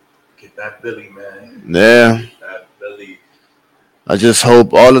 Get that Billy, man. yeah. That Billy. I just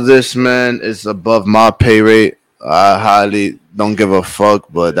hope all of this, man, is above my pay rate. I highly don't give a fuck,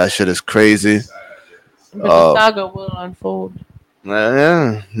 but that shit is crazy. But the saga will unfold.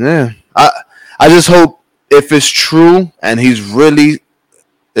 Yeah. I just hope if it's true and he's really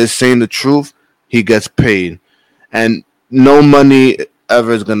is saying the truth, he gets paid, and no money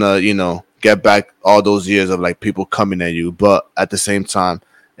ever is gonna get back all those years of like people coming at you. But at the same time,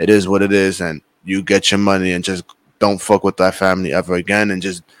 it is what it is, and you get your money and just don't fuck with that family ever again, and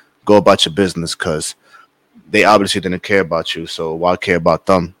just go about your business because they obviously didn't care about you. So why care about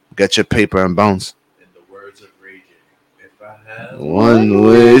them? Get your paper and bounce. In the words of Ray J, if I have One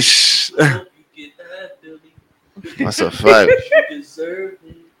wish. That's a fact.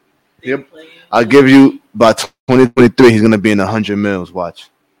 Yep. I'll give you by 2023. He's gonna be in 100 mils.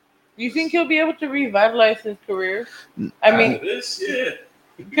 Watch. You think he'll be able to revitalize his career? I mean, yeah.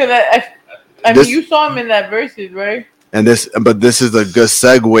 Because I mean, you saw him in that verses, right? And this is a good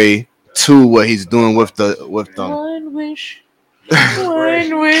segue to what he's doing with them. One wish,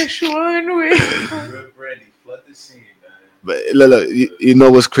 one wish, one wish. Brandy, flood the scene, man. But look, you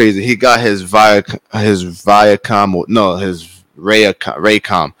know what's crazy? He got his Viacom, no, his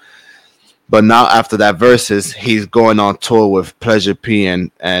Raycom. But now after that verses, he's going on tour with Pleasure P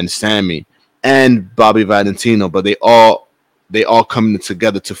and Sammy and Bobby Valentino. But they all coming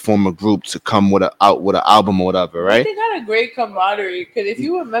together to form a group to come with an album or whatever, right? They got a great camaraderie because if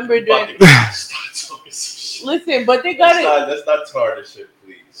you remember during listen, but they got it. Let's not tarnish shit,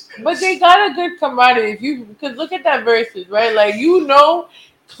 please. But they got a good camaraderie. If you because look at that verses, right? Like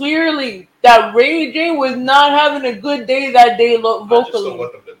clearly that Ray J was not having a good day that day vocally.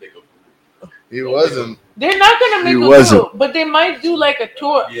 He wasn't. They're not gonna make a tour, but they might do like a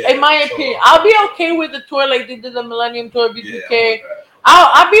tour. In my opinion, I'll be okay with the tour like they did the Millennium Tour B2K.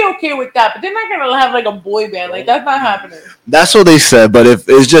 I'll be okay with that, but they're not gonna have like a boy band. Like that's not happening. That's what they said. But if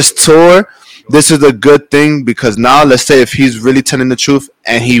it's just tour, this is a good thing because now let's say if he's really telling the truth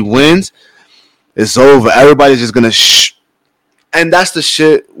and he wins, it's over. Everybody's just gonna and that's the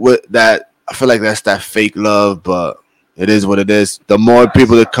shit with that. I feel like that's that fake love, but it is what it is. The more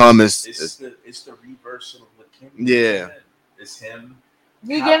people that come, it's the reversal of what Kim. Yeah. It's him.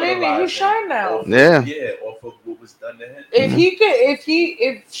 He get in and he shine now. Off of what was done to him.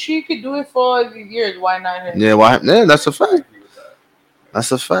 If she could do it for all these years, why not him? Yeah, why? Yeah, that's a fact.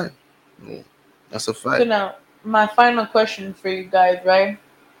 That's a fact. That's a fact. So now, my final question for you guys, right?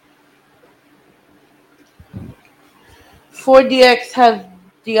 4DX has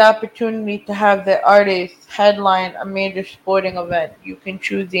the opportunity to have the artists headline a major sporting event. You can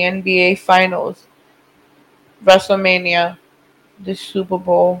choose the NBA Finals, WrestleMania, the Super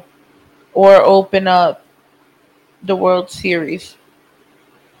Bowl, or open up the World Series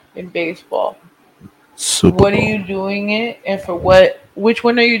in baseball. What are you doing it, and for what? Which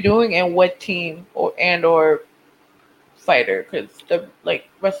one are you doing, and what team or fighter? Because the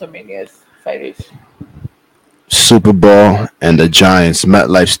WrestleMania is fighters. Super Bowl and the Giants,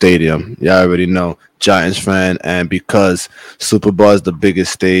 MetLife Stadium. Y'all already know, Giants fan, and because Super Bowl is the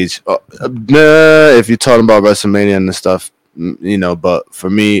biggest stage. If you're talking about WrestleMania and the stuff, but for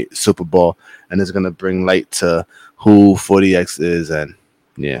me, Super Bowl, and it's gonna bring light to who 40X is, and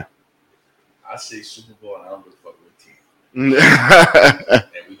yeah. I say Super Bowl, and I don't give a fuck with the team. And we're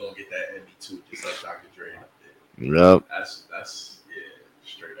gonna get that Emmy too, just like Dr. Dre did. Yep. That's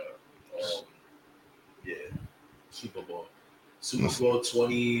straight up. Super Bowl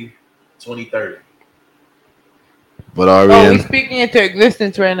 2030. But are we we're speaking into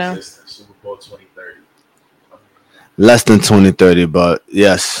existence right now. Super Bowl 2030. Less than 2030, but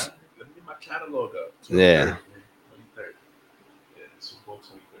yes. Let me get my catalog up. Yeah. 2030. Yeah, Super Bowl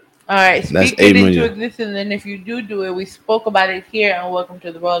 2030. All right, speak it into existence, and if you do it, we spoke about it here, and welcome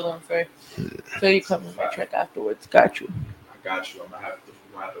to the Rawrdzone first. So you come in my track afterwards. Got you. I got you. I'm gonna have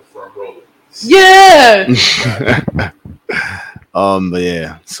to front roll it. Yeah. But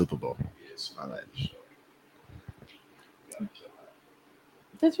yeah, Super Bowl. I like the show.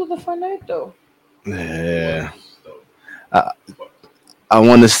 This was a fun night, though. Yeah. I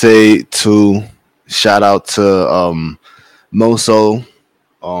want to say to shout out to Moso.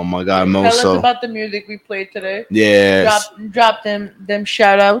 Oh my God, Tell us Moso. about the music we played today. Yes. Drop them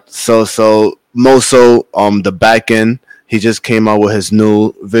shout outs. So Moso, the back end, he just came out with his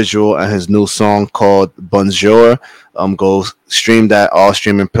new visual and his new song called Bonjour. Go stream that all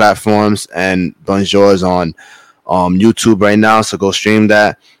streaming platforms, and Bonjour is on YouTube right now. So go stream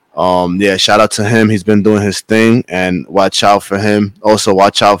that. Yeah, shout out to him. He's been doing his thing, and watch out for him. Also,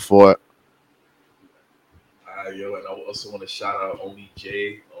 watch out for. Yo, and I also want to shout out Only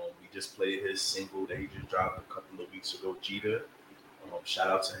J. We just played his single that he just dropped a couple of weeks ago, Jeter. Shout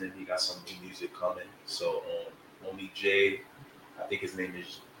out to him. He got some new music coming. So Only J, I think his name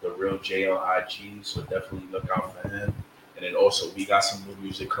is The Real J on IG. So definitely look out for him. And then also we got some new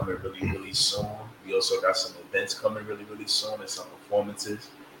music coming really, really soon. We also got some events coming really, really soon and some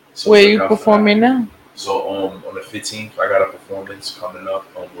performances. So where you performing now? So on the 15th, I got a performance coming up.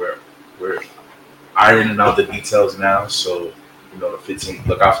 We're ironing out the details now. So the 15th,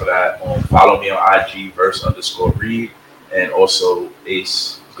 look out for that. Follow me on IG _Reed and also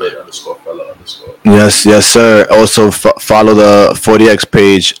Ace Good _fella _ Yes, sir. Also follow the 40X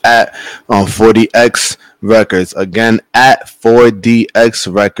page at 40X Records. Again, at 4DX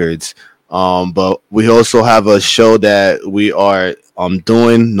Records. But we also have a show that we are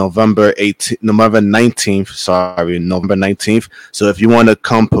doing November 19th. So if you want to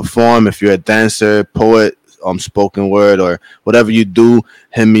come perform, if you're a dancer, poet, spoken word, or whatever you do,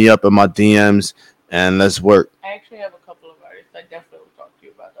 hit me up in my DMs and let's work. I actually have a couple of artists. I definitely will talk to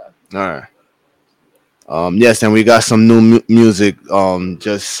you about that. All right. Yes, and we got some new music.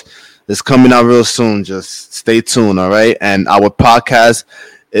 Just it's coming out real soon. Just stay tuned. All right. And our podcast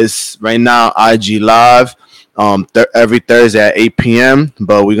is right now IG Live. Every Thursday at 8 p.m.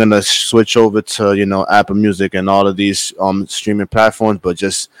 But we're gonna switch over to Apple Music and all of these streaming platforms. But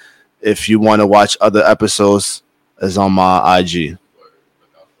just if you want to watch other episodes, is on my IG.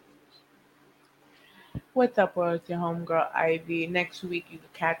 What's up, world? It's your homegirl Ivy. Next week you can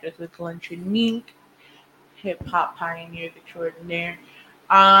catch us with Lunch and Mink, hip hop pioneers extraordinaire.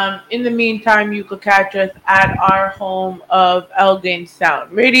 In the meantime, you could catch us at our home of Elgin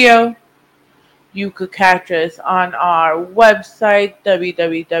Sound Radio. You could catch us on our website,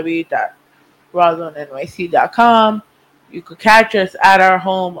 www.rawrzonenyc.com. You could catch us at our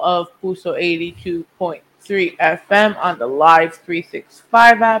home of Puso 82.3 FM on the Live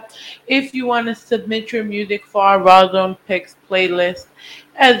 365 app. If you want to submit your music for our Rawrrzone Picks playlist,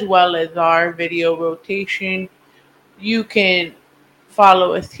 as well as our video rotation, you can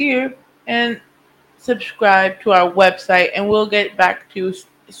follow us here and subscribe to our website, and we'll get back to you as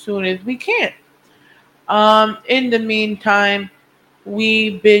soon as we can. In the meantime,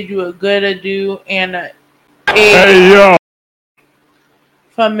 we bid you a good adieu and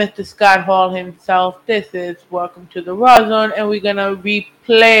from Mr. Scott Hall himself. This is Welcome to the Rawrrzone, and we're gonna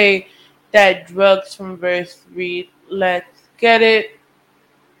replay that Drugs from verse read. Let's get it.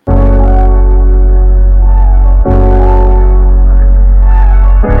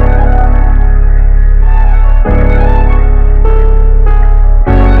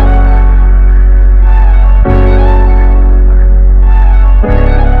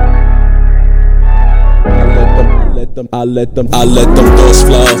 I let them doors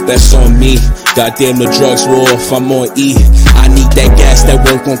fly off, that's on me. Goddamn, the drugs roll off, I'm on E. I need that gas, that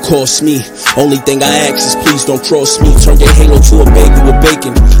won't gon' cost me. Only thing I ask is please don't cross me. Turn your halo to a bagel with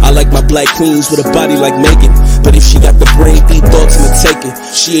bacon. I like my black queens with a body like Megan. But if she got the brain, deep thoughts in the taking.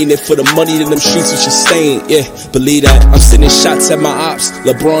 She ain't it for the money, then them streets where she staying. Yeah, believe that. I'm sending shots at my ops.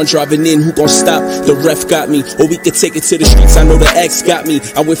 LeBron driving in, who gon' stop? The ref got me. Or we could take it to the streets, I know the ex got me.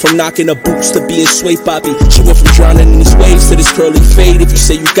 I went from knocking her boots to being sway poppy. She went from drowning in these waves to this curly fade. If you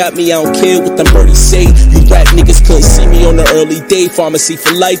say you got me, I don't care what them birdies say. You rap niggas couldn't see me on the early day. Pharmacy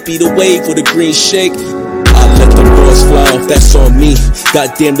for life, be the wave with a green shake. I let them doors fly off, that's on me.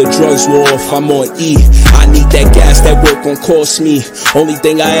 Goddamn, the drugs roll off, I'm on E. I need that gas, that work gon' cost me. Only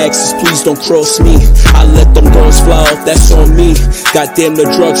thing I ask is please don't cross me. I let them doors fly off, that's on me. Goddamn, the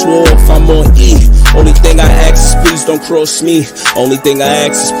drugs roll off, I'm on E. Only thing I ask is please don't cross me. Only thing I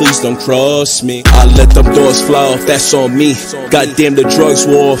ask is please don't cross me. I let them doors fly off, that's on me. Goddamn, the drugs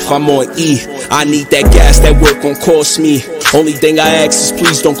roll off, I'm on E. I need that gas, that work gon' cost me. Only thing I ask is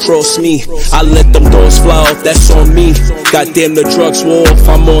please don't cross me. I let them doors fly off, that's on me. Goddamn, the drugs roll off,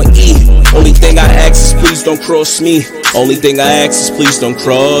 I'm on E. Only thing I ask is please don't cross me. Only thing I ask is please don't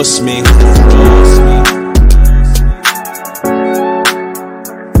cross me.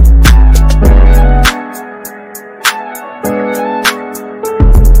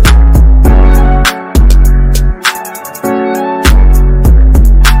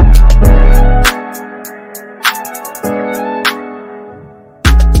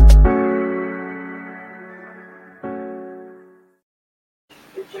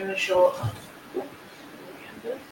 gonna show up.